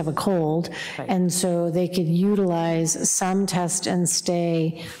do I just have a cold? Right. And so they could utilize some Test and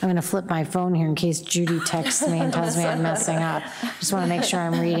Stay. I'm going to flip my phone here in case Judy texts me and tells me I'm messing up. Just want to make sure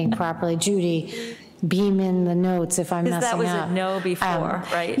I'm reading properly. Judy, beam in the notes if I'm messing up. Because that was a no before,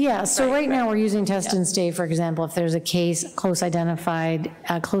 right? Yeah, so right now we're using Test and Stay, for example, if there's a case, close identified,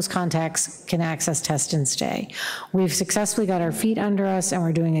 close contacts can access Test and Stay. We've successfully got our feet under us and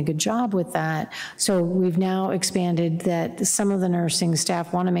we're doing a good job with that. So we've now expanded that some of the nursing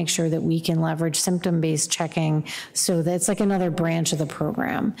staff want to make sure that we can leverage symptom-based checking, so that's like another branch of the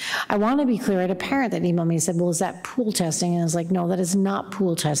program. I want to be clear, I had a parent that emailed me and said, well, is that pool testing? And I was like, no, that is not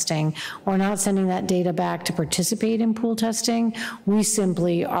pool testing. We're not sending that data back to participate in pool testing. We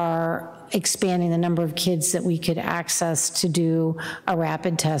simply are expanding the number of kids that we could access to do a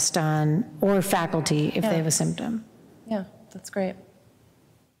rapid test on, or faculty if they have a symptom. Yeah, that's great.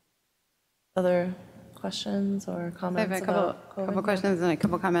 Other questions or comments? I have a couple questions and a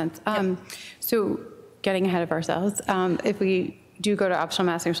couple comments. So getting ahead of ourselves, if we do go to optional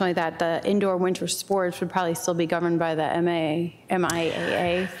masking or something like that, the indoor winter sports would probably still be governed by the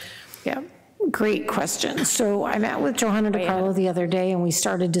MIAA. Yeah. Great question. So I met with Johanna DiCarlo the other day and we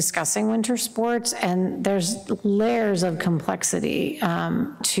started discussing winter sports, and there's layers of complexity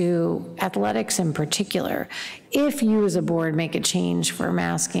to athletics in particular. If you as a board make a change for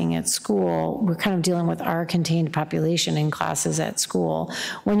masking at school, we're kind of dealing with our contained population in classes at school.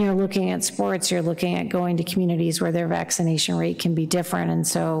 When you're looking at sports, you're looking at going to communities where their vaccination rate can be different, and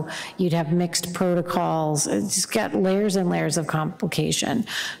so you'd have mixed protocols. It's just got layers and layers of complication.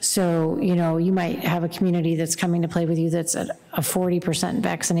 So, you know, you might have a community that's coming to play with you that's at a 40%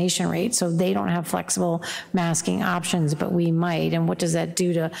 vaccination rate, so they don't have flexible masking options, but we might. And what does that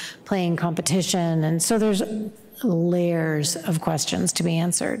do to playing competition? And so there's layers of questions to be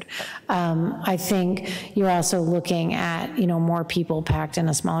answered. I think you're also looking at, you know, more people packed in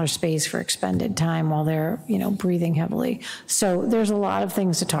a smaller space for expended time while they're, you know, breathing heavily. So there's a lot of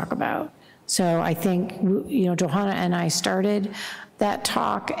things to talk about. So I think, you know, Johanna and I started that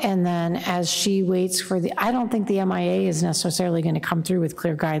talk, and then as she waits for I don't think the MIA is necessarily going to come through with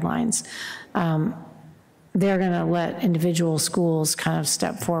clear guidelines. They're going to let individual schools kind of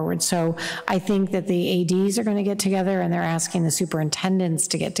step forward. So I think that the ADs are going to get together, and they're asking the superintendents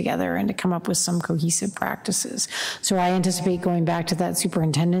to get together and to come up with some cohesive practices. So I anticipate going back to that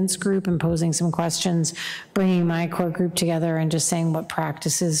superintendent's group and posing some questions, bringing my core group together and just saying what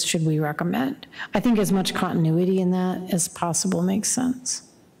practices should we recommend. I think as much continuity in that as possible makes sense.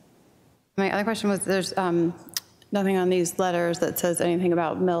 My other question was, there's nothing on these letters that says anything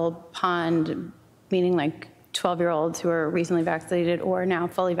about Mill Pond, meaning like 12-year-olds who are recently vaccinated or now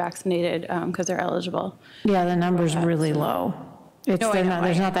fully vaccinated because they're eligible. Yeah, the number's really low. No, I know,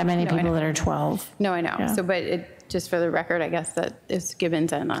 there's not that many No, I people know. that are 12. No, I know. Yeah. So, but just for the record, I guess that is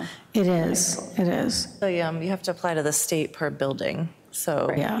Gibbons and It is, it is. So you have to apply to the state per building.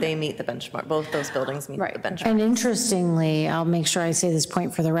 So Yeah. they meet the benchmark. Both those buildings meet Right. the benchmark. And interestingly, I'll make sure I say this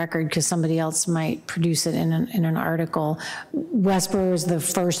point for the record because somebody else might produce it in an article. Westborough was the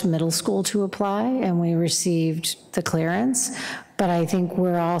first middle school to apply and we received the clearance. But I think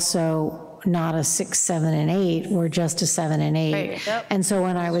we're also not a 6, 7, and 8, we're just a 7 and 8. Right, yep. And so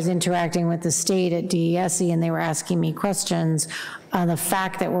when I was interacting with the state at DESE and they were asking me questions, the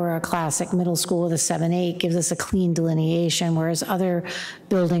fact that we're a classic middle school with a 7-8 gives us a clean delineation, whereas other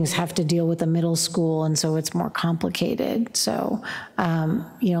buildings have to deal with the middle school, and so it's more complicated. So, they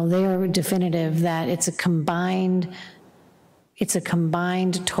are definitive that it's a combined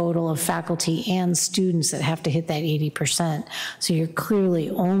total of faculty and students that have to hit that 80%. So you're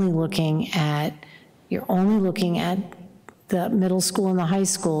clearly only looking at the middle school and the high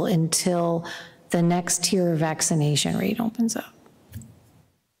school until the next tier of vaccination rate opens up.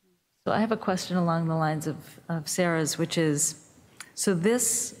 So I have a question along the lines of Sarah's, which is, so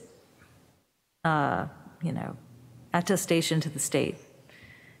this, attestation to the state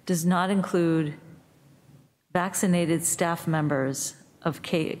does not include vaccinated staff members of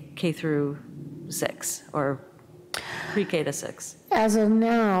K through 6 or pre-K to 6. As of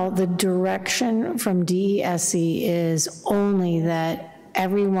now, the direction from DESE is only that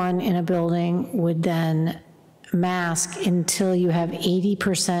everyone in a building would then mask until you have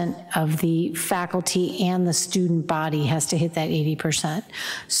 80% of the faculty and the student body has to hit that 80%.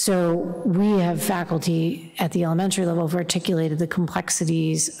 So we have faculty at the elementary level who've articulated the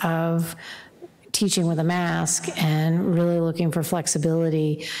complexities of teaching with a mask and really looking for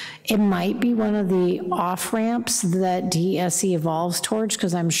flexibility. It might be one of the off-ramps that DESE evolves towards,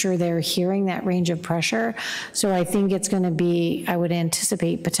 because I'm sure they're hearing that range of pressure. So I think it's going to be, I would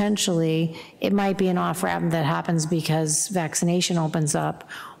anticipate potentially, it might be an off-ramp that happens because vaccination opens up,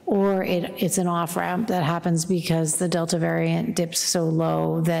 or it's an off-ramp that happens because the Delta variant dips so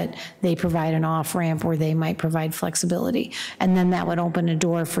low that they provide an off-ramp where they might provide flexibility. And then that would open a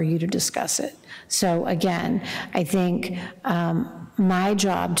door for you to discuss it. So again, I think my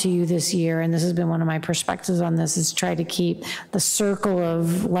job to you this year, and this has been one of my perspectives on this, is try to keep the circle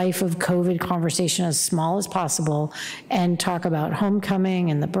of life of COVID conversation as small as possible and talk about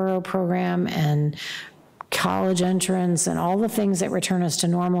homecoming and the Borough program and college entrance and all the things that return us to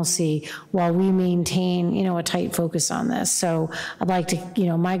normalcy while we maintain, a tight focus on this. So I'd like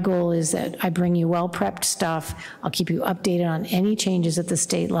to, my goal is that I bring you well-prepped stuff. I'll keep you updated on any changes at the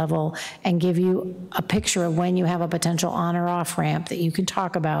state level and give you a picture of when you have a potential on or off ramp that you can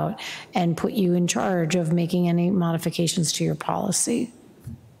talk about and put you in charge of making any modifications to your policy.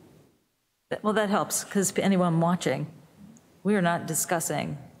 Well, that helps, because anyone watching, we are not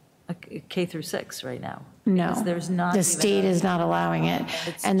discussing a K through 6 right now. No, Because there's not the even state is not allowing it.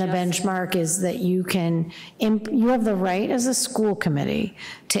 It's And the just- benchmark is that you have the right as a school committee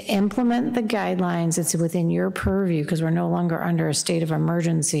to implement the guidelines. It's within your purview, because we're no longer under a state of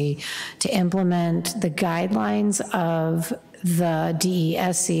emergency, to implement the guidelines of the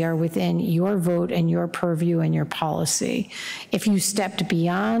DESE are within your vote and your purview and your policy. If you stepped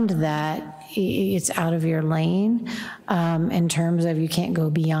beyond that, it's out of your lane in terms of you can't go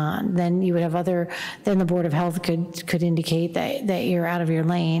beyond. Then you would have then the Board of Health could indicate that you're out of your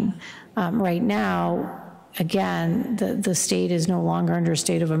lane. Right now, again, the state is no longer under a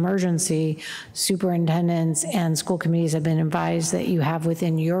state of emergency. Superintendents and school committees have been advised that you have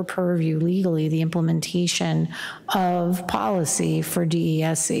within your purview legally the implementation of policy for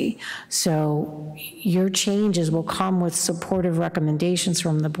DESE. So your changes will come with supportive recommendations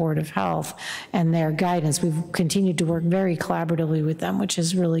from the Board of Health and their guidance. We've continued to work very collaboratively with them, which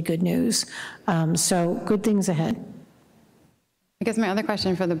is really good news. So good things ahead. I guess my other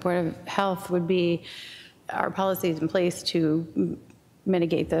question for the Board of Health would be, our policies in place to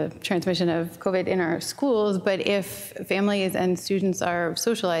mitigate the transmission of COVID in our schools, but if families and students are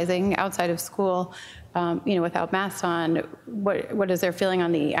socializing outside of school, without masks on, what is their feeling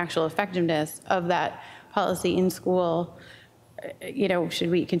on the actual effectiveness of that policy in school?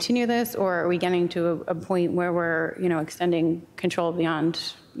 Should we continue this, or are we getting to a point where we're, extending control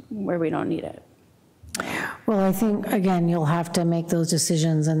beyond where we don't need it? Well, I think, again, you'll have to make those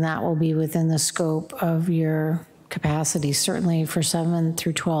decisions, and that will be within the scope of your capacity, certainly for 7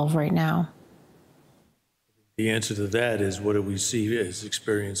 through 12 right now. The answer to that is, what do we see as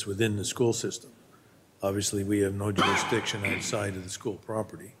experience within the school system? Obviously, we have no jurisdiction outside of the school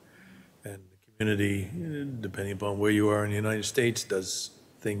property. And the community, depending upon where you are in the United States, does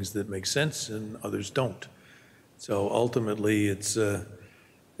things that make sense and others don't. So ultimately,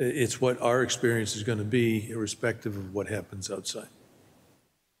 it's what our experience is going to be, irrespective of what happens outside,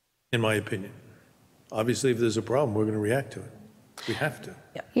 in my opinion. Obviously, if there's a problem, we're going to react to it. We have to.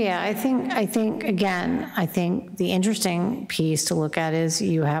 Yeah, I think again, I think the interesting piece to look at is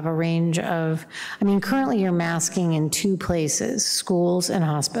you have a range of, I mean, currently you're masking in 2 places, schools and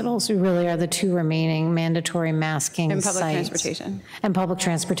hospitals. We really are the 2 remaining mandatory masking And sites. public transportation. And public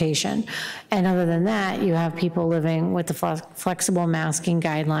transportation. And other than that, you have people living with the flexible masking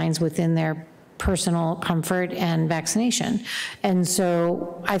guidelines within their personal comfort and vaccination. And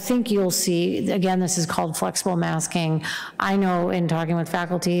so I think you'll see, again, this is called flexible masking. I know in talking with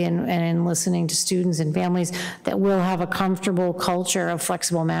faculty and in listening to students and families that we'll have a comfortable culture of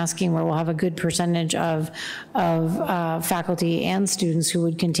flexible masking where we'll have a good percentage of faculty and students who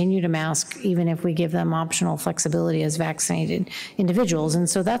would continue to mask even if we give them optional flexibility as vaccinated individuals. And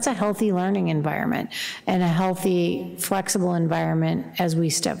so that's a healthy learning environment and a healthy, flexible environment as we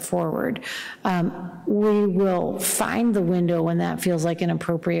step forward. We will find the window when that feels like an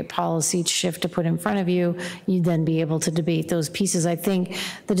appropriate policy shift to put in front of you. You'd then be able to debate those pieces. I think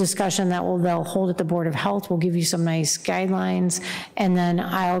the discussion that they'll hold at the Board of Health will give you some nice guidelines, and then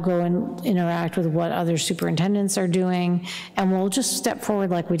I'll go and interact with what other superintendents are doing, and we'll just step forward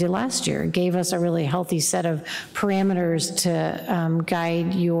like we did last year. It gave us a really healthy set of parameters to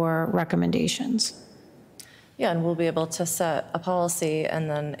guide your recommendations. Yeah, and we'll be able to set a policy, and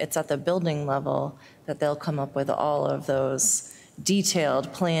then it's at the building level that they'll come up with all of those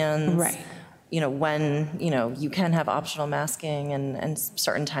detailed plans. Right. When, you can have optional masking and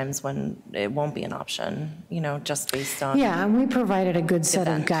certain times when it won't be an option, just based on. Yeah, and we provided a good set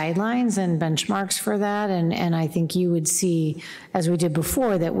of guidelines and benchmarks for that. And I think you would see, as we did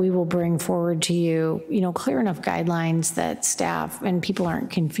before, that we will bring forward to you, clear enough guidelines that staff and people aren't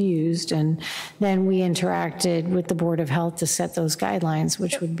confused. And then we interacted with the Board of Health to set those guidelines,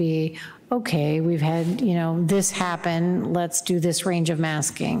 which would be, okay, we've had, this happen, let's do this range of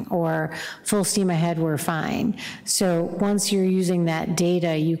masking, or full steam ahead, we're fine. So once you're using that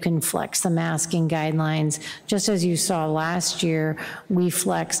data, you can flex the masking guidelines. Just as you saw last year, we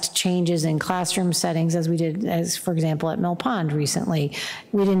flexed changes in classroom settings as we did, for example, at Mill Pond recently.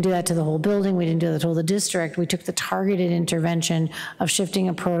 We didn't do that to the whole building, we didn't do that to the whole district. We took the targeted intervention of shifting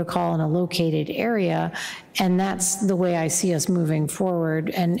a protocol in a located area, and that's the way I see us moving forward.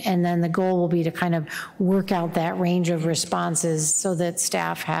 And then the goal will be to kind of work out that range of responses so that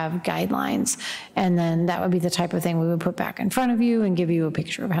staff have guidelines. And then that would be the type of thing we would put back in front of you and give you a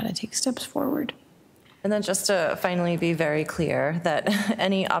picture of how to take steps forward. And then just to finally be very clear that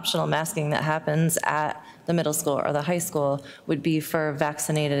any optional masking that happens at the middle school or the high school would be for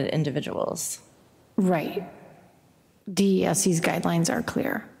vaccinated individuals. Right. DESC's guidelines are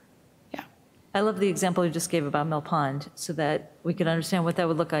clear. I love the example you just gave about Mill Pond so that we can understand what that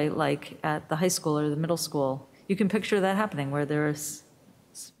would look like at the high school or the middle school. You can picture that happening where there's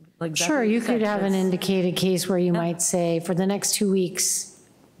like. Sure, you could have an indicated case where you might say for the next 2 weeks,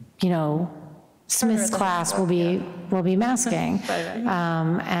 Smith's class will be masking.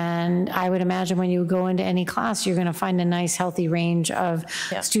 And I would imagine when you go into any class, you're going to find a nice, healthy range of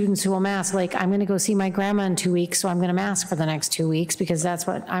students who will mask. Like, I'm going to go see my grandma in 2 weeks, so I'm going to mask for the next 2 weeks because that's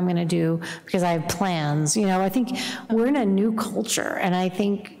what I'm going to do because I have plans. I think we're in a new culture, and I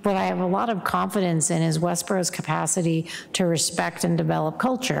think what I have a lot of confidence in is Westborough's capacity to respect and develop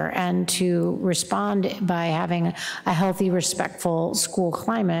culture and to respond by having a healthy, respectful school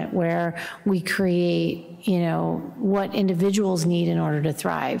climate where we create, what individuals need in order to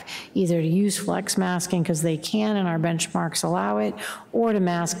thrive, either to use flex masking because they can and our benchmarks allow it, or to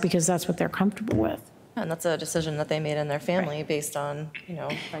mask because that's what they're comfortable with. And that's a decision that they made in their family based on,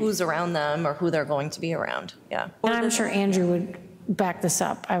 who's around them or who they're going to be around. Yeah. And I'm sure Andrew would back this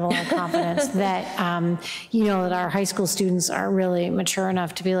up. I have a lot of confidence that, that our high school students are really mature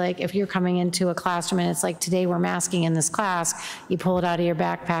enough to be like, if you're coming into a classroom and it's like, today we're masking in this class, you pull it out of your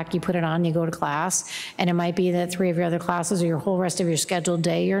backpack, you put it on, you go to class, and it might be that 3 of your other classes or your whole rest of your scheduled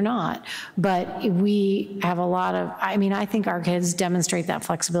day, you're not. But we have a lot of, I think our kids demonstrate that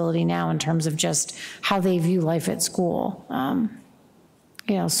flexibility now in terms of just how they view life at school.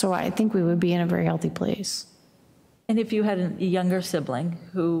 So I think we would be in a very healthy place. And if you had a younger sibling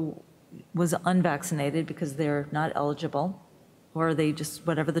who was unvaccinated because they're not eligible, or they just,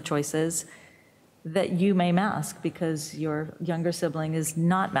 whatever the choice is, that you may mask because your younger sibling is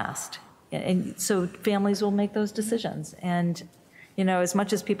not masked. And so families will make those decisions. And, as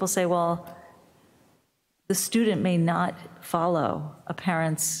much as people say, well, the student may not follow a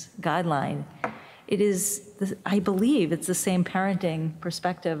parent's guideline, it is, I believe it's the same parenting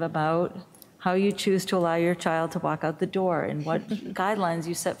perspective about how you choose to allow your child to walk out the door, and what guidelines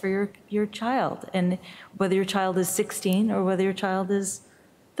you set for your child, and whether your child is 16 or whether your child is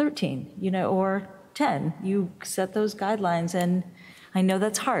 13, or 10. You set those guidelines, and I know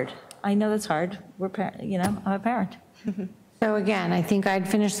that's hard. I'm a parent. So again, I think I'd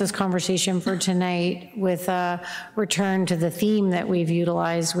finish this conversation for tonight with a return to the theme that we've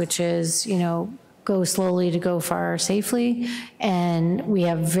utilized, which is, go slowly to go far safely. And we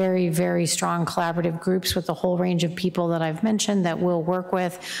have very, very strong collaborative groups with a whole range of people that I've mentioned that we'll work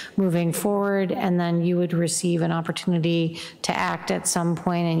with moving forward. And then you would receive an opportunity to act at some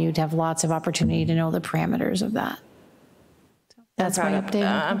point, and you'd have lots of opportunity to know the parameters of that. That's my update.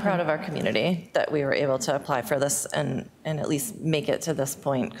 I'm proud of our community that we were able to apply for this and at least make it to this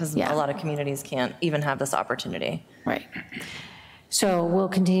point, because a lot of communities can't even have this opportunity. Right. So we'll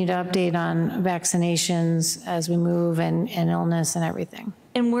continue to update on vaccinations as we move and illness and everything.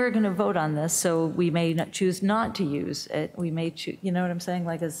 And we're going to vote on this, so we may choose not to use it. We may choose, you know what I'm saying?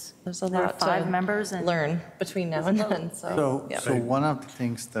 Like, there's a lot 5 members and learn between now and then. So one of the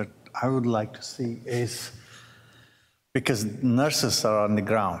things that I would like to see is, because nurses are on the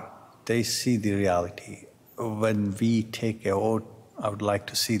ground, they see the reality. When we take a vote, I would like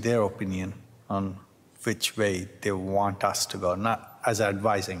to see their opinion on which way they want us to go, not as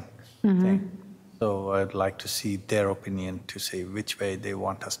advising thing. So I'd like to see their opinion to say which way they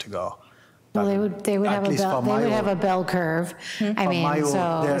want us to go. Well, they would have a bell curve. I mean,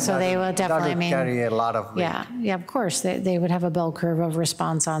 so they will definitely. That would carry a lot of weight. Yeah, of course, they would have a bell curve of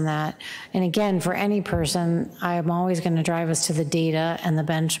response on that. And again, for any person, I'm always going to drive us to the data and the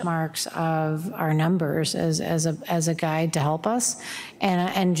benchmarks of our numbers as a guide to help us.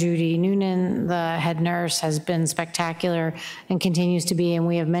 And Judy Noonan, the head nurse, has been spectacular and continues to be. And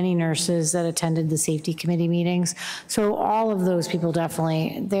we have many nurses that attended the safety committee meetings. So all of those people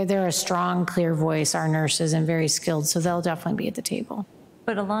definitely, they're a strong, clear voice, our nurses, and very skilled, so they'll definitely be at the table.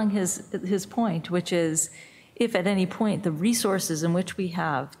 But along his point, which is, if at any point the resources in which we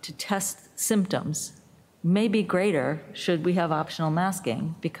have to test symptoms may be greater should we have optional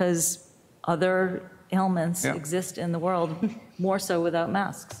masking, because other ailments exist in the world more so without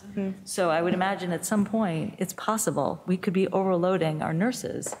masks. So I would imagine at some point it's possible we could be overloading our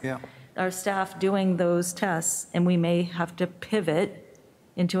nurses, our staff doing those tests, and we may have to pivot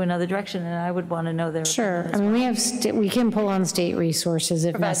into another direction, and I would want to know their. Sure. I mean, we can pull on state resources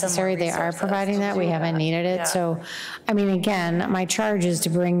if necessary. They are providing that. We haven't needed it. So, I mean, again, my charge is to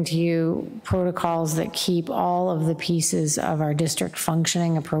bring to you protocols that keep all of the pieces of our district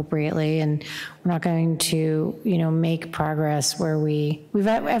functioning appropriately, and we're not going to, make progress where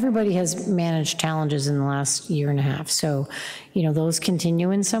everybody has managed challenges in the last year and a half. So, those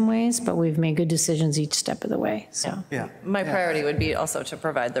continue in some ways, but we've made good decisions each step of the way. So, my priority would be also to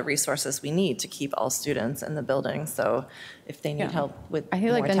provide the resources we need to keep all students in the building. So if they need help with I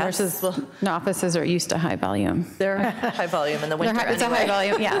feel like the nurses' offices are used to high volume. They're high volume in the winter. It's a high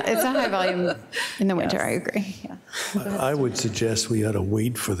volume, it's a high volume in the winter, I agree. I would suggest we ought to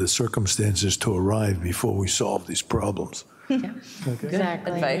wait for the circumstances to arrive before we solve these problems.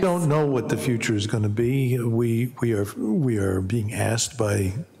 Exactly. Advice. We don't know what the future is going to be. We are being asked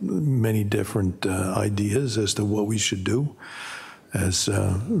by many different ideas as to what we should do. As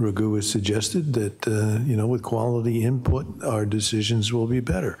Raghu has suggested, that with quality input, our decisions will be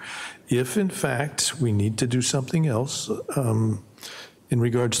better. If in fact we need to do something else in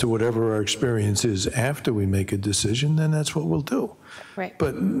regards to whatever our experience is after we make a decision, then that's what we'll do. Right.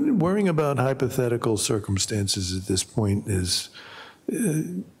 But worrying about hypothetical circumstances at this point is,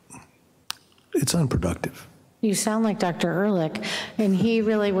 it's unproductive. You sound like Dr. Ehrlich, and he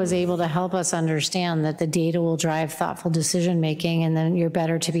really was able to help us understand that the data will drive thoughtful decision-making, and then you're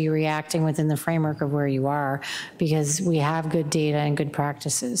better to be reacting within the framework of where you are, because we have good data and good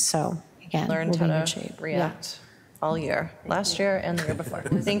practices. So again, Learned we'll be in how good to shape. react all year, last year and the year before.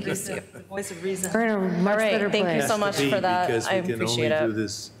 Thank you, Steve. Voice of reason. We're in a much better place. Thank you so much for that. Because I we can appreciate only it. do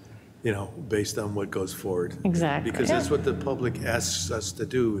this, based on what goes forward. Exactly. Because that's what the public asks us to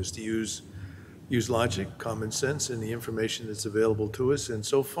do, is to use logic, common sense, and the information that's available to us. And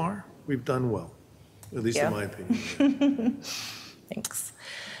so far, we've done well, at least in my opinion. Thanks.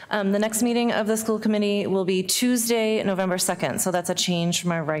 The next meeting of the school committee will be Tuesday, November 2nd. So that's a change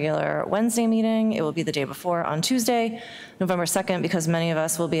from our regular Wednesday meeting. It will be the day before on Tuesday, November 2nd, because many of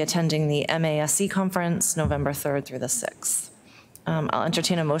us will be attending the MASC conference November 3rd through the 6th. I'll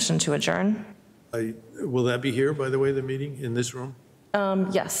entertain a motion to adjourn. Will that be here, by the way, the meeting, in this room?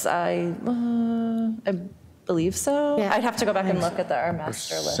 Yes, I believe so. Yeah. I'd have to go back and look at our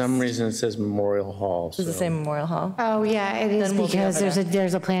master For list. some reason, it says Memorial Hall. Does it so- say Memorial Hall? Oh, yeah, it is Then we'll be because over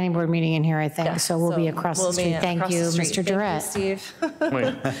there's a planning board meeting in here, I think, Yeah, so we'll be across the we'll be street. Thank across you, the street. Mr. Thank you, Durrett. Steve.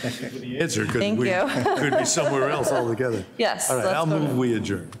 Wait. The answer could Thank you. could be somewhere else altogether. Yes, All right, let's I'll go to- move we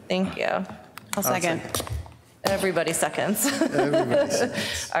adjourn. Thank you. I'll second. Everybody seconds.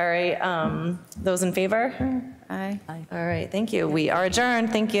 All right, those in favor? Aye. All right, thank you. We are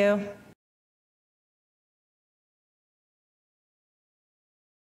adjourned. Thank you.